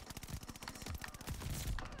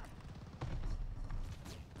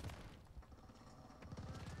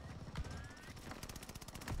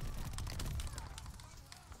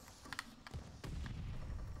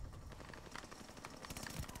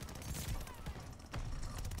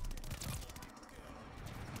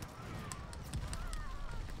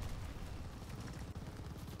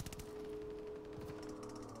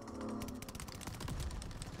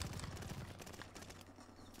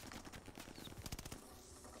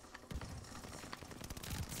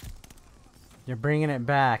 You're bringing it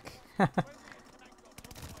back.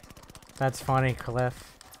 That's funny,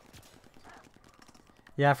 Cliff.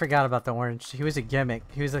 Yeah, I forgot about the orange. He was a gimmick.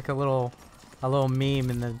 He was like a little meme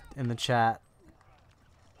in the chat.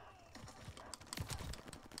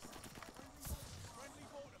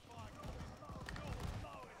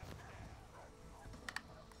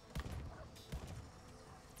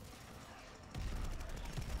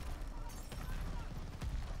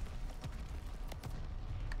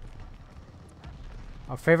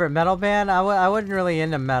 A favorite metal band? I wasn't really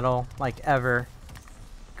into metal, like, ever,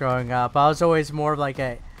 growing up. I was always more of, like,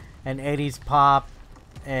 an 80s pop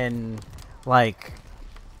and, like,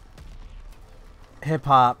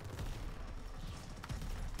 hip-hop.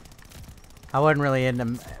 I wasn't really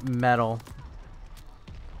into metal.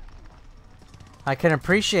 I can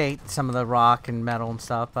appreciate some of the rock and metal and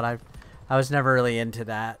stuff, but I was never really into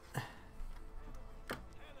that.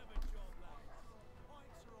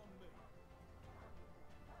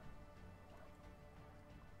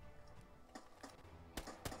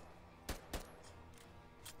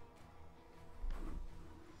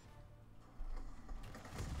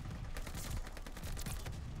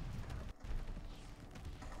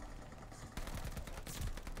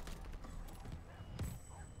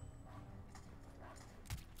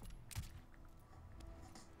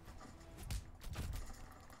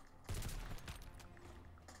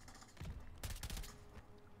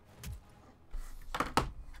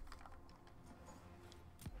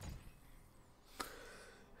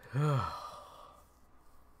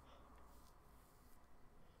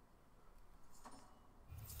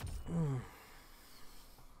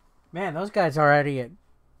 Man, those guys are already at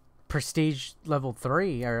prestige level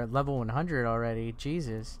 3 or level 100 already.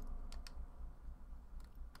 Jesus.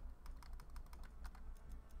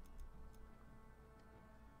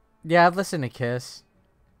 Yeah, I've listened to Kiss.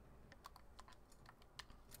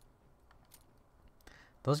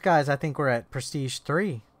 Those guys, I think, were at prestige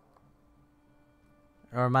 3.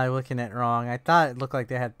 Or am I looking at it wrong? I thought it looked like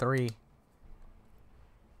they had 3.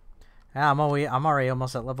 Yeah, I'm already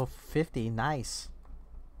almost at level 50. Nice.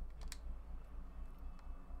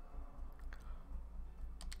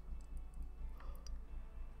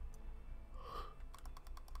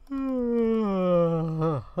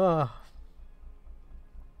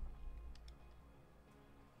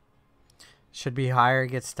 Should be higher,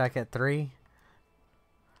 get stuck at 3.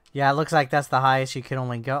 Yeah, it looks like that's the highest you can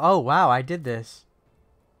only go. Oh, wow, I did this.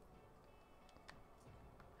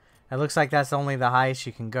 It looks like that's only the highest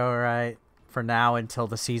you can go, right? For now until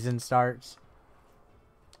the season starts.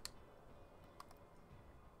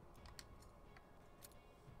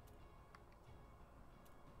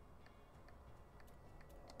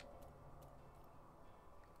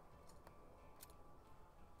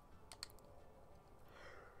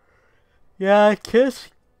 Yeah, Kiss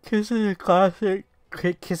is a classic.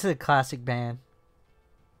 Kiss is a classic band.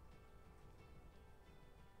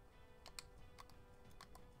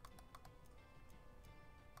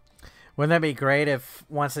 Wouldn't that be great if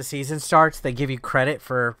once the season starts, they give you credit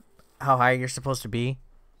for how high you're supposed to be?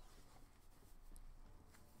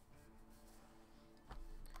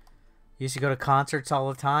 You used to go to concerts all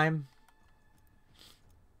the time.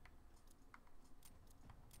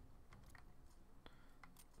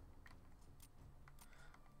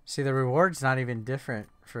 See, the reward's not even different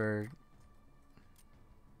for...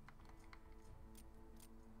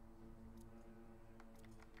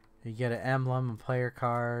 You get an emblem, a player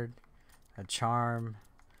card, a charm,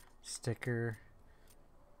 sticker.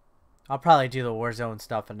 I'll probably do the Warzone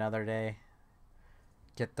stuff another day.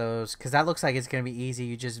 Get those, because that looks like it's going to be easy.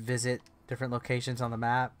 You just visit different locations on the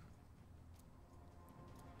map.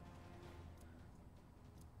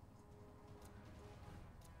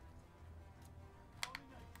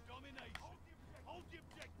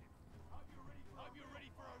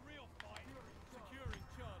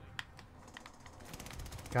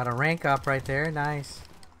 Got a rank up right there. Nice.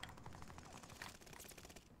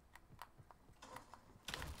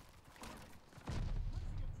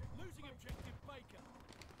 Losing objective Baker.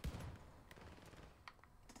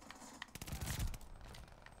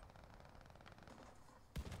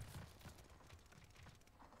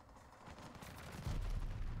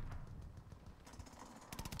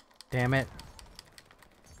 Damn it.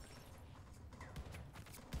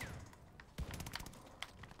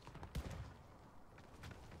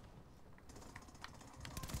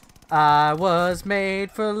 I was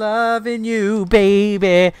made for loving you,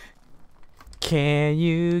 baby. Can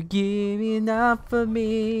you give enough of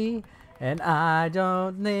me? And I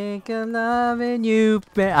don't think I'm loving you.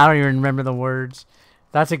 I don't even remember the words.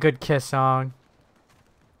 That's a good Kiss song.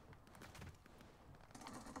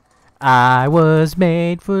 I was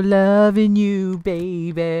made for loving you,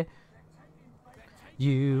 baby.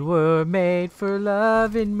 You were made for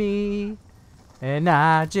loving me. And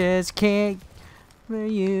I just can't for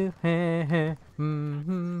you. It's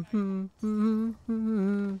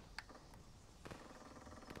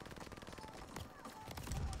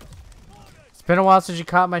been a while since you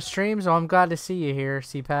caught my stream, so I'm glad to see you here,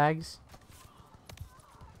 CPAGs.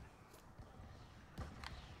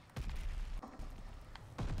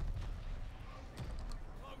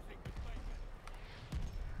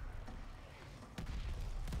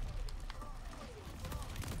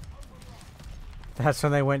 That's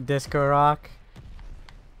when they went disco rock.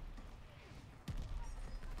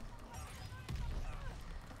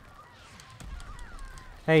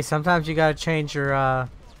 Hey, sometimes you gotta change your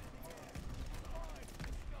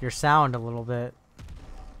sound a little bit.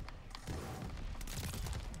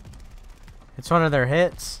 It's one of their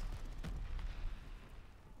hits.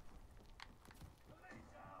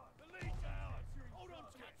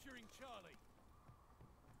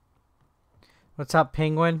 What's up,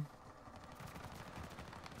 Penguin?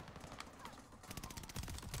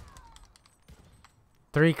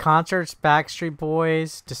 Three concerts, Backstreet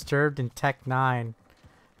Boys, Disturbed, and Tech 9.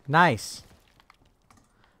 Nice.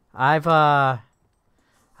 I've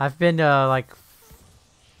been to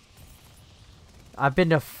I've been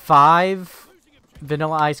to 5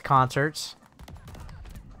 Vanilla Ice concerts.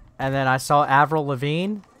 And then I saw Avril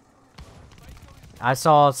Lavigne. I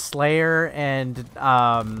saw Slayer and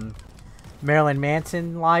Marilyn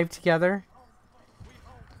Manson live together.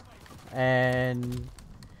 And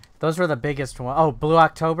those were the biggest ones. Oh, Blue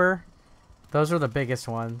October. Those were the biggest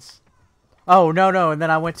ones. Oh, no. And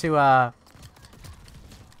then I went to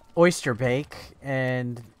Oyster Bake,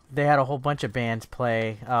 and they had a whole bunch of bands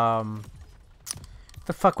play.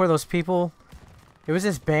 The fuck were those people? It was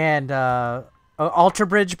this band, Alter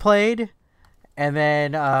Bridge played, and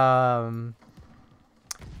then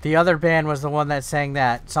the other band was the one that sang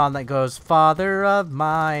that song that goes, "Father of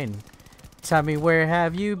mine, tell me where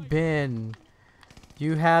have you been?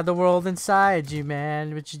 You had the world inside you,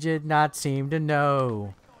 man, but you did not seem to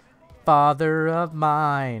know. Father of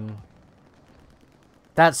mine."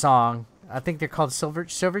 That song. I think they're called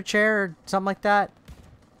Silverchair or something like that.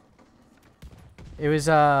 It was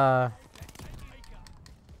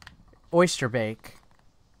Oyster Bake.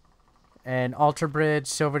 And Alter Bridge,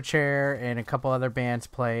 Silverchair, and a couple other bands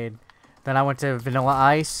played. Then I went to Vanilla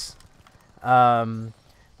Ice.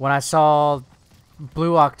 When I saw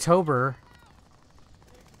Blue October,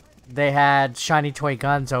 they had Shiny Toy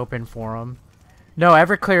Guns open for them. No,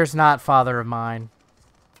 Everclear's not Father of Mine.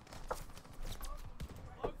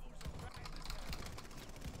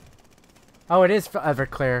 Oh, it is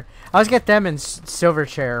Everclear. I always get them and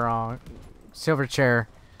Silverchair wrong. Silverchair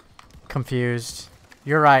confused.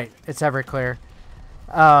 You're right. It's Everclear.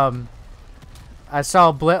 I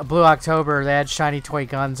saw Blue October. They had Shiny Toy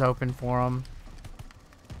Guns open for them.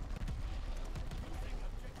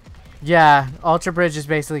 Yeah, Ultra Bridge is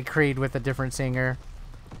basically Creed with a different singer.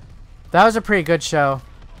 That was a pretty good show.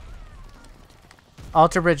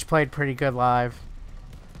 Ultra Bridge played pretty good live.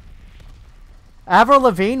 Avril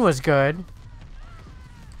Lavigne was good.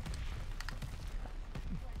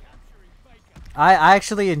 I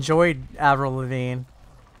actually enjoyed Avril Lavigne.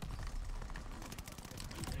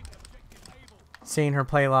 Seeing her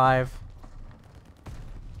play live.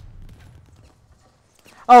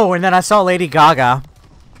 Oh, and then I saw Lady Gaga.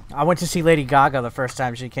 I went to see Lady Gaga the first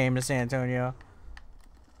time she came to San Antonio.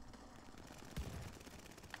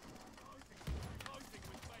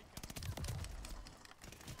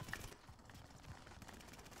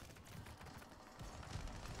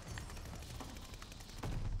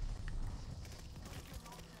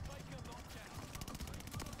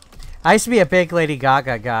 I used to be a big Lady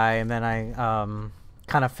Gaga guy, and then I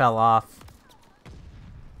kind of fell off.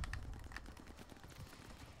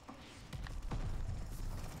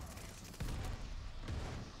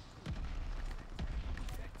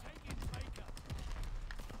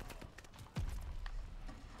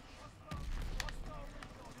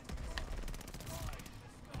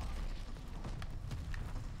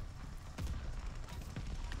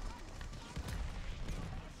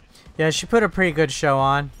 Yeah, she put a pretty good show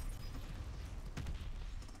on.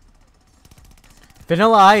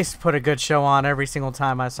 Vanilla Ice put a good show on every single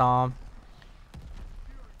time I saw him.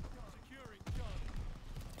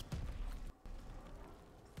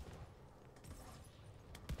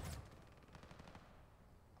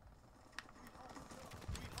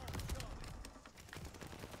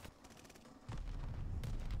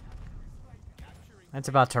 It's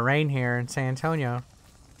about to rain here in San Antonio.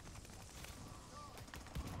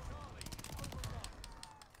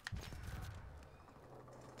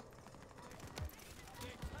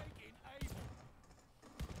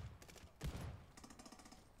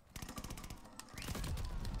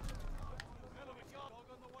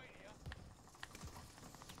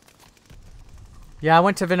 Yeah, I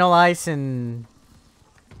went to Vanilla Ice in,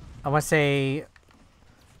 I want to say,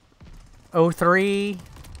 03,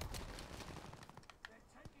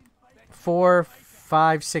 4,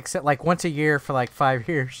 5, 6, like once a year for like 5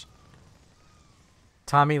 years.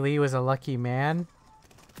 Tommy Lee was a lucky man.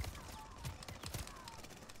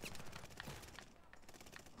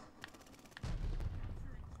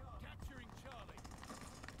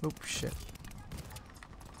 Oops, shit.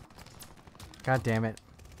 God damn it.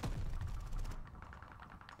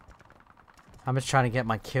 I'm just trying to get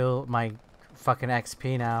my fucking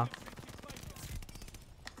XP now.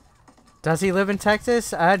 Does he live in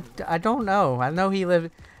Texas? I don't know. I know he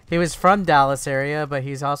was from Dallas area, but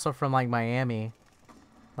he's also from like Miami.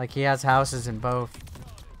 Like he has houses in both.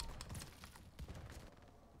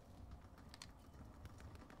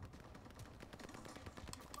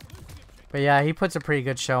 But yeah, he puts a pretty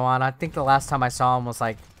good show on. I think the last time I saw him was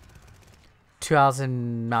like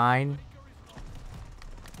 2009.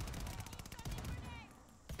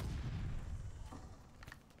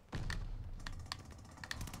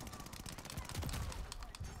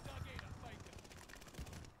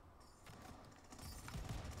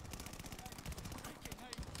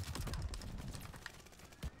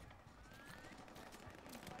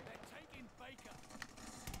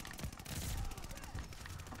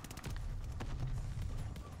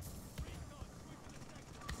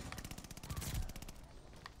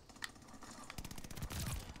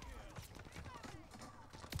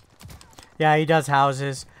 Yeah, he does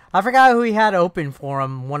houses. I forgot who he had open for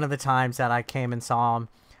him one of the times that I came and saw him.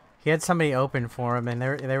 He had somebody open for him, and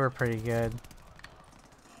they were pretty good.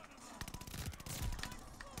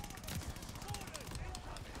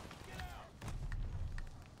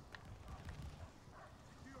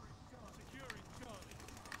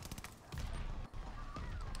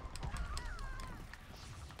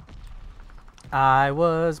 I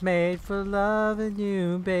was made for loving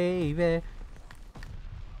you, baby.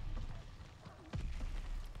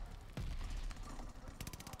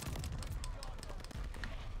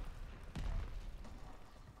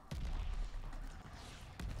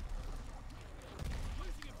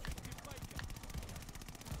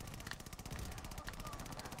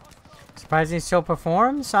 Surprised he still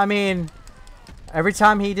performs? I mean, every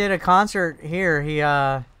time he did a concert here, he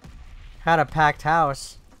had a packed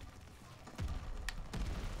house.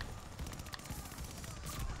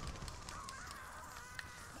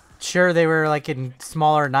 Sure, they were like in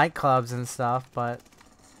smaller nightclubs and stuff, but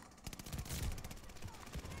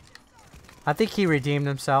I think he redeemed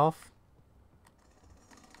himself.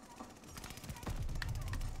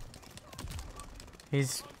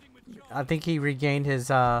 I think he regained his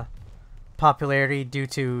popularity due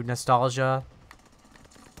to nostalgia.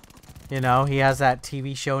 You know, he has that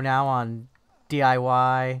TV show now on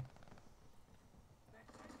DIY.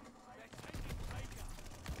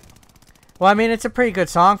 Well, I mean, it's a pretty good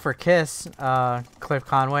song for Kiss, Cliff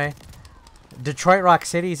Conway. Detroit Rock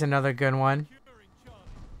City's another good one.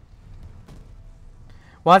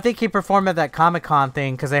 Well, I think he performed at that Comic-Con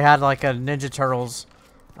thing because they had like a Ninja Turtles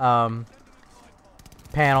panel.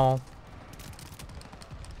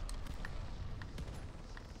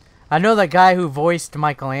 I know the guy who voiced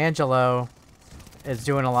Michelangelo is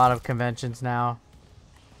doing a lot of conventions now.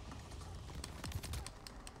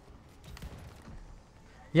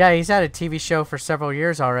 Yeah, he's had a TV show for several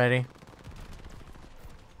years already.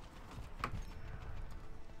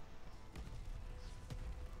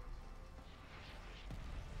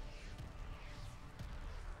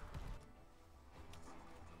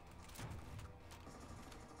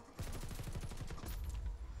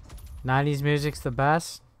 '90s music's the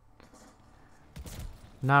best.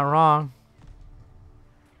 Not wrong.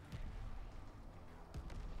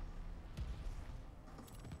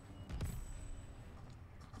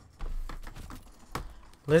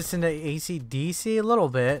 Listen to AC/DC a little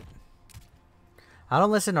bit. I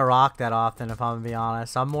don't listen to rock that often, if I'm gonna be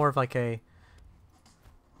honest. I'm more of like a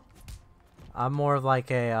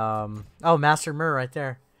oh, Master Murr right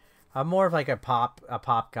there. I'm more of like a pop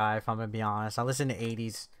guy, if I'm gonna be honest. I listen to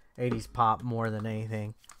 80s pop more than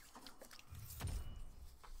anything.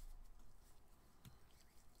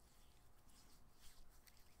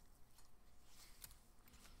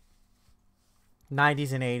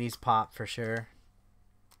 '90s and '80s pop for sure.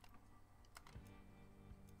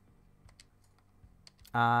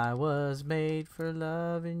 I was made for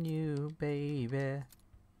loving you, baby.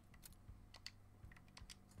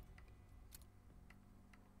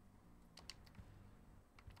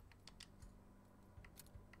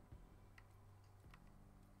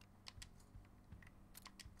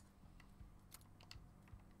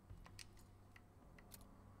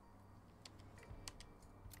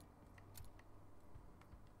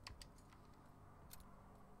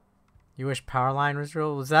 You wish Powerline was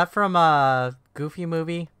real? Was that from a Goofy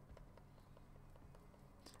movie?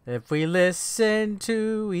 If we listen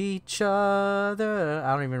to each other.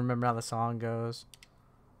 I don't even remember how the song goes.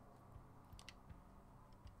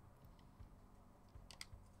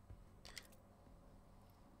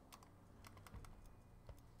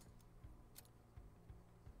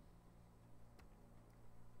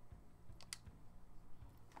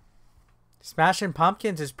 Smashing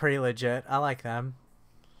Pumpkins is pretty legit. I like them.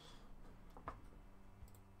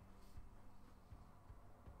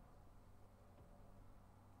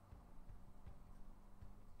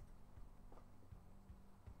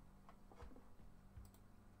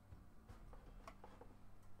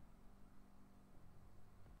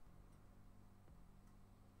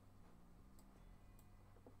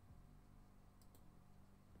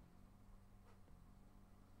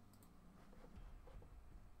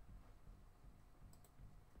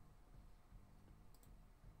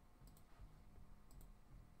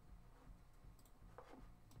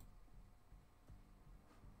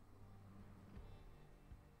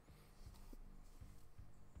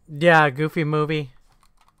 Yeah, Goofy movie.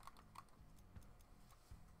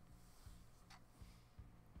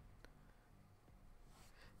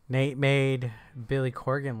 Nate made Billy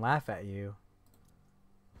Corgan laugh at you.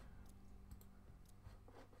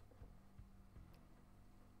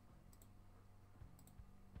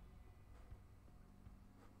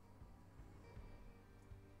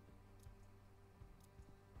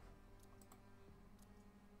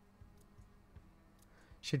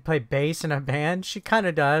 She'd play bass in a band. She kind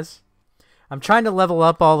of does. I'm trying to level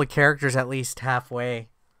up all the characters at least halfway.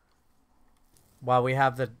 While we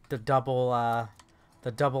have the double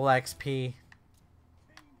XP. Team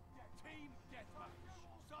deathmatch.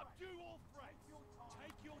 Subdue all threats.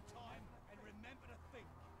 Take your time and remember to think.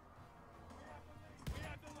 We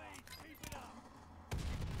have the lead. Keep it up.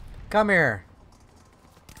 Come here.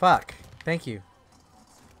 Fuck. Thank you.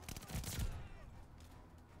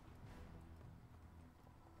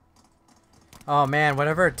 Oh man,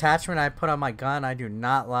 whatever attachment I put on my gun I do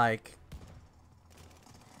not like.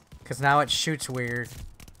 Because now it shoots weird.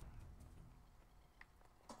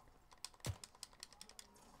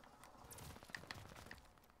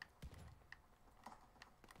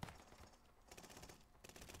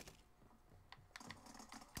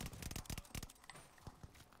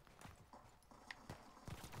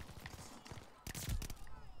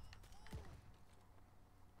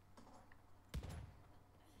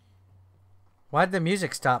 Why did the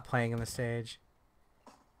music stop playing on the stage?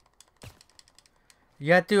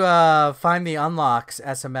 You have to find the unlocks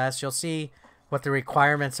SMS. You'll see what the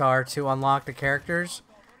requirements are to unlock the characters.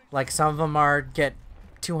 Like some of them are get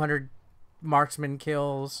 200 marksman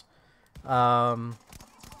kills. You have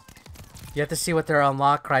to see what their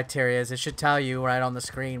unlock criteria is. It should tell you right on the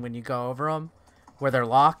screen when you go over them where they're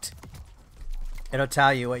locked. It'll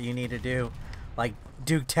tell you what you need to do. Like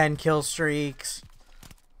do 10 kill streaks.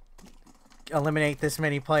 Eliminate this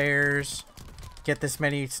many players, get this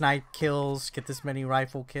many snipe kills, get this many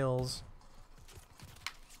rifle kills.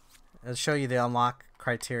 It'll show you the unlock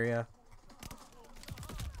criteria.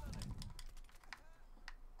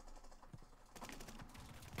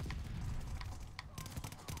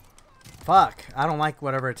 Fuck, I don't like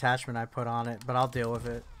whatever attachment I put on it, but I'll deal with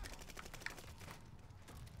it.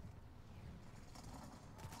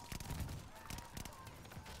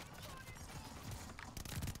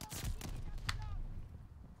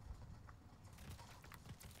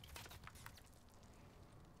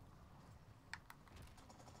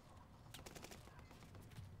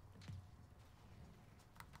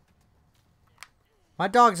 My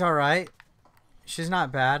dog's alright. She's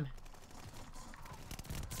not bad.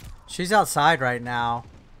 She's outside right now.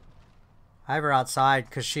 I have her outside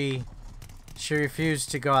because she refused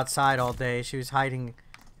to go outside all day. She was hiding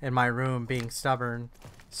in my room being stubborn.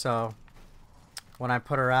 So when I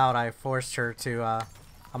put her out, I forced her to,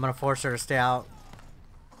 I'm going to force her to stay out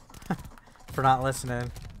for not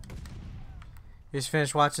listening. You just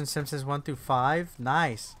finished watching Simpsons 1 through 5?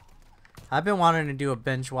 Nice. I've been wanting to do a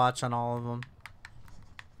binge watch on all of them.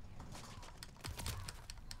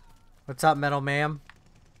 What's up, Metal Ma'am?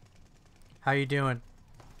 How you doing?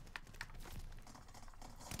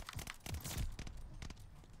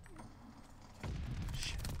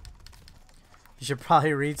 Shit. You should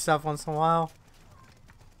probably read stuff once in a while.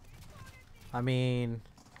 I mean,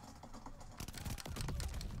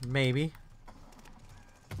 maybe.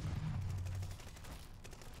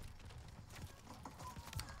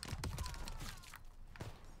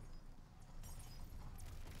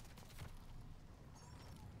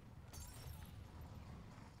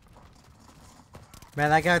 Man,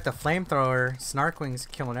 that guy with the flamethrower, Snarkwing's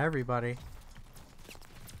killing everybody.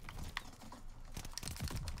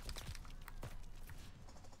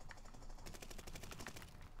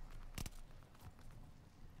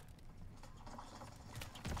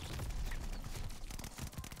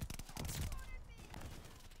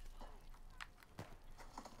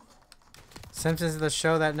 Simpsons is the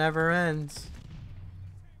show that never ends.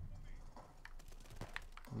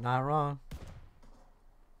 Not wrong.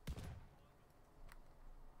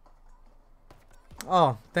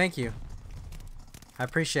 Oh, thank you. I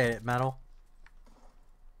appreciate it, Metal.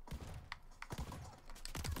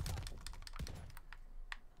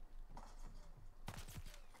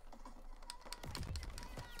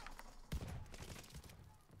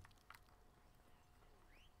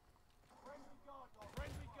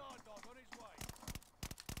 Friendly guard dog on his way.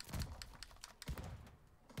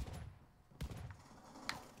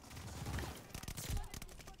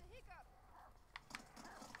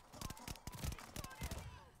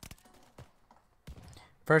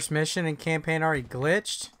 First mission and campaign already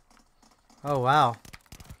glitched? Oh, wow.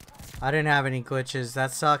 I didn't have any glitches.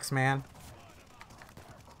 That sucks, man.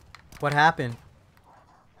 What happened?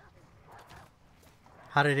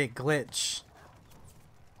 How did it glitch?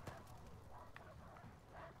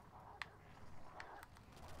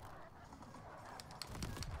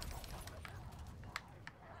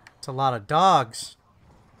 It's a lot of dogs.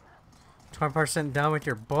 20% done with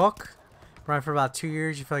your book? Run for about 2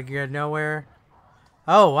 years, you feel like you're nowhere.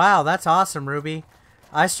 Oh, wow, that's awesome, Ruby.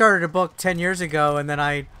 I started a book 10 years ago, and then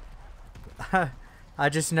I I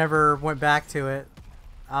just never went back to it.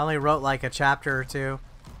 I only wrote like a chapter or two.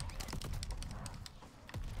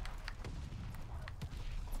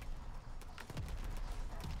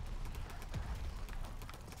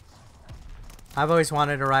 I've always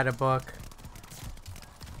wanted to write a book.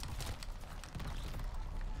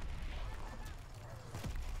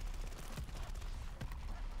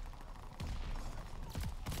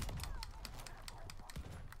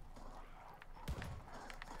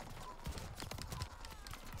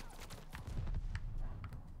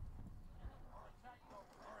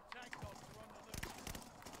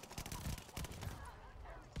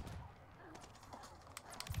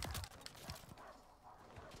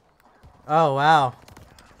 Oh, wow.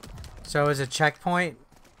 So is a checkpoint?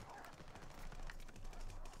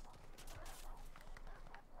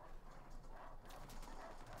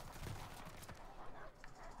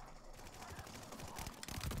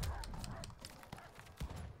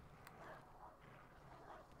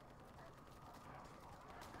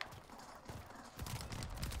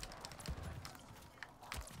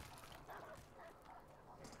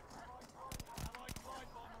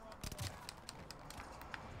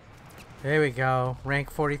 There we go.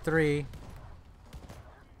 Rank 43.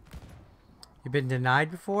 You've been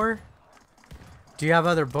denied before? Do you have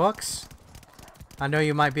other books? I know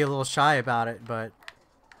you might be a little shy about it, but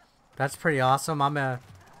that's pretty awesome. I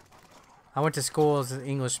went to school as an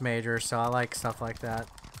English major, so I like stuff like that.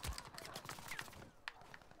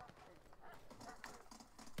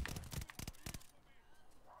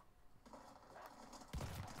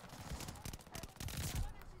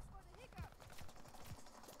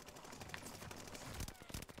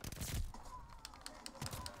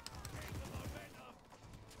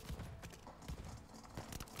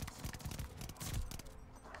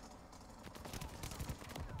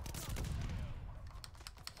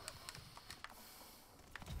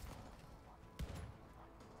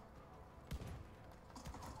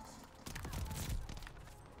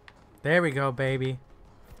 There we go, baby.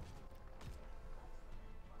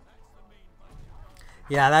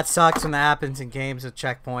 Yeah, that sucks when that happens in games with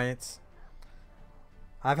checkpoints.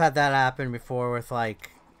 I've had that happen before with like,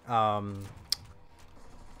 the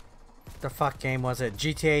fuck game was it?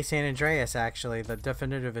 GTA San Andreas, actually, the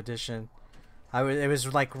definitive edition. It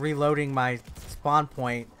was like reloading my spawn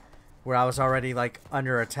point where I was already like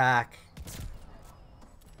under attack.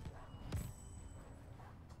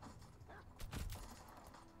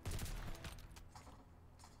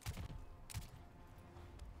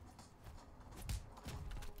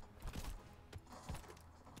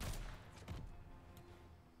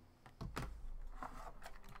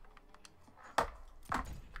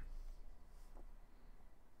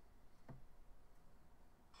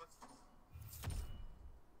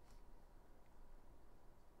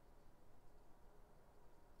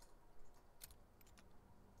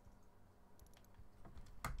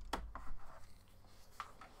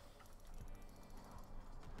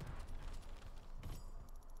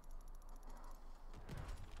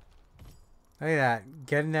 Look at that.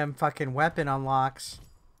 Getting them fucking weapon unlocks.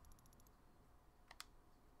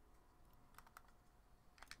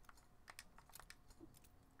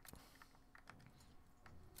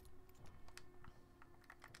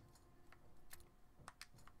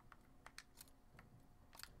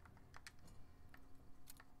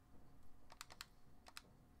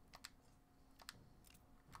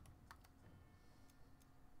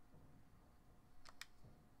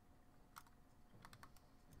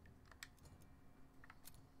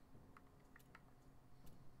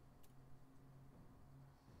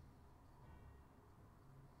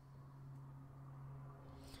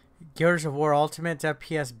 Gears of War Ultimate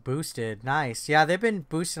FPS boosted. Nice. Yeah, they've been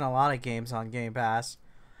boosting a lot of games on Game Pass.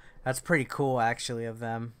 That's pretty cool, actually, of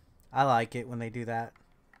them. I like it when they do that.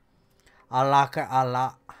 I like it a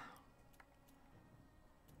lot.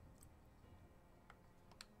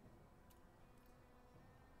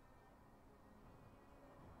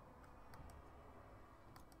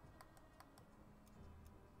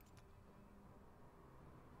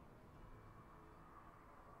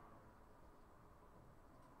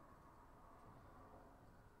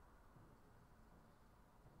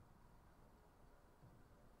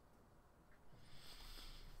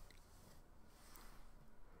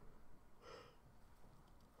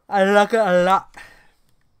 I like it a lot.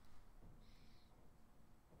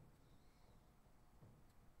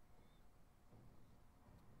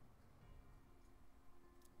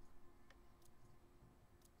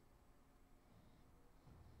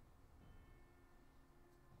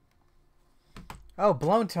 Oh,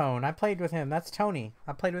 Blown Tone. I played with him. That's Tony.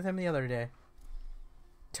 I played with him the other day.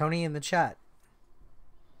 Tony in the chat.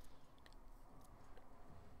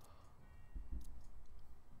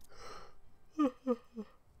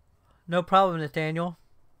 No problem, Nathaniel.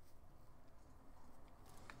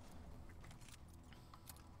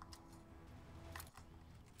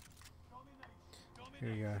 Here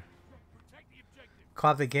you go.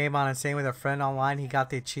 Caught the game on Insane with a friend online. He got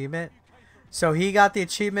the achievement. So he got the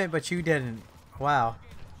achievement, but you didn't. Wow.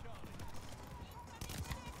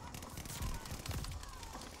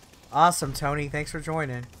 Awesome, Tony. Thanks for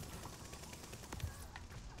joining.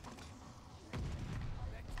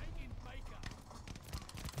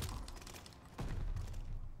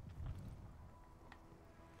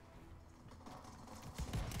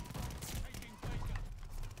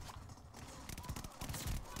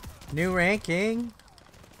 New ranking.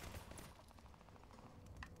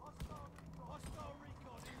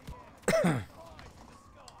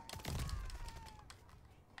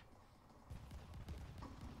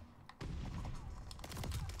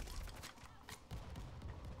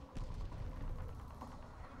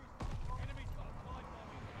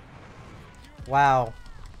 Wow.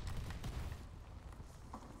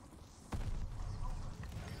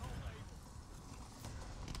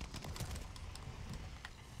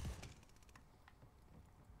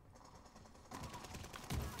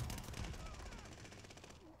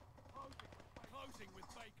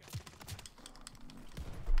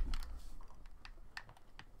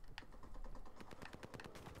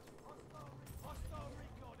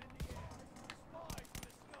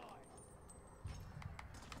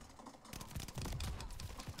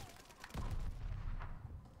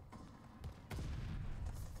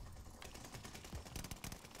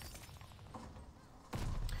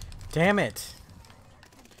 Damn it.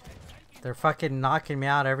 They're fucking knocking me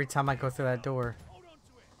out every time I go through that door.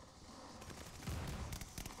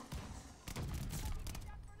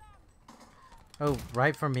 Oh,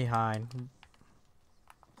 right from behind.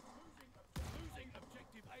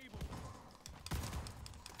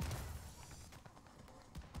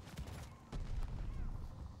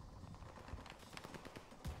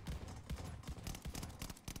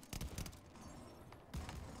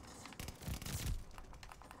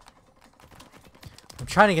 I'm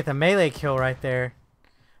trying to get the melee kill right there.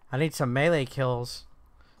 I need some melee kills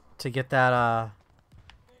to get that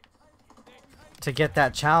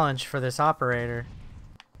challenge for this operator.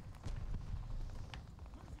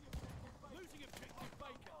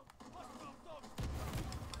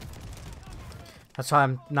 That's why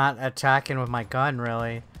I'm not attacking with my gun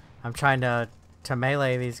really. I'm trying to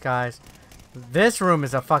melee these guys. This room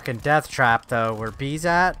is a fucking death trap though, where B's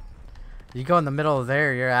at. You go in the middle of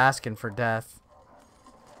there, you're asking for death.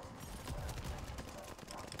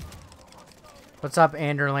 What's up,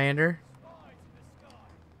 Anderlander?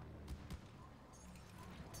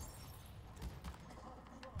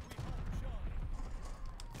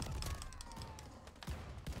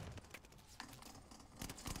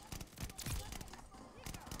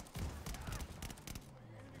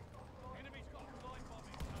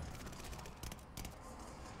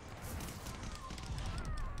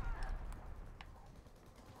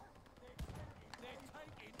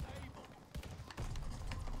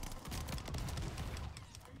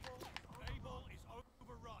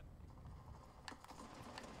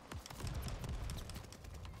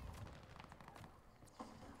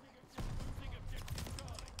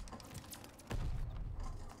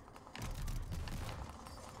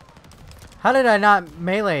 How did I not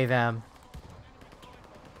melee them?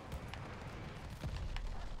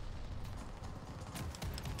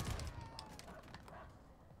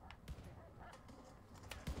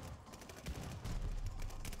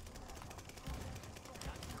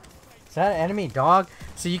 Is that an enemy dog?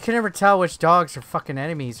 So you can never tell which dogs are fucking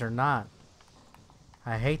enemies or not.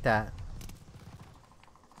 I hate that.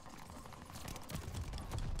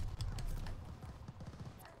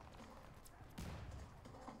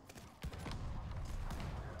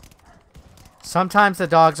 Sometimes the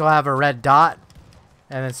dogs will have a red dot,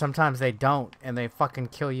 and then sometimes they don't, and they fucking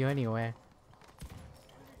kill you anyway.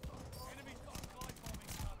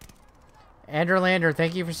 Anderlander,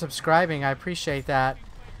 thank you for subscribing. I appreciate that.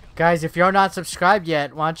 Guys, if you're not subscribed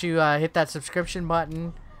yet, why don't you hit that subscription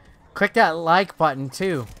button. Click that like button,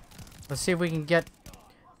 too. Let's see if we can get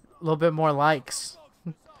a little bit more likes.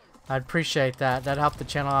 I'd appreciate that. That'd help the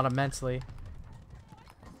channel out immensely.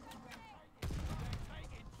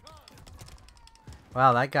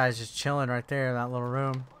 Wow, that guy's just chilling right there in that little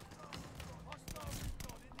room.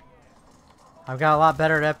 I've got a lot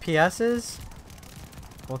better at FPSs.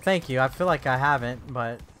 Well, thank you. I feel like I haven't,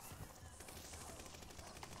 but...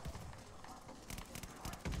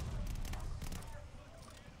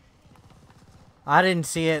 I didn't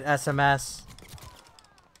see it, SMS.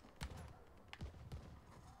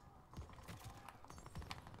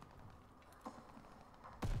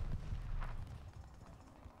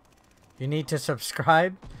 You need to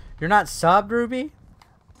subscribe. You're not subbed, Ruby?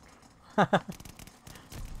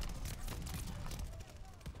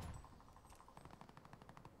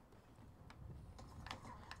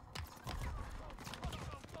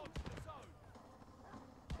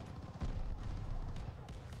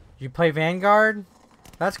 You play Vanguard?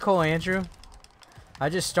 That's cool, Andrew. I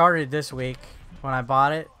just started this week when I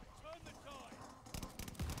bought it.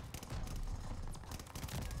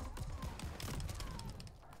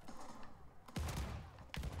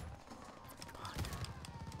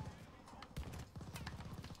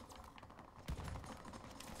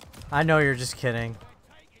 I know you're just kidding.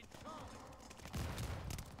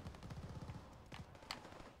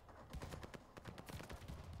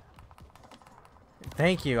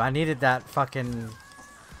 Thank you. I needed that fucking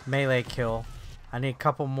melee kill. I need a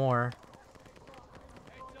couple more.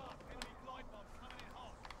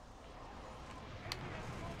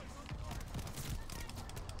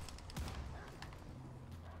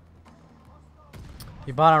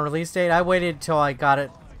 You bought on release date? I waited till I got it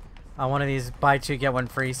on one of these buy two get one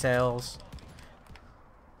free sales.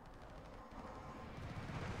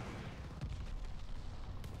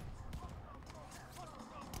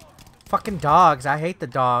 Fucking dogs. I hate the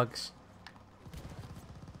dogs.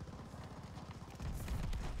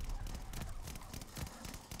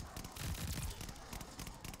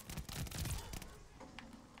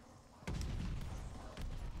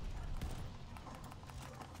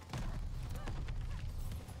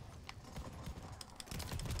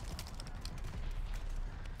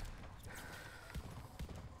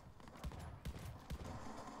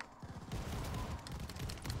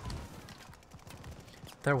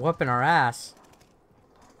 They're whooping our ass.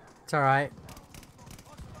 It's alright.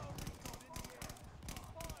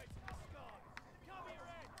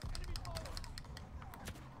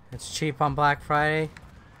 It's cheap on Black Friday.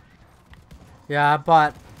 Yeah, I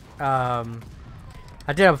bought, I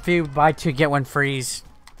did a few buy two get one frees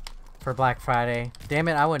for Black Friday. Damn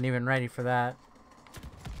it, I wasn't even ready for that.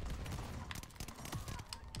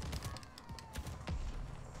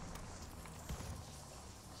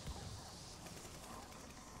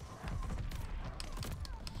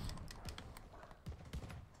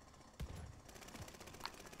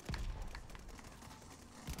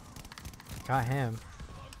 Got him.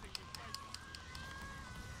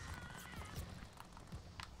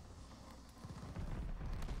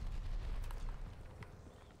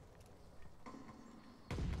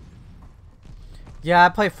 Yeah, I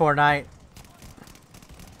play Fortnite.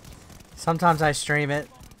 Sometimes I stream it.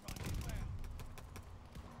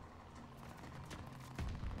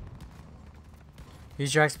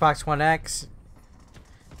 Use your Xbox One X.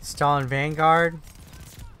 Install in Vanguard.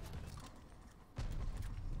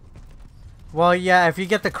 Well, yeah, if you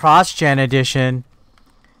get the cross-gen edition,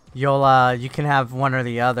 you'll you can have one or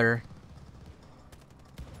the other.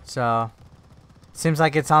 So, seems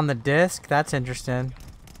like it's on the disc. That's interesting.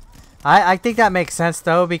 I think that makes sense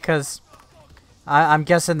though, because I'm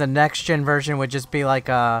guessing the next gen version would just be like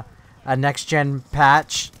a next gen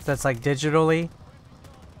patch that's like digitally.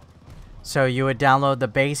 So you would download the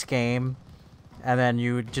base game, and then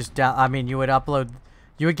you would just you would upload.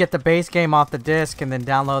 You would get the base game off the disc and then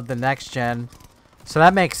download the next gen. So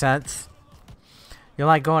that makes sense. You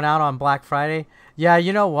like going out on Black Friday? Yeah,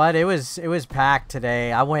 you know what? It was packed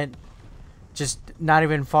today. I went just not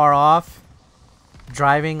even far off,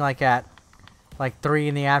 driving like at like 3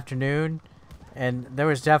 in the afternoon, and there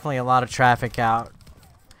was definitely a lot of traffic out,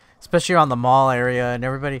 especially on the mall area. And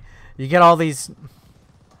everybody, you get all these,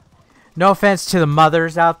 no offense to the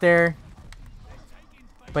mothers out there,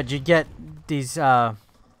 but you get these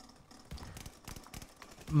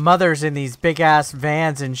mothers in these big ass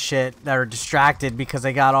vans and shit that are distracted because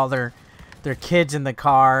they got all their kids in the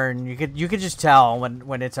car, and you could just tell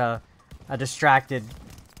when it's a distracted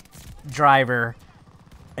driver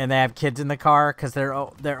and they have kids in the car, because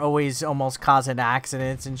they're always almost causing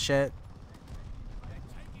accidents and shit.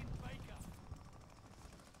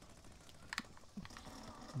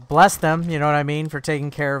 Bless them, you know what I mean, for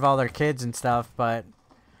taking care of all their kids and stuff, but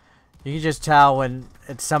you can just tell when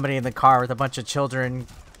it's somebody in the car with a bunch of children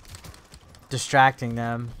distracting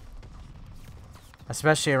them.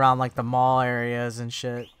 Especially around like the mall areas and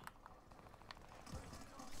shit.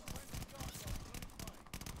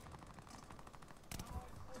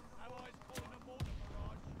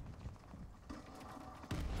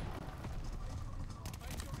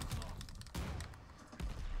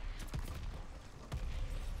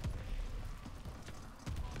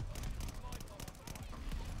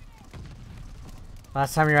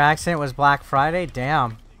 Last time your accident was Black Friday?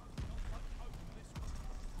 Damn.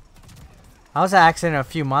 I was in an accident a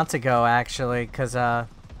few months ago, actually, because I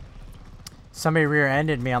Somebody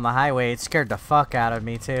rear-ended me on the highway. It scared the fuck out of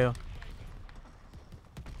me too.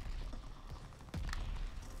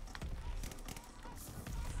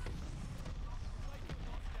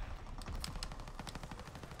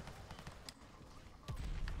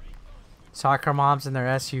 Soccer moms in their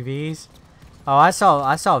SUVs. Oh, I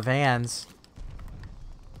saw vans.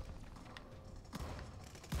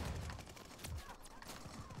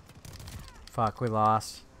 Fuck, we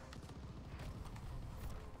lost.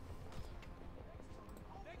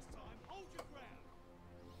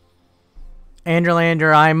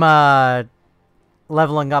 Andrelander, I'm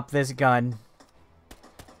leveling up this gun.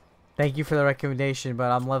 Thank you for the recommendation,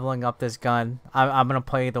 but I'm leveling up this gun. I'm gonna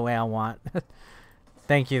play it the way I want.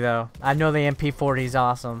 Thank you though. I know the MP40 is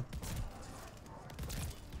awesome.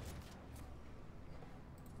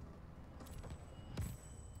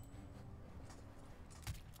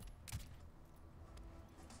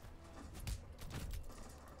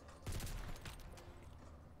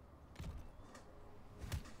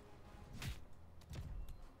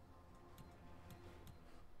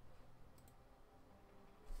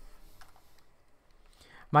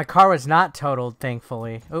 My car was not totaled,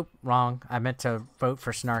 thankfully. Oop, wrong. I meant to vote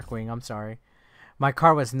for Snarkwing. I'm sorry. My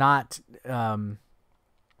car was not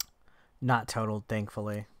totaled,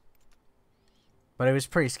 thankfully. But it was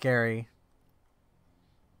pretty scary.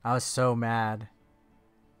 I was so mad.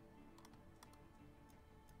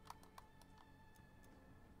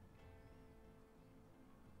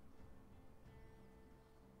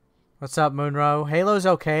 What's up, Moonro? Halo's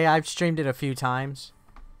okay. I've streamed it a few times.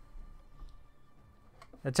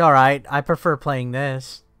 It's alright. I prefer playing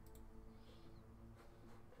this.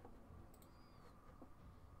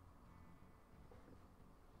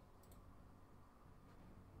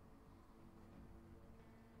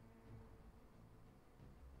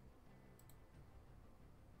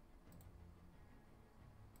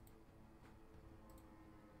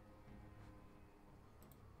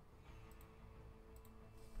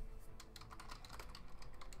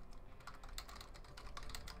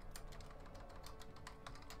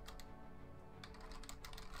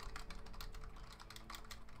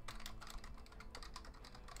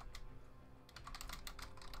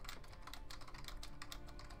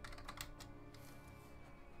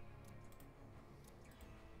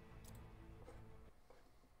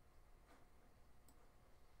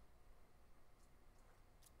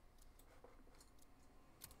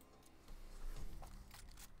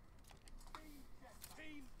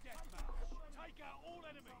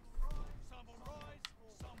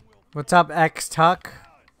 What's up, X Tuck?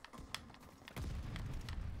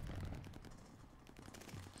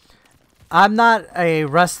 I'm not a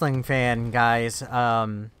wrestling fan, guys.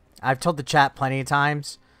 I've told the chat plenty of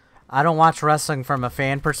times. I don't watch wrestling from a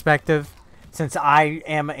fan perspective, since I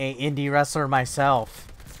am a indie wrestler myself.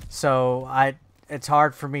 So it's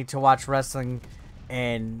hard for me to watch wrestling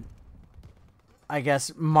and, I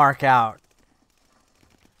guess, mark out,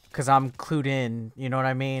 because I'm clued in. You know what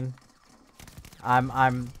I mean?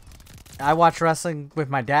 I watch wrestling with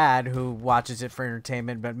my dad, who watches it for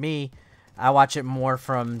entertainment, but me, I watch it more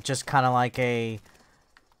from just kind of like a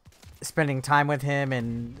spending time with him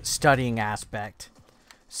and studying aspect.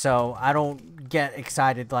 So I don't get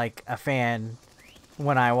excited like a fan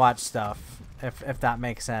when I watch stuff, if that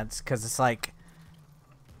makes sense, because it's like,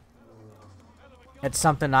 it's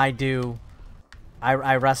something I do.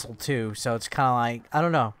 I wrestle too, so it's kind of like, I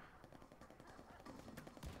don't know.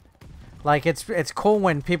 Like, it's cool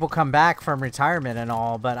when people come back from retirement and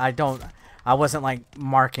all, but I wasn't like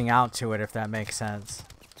marking out to it, if that makes sense.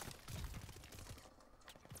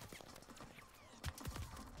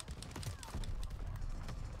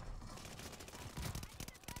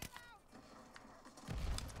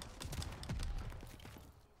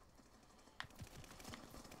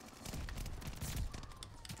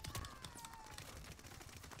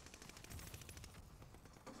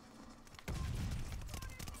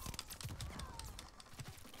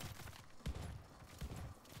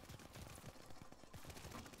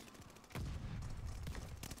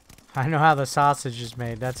 I know how the sausage is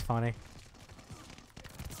made. That's funny.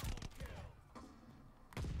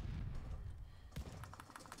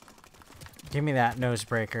 Give me that nose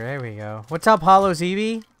breaker. There we go. What's up, Hollow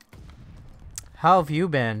Evie? How have you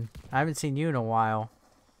been? I haven't seen you in a while.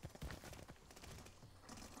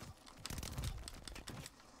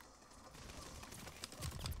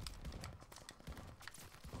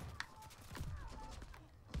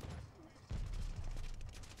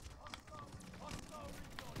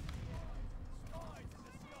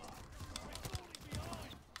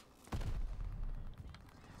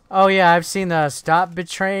 Oh yeah, I've seen the stop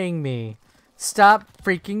betraying me. Stop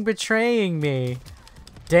freaking betraying me.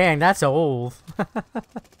 Dang, that's old.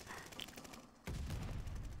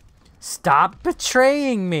 Stop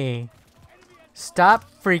betraying me. Stop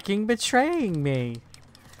freaking betraying me.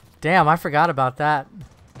 Damn, I forgot about that.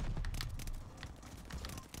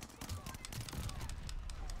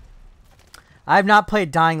 I've not played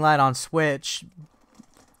Dying Light on Switch.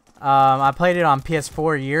 I played it on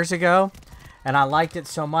PS4 years ago, and I liked it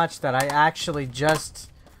so much that I actually just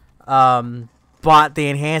bought the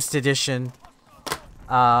Enhanced Edition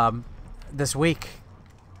this week.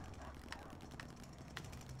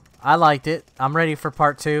 I liked it. I'm ready for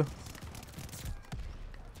part 2.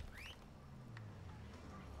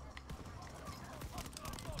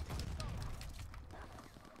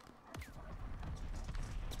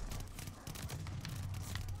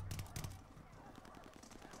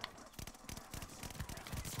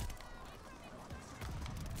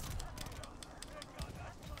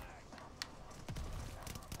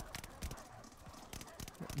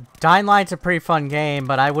 Dying Light's a pretty fun game,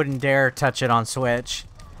 but I wouldn't dare touch it on Switch.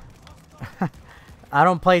 I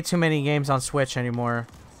don't play too many games on Switch anymore.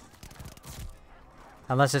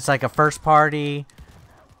 Unless it's like a first party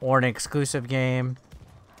or an exclusive game.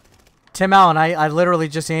 Tim Allen, I literally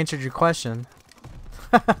just answered your question.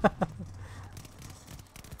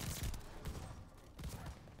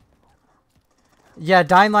 Yeah,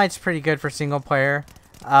 Dying Light's pretty good for single player,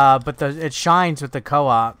 but it shines with the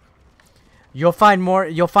co-op. You'll find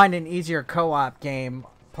an easier co-op game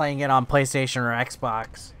playing it on PlayStation or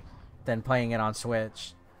Xbox than playing it on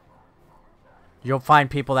Switch. You'll find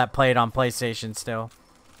people that play it on PlayStation still.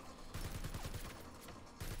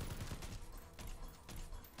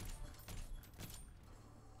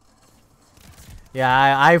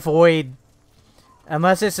 Yeah, I avoid,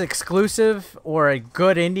 unless it's exclusive or a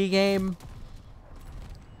good indie game.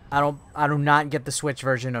 I do not get the Switch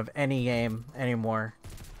version of any game anymore.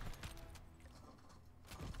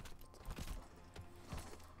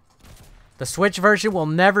 The Switch version will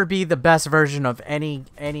never be the best version of any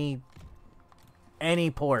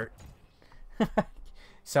port.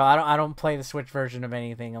 So I don't play the Switch version of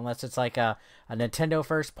anything unless it's like a Nintendo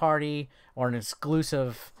first party or an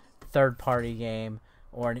exclusive third party game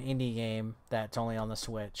or an indie game that's only on the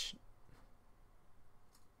Switch.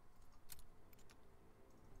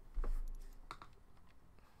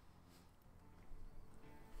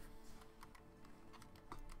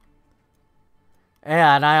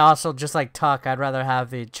 Yeah, and I also, just like Tuck, I'd rather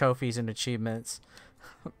have the trophies and achievements.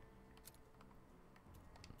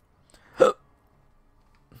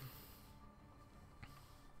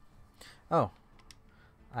 Oh.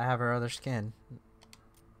 I have her other skin.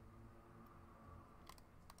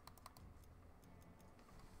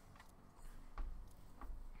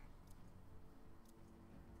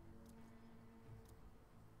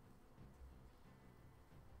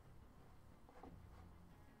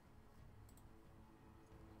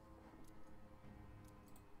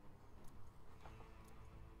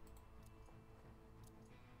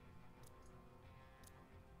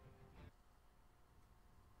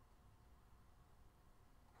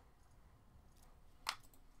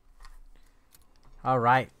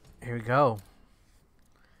 Alright, here we go.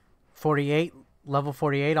 48, level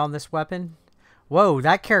 48 on this weapon. Whoa,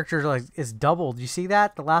 that character like is doubled. You see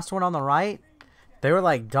that? The last one on the right? They were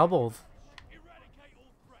like doubled.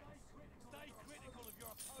 Eradicate all threats. Stay critical of your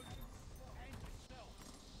opponent and yourself.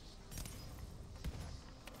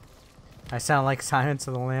 I sound like Silence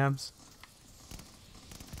of the Lambs.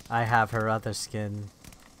 I have her other skin.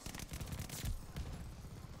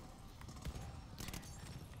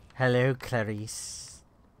 Hello, Clarice.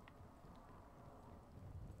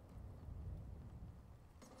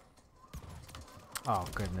 Oh,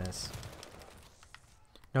 goodness.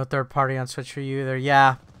 No third party on Switch for you either.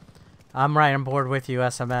 Yeah. I'm right on board with you,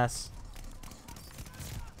 SMS.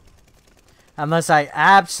 Unless I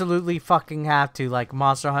absolutely fucking have to, like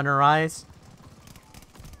Monster Hunter Rise.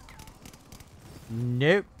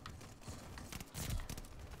 Nope.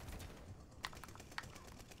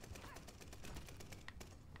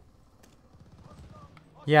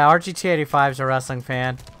 Yeah, RGT85 is a wrestling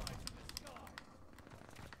fan.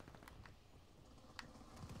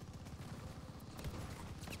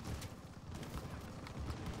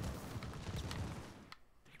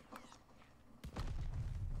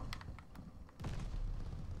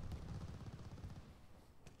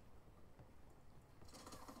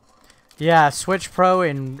 Yeah, Switch Pro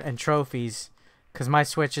and trophies. Because my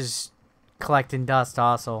Switch is collecting dust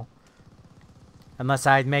also. Unless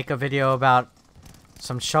I make a video about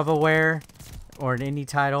some shovelware or an indie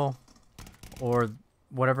title or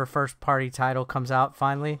whatever first party title comes out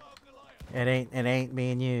finally. It ain't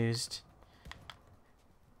being used.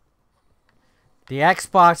 The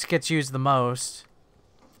Xbox gets used the most,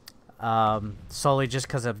 solely just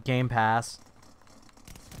because of Game Pass.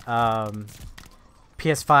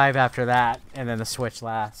 PS5 after that, and then the Switch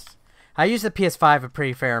last. I use the PS5 a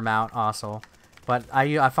pretty fair amount also, but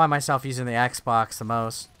I find myself using the Xbox the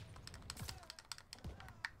most.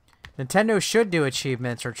 Nintendo should do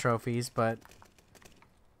achievements or trophies, but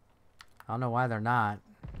I don't know why they're not.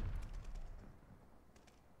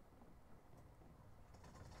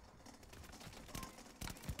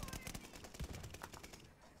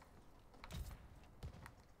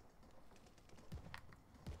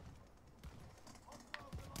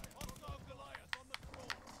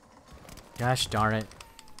 Gosh darn it.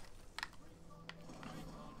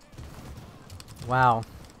 Wow.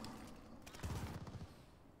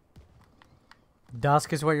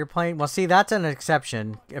 Dusk is what you're playing? Well, see, that's an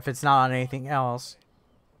exception if it's not on anything else.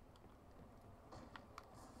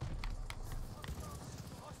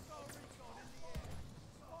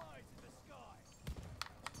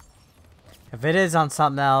 If it is on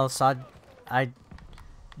something else, I'd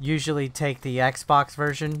usually take the Xbox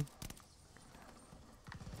version.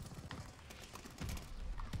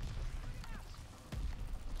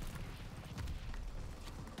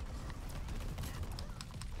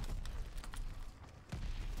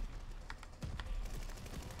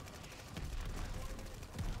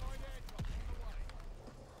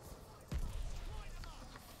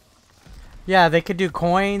 Yeah, they could do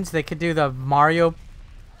coins. They could do the Mario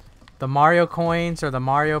coins or the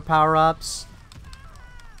Mario power-ups.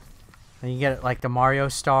 And you get like the Mario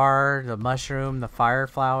star, the mushroom, the fire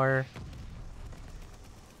flower.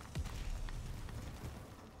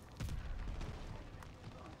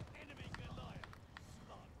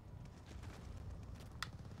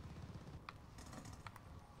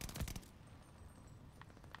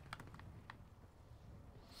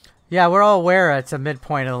 Yeah, we're all aware it's a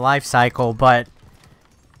midpoint of the life cycle, but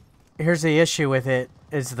here's the issue with it,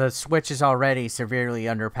 is the Switch is already severely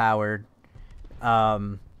underpowered.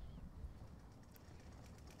 In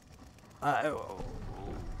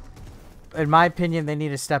my opinion, they need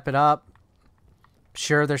to step it up.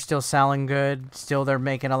 Sure, they're still selling good. Still, they're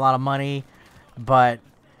making a lot of money. But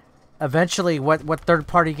eventually, what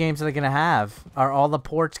third-party games are they going to have? Are all the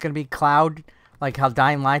ports going to be cloud? Like how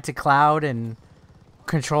Dying Light's a cloud and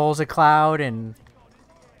Control's a cloud, and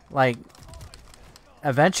like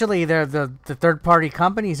eventually the third-party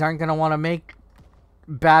companies aren't going to want to make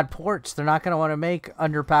bad ports. They're not going to want to make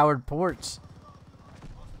underpowered ports,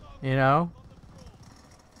 you know.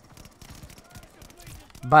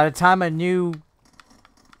 By the time a new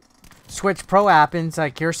Switch Pro happens,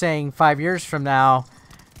 like you're saying 5 years from now,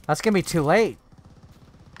 that's going to be too late.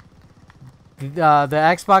 The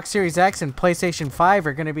Xbox Series X and PlayStation 5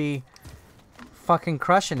 are going to be fucking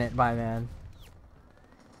crushing it by then.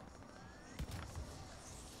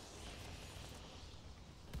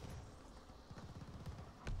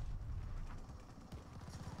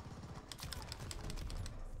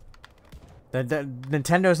 The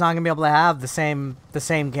Nintendo's not gonna be able to have the same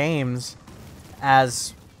games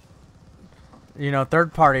as, you know,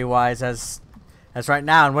 third party wise as right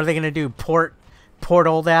now. And what are they gonna do? Port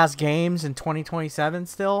old ass games in 2027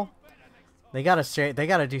 still? They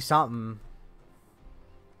gotta do something.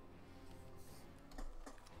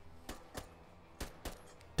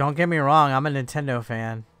 Don't get me wrong, I'm a Nintendo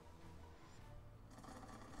fan.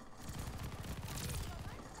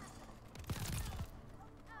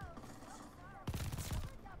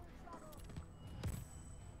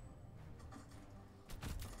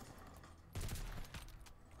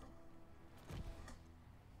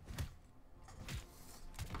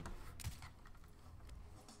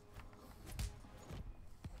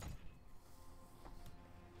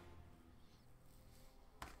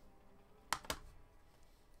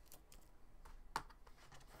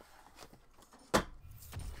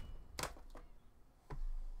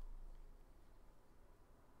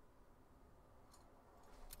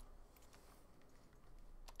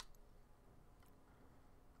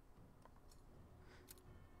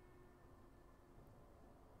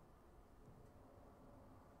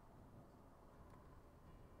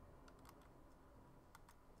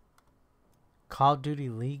 Call of Duty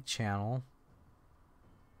League channel.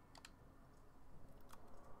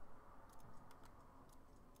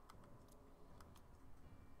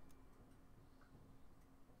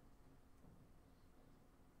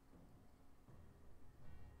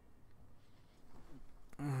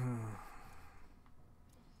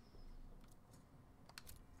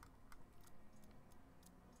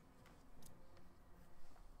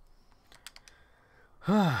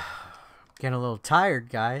 Getting a little tired,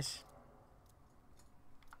 guys.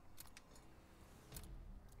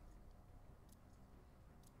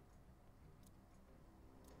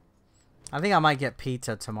 I think I might get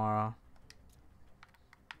pizza tomorrow.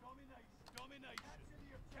 Domination.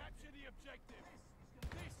 Capture the objective.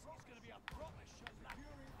 This is going to be a proper shellac.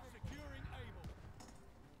 Securing Able.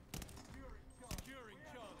 Securing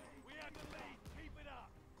Charlie. We have the lead. Keep it up.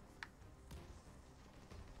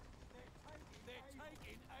 They're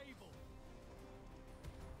taking Able.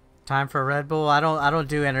 Time for a Red Bull. I don't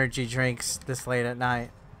do energy drinks this late at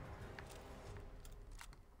night.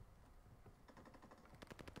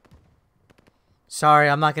 Sorry,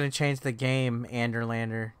 I'm not gonna change the game,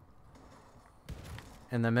 Anderlander.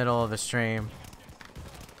 In the middle of a stream.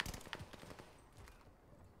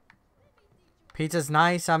 Pizza's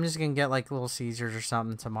nice. I'm just gonna get like Little Caesars or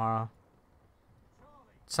something tomorrow.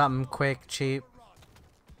 Something quick, cheap.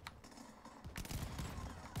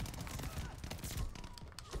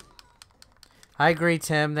 I agree,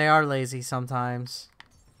 Tim. They are lazy sometimes.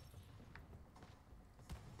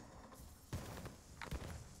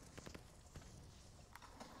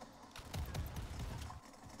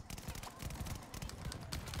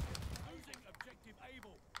 Losing objective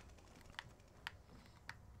Able.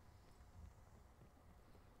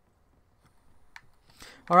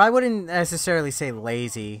 Or I wouldn't necessarily say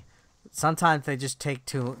lazy. Sometimes they just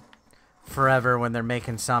take forever when they're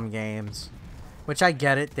making some games. Which I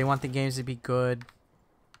get it. They want the games to be good.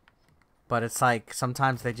 But it's like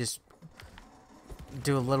sometimes they just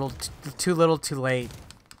do a little too little too late.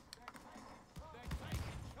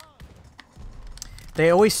 They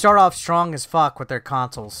always start off strong as fuck with their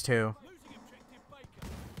consoles too. Losing objective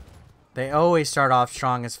Baker. They always start off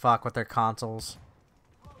strong as fuck with their consoles.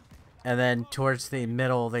 And then towards the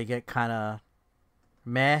middle they get kind of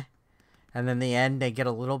meh. And then the end they get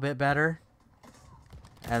a little bit better.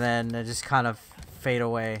 And then they just kind of fade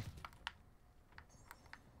away.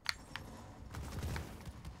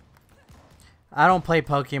 I don't play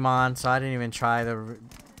Pokemon, so I didn't even try the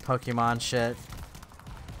Pokemon shit.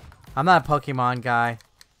 I'm not a Pokemon guy.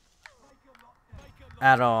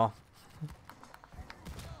 At all.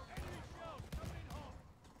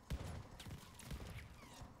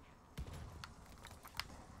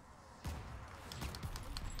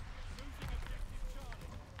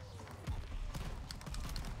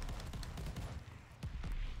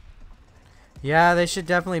 Yeah, they should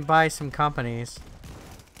definitely buy some companies.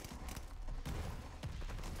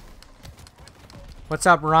 What's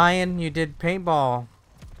up, Ryan? You did paintball.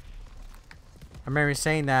 I remember you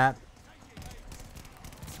saying that.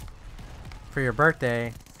 For your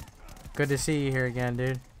birthday. Good to see you here again,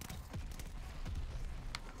 dude.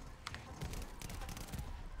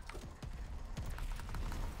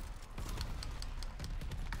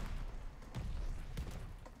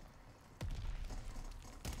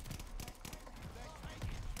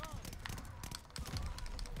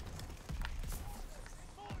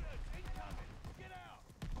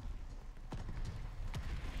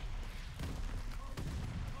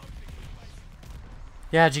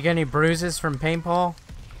 Yeah, did you get any bruises from paintball?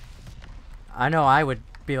 I know I would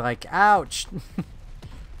be like, ouch.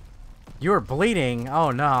 You were bleeding.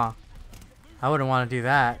 Oh, no. I wouldn't want to do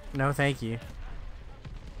that. No, thank you.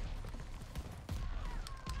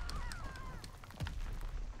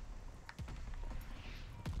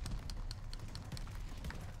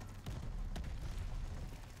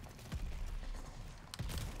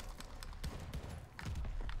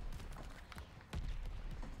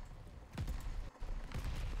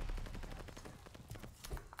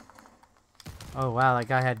 Oh wow, that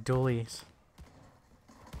guy had dualies.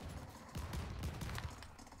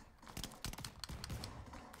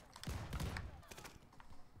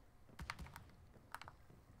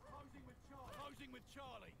 Closing with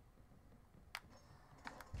Charlie.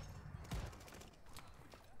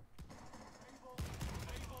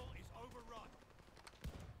 Able is overrun.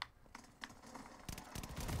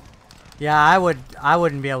 Yeah, I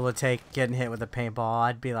wouldn't be able to take getting hit with a paintball.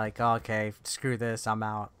 I'd be like, oh, okay, screw this, I'm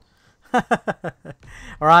out.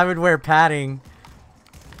 Or I would wear padding.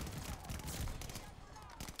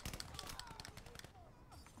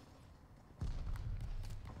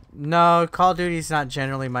 No, Call of Duty's not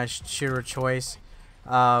generally my shooter choice.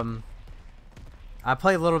 I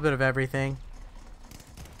play a little bit of everything.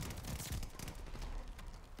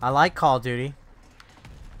 I like Call of Duty.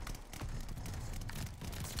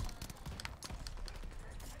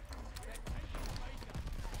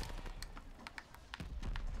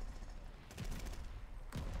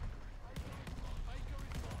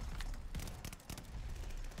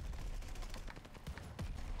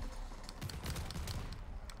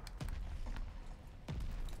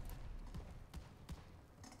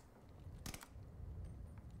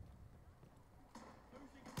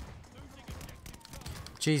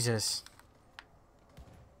 Jesus.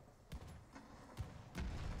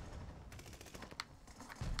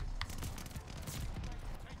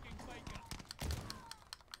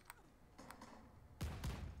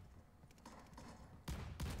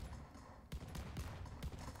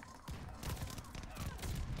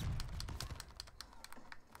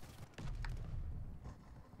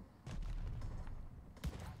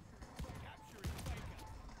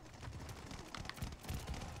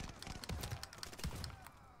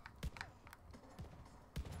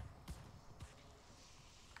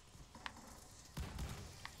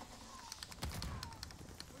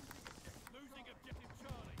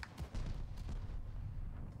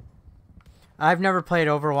 I've never played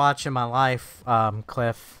Overwatch in my life,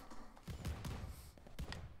 Cliff.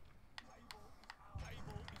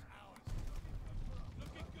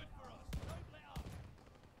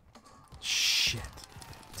 Shit.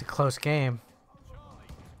 It's a close game.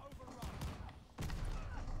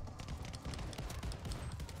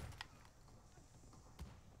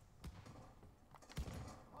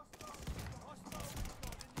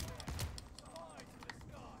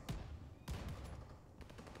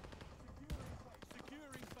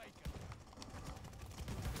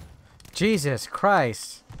 Jesus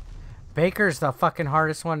Christ. Baker's the fucking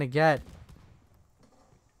hardest one to get.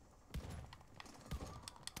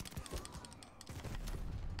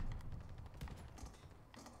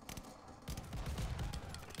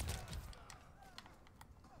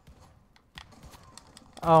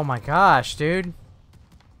 Oh my gosh, dude.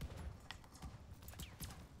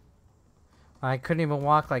 I couldn't even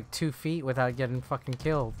walk like 2 feet without getting fucking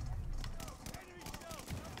killed.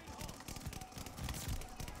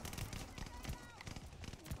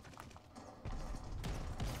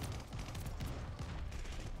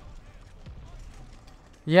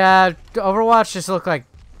 Yeah, Overwatch just looked like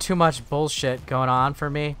too much bullshit going on for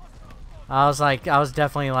me. I was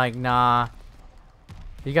definitely like, nah.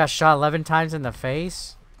 You got shot 11 times in the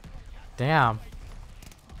face? Damn.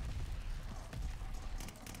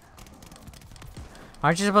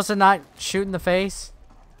 Aren't you supposed to not shoot in the face?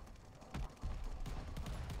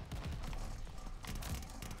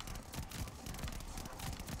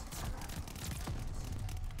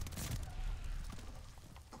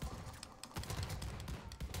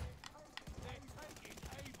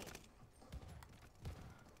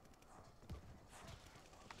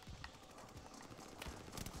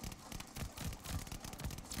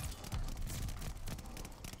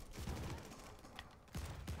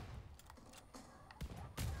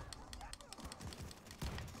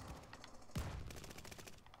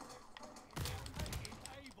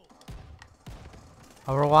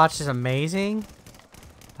 Overwatch is amazing.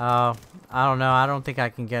 Oh, I don't know. I don't think I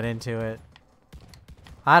can get into it.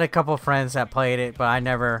 I had a couple friends that played it, but I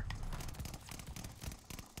never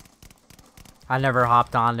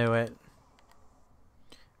hopped onto it.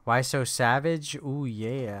 Why so savage? Ooh,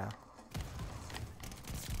 yeah.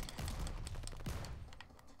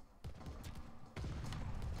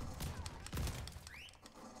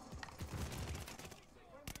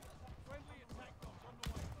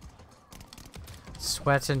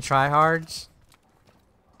 Sweats and tryhards.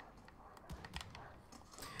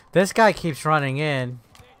 This guy keeps running in.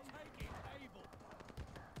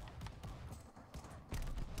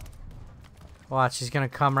 Watch, he's gonna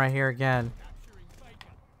come right here again.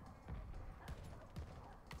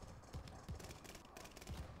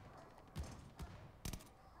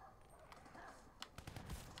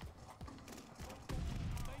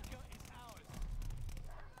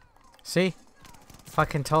 See?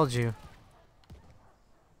 Fucking told you.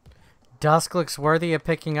 Dusk looks worthy of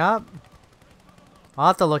picking up? I'll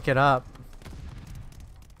have to look it up.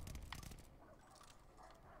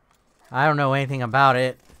 I don't know anything about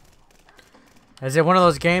it. Is it one of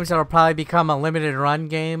those games that'll probably become a limited run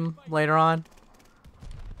game later on?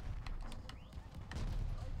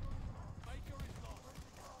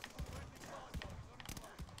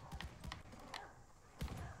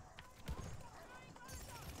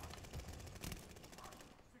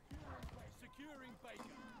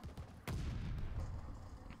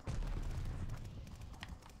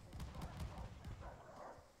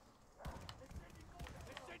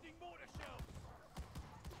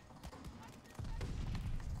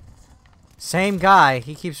 Same guy.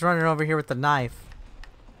 He keeps running over here with the knife.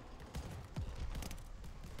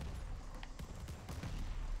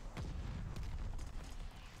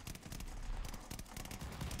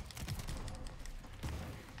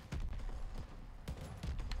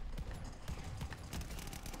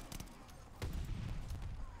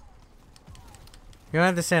 You don't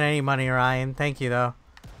have to send any money, Ryan. Thank you, though.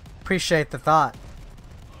 Appreciate the thought.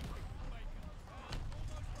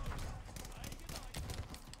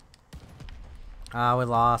 Ah, we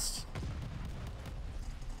lost.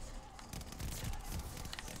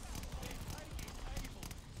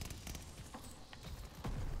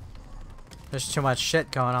 There's too much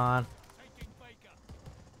shit going on.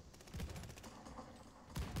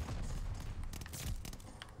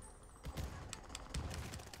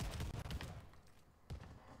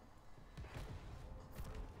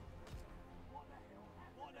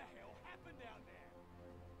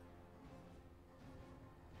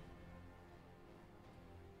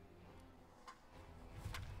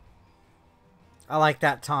 I like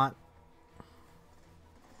that taunt.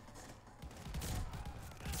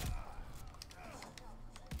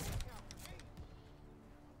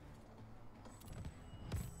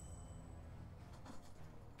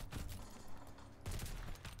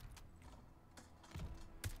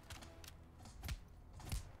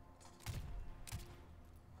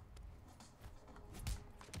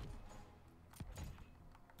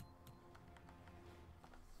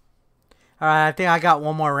 All right, I think I got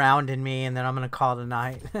one more round in me, and then I'm gonna call it a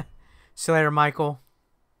night. See you later, Michael.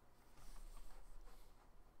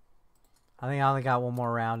 I think I only got one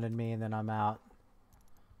more round in me, and then I'm out.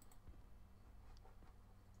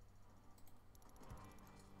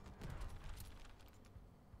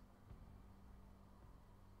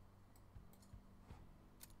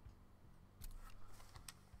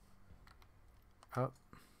 Oh.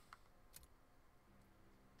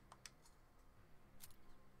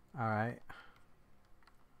 All right.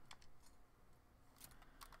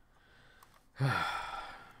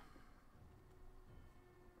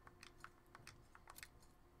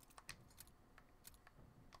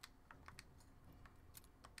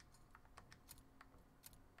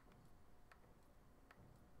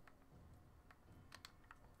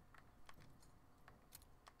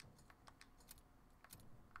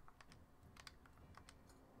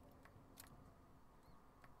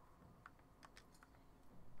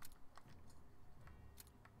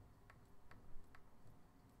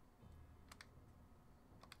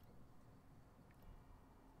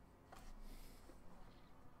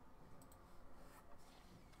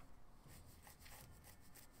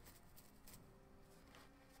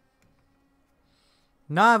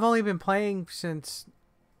 No, I've only been playing since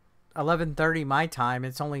 11:30 my time.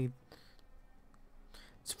 It's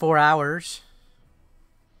 4 hours.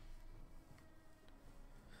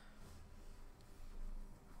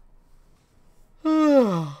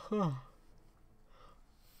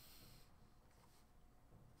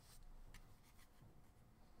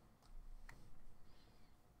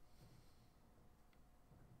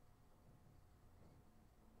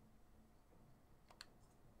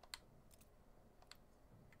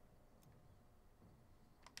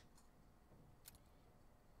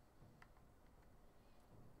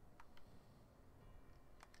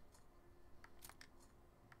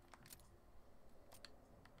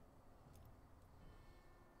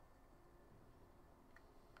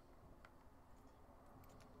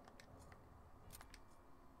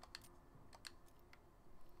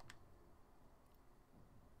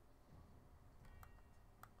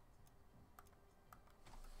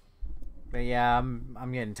 But yeah,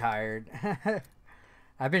 I'm getting tired.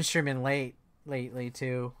 I've been streaming late lately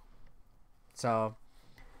too, so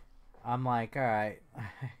I'm like, all right,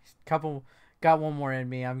 got one more in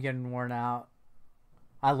me. I'm getting worn out.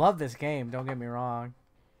 I love this game. Don't get me wrong.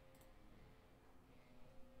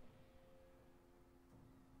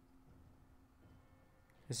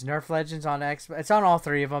 Is Nerf Legends on Xbox? It's on all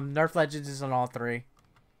three of them. Nerf Legends is on all three.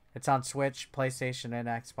 It's on Switch, PlayStation, and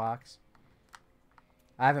Xbox.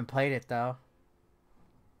 I haven't played it though.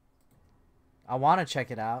 I want to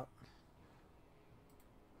check it out.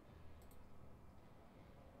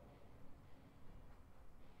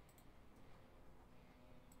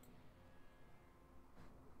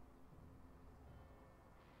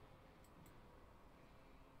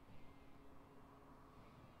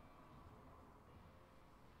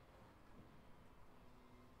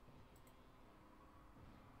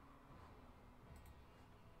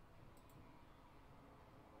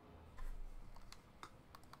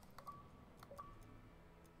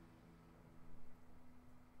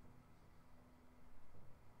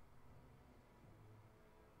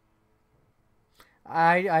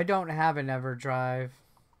 I don't have an EverDrive.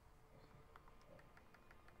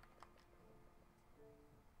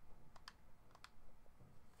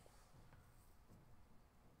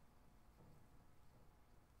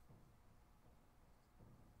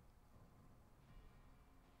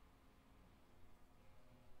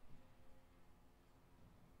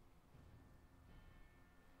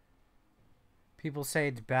 People say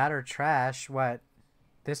it's bad or trash. What?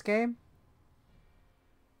 This game?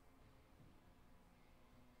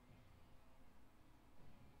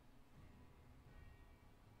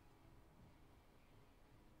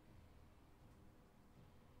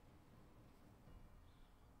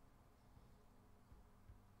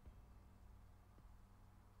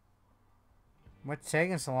 What's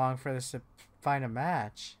taking so long for this to find a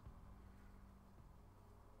match?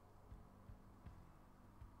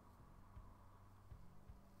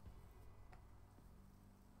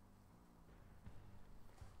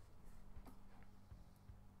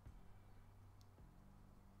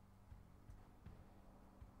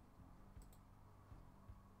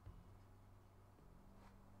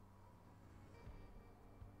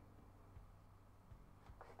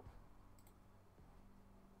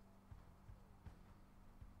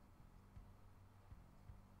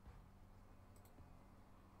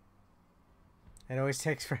 It always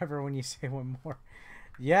takes forever when you say one more.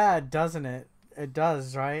 Yeah, doesn't it? It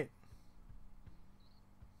does, right?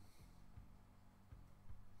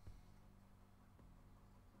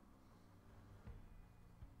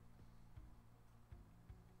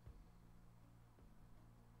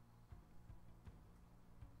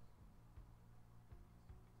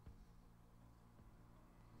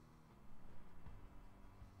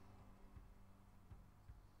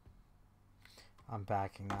 I'm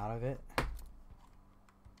backing out of it.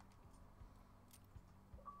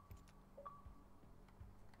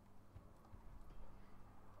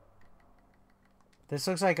 This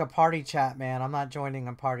looks like a party chat, man. I'm not joining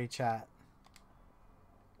a party chat.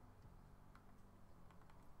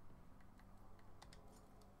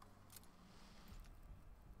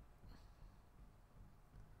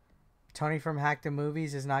 Tony from Hack the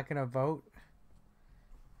Movies is not going to vote.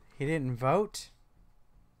 He didn't vote?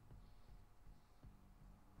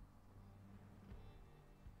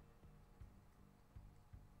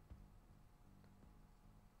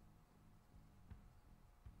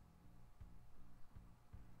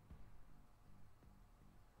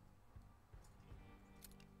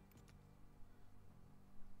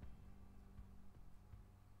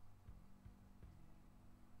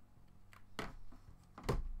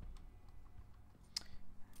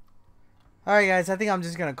 Alright guys, I think I'm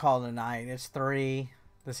just going to call it a night. It's 3.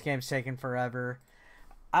 This game's taking forever.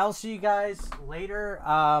 I'll see you guys later.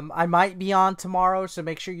 I might be on tomorrow, so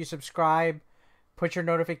make sure you subscribe. Put your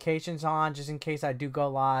notifications on just in case I do go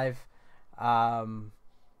live.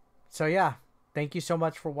 So yeah, thank you so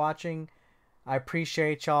much for watching. I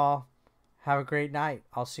appreciate y'all. Have a great night.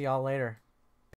 I'll see y'all later.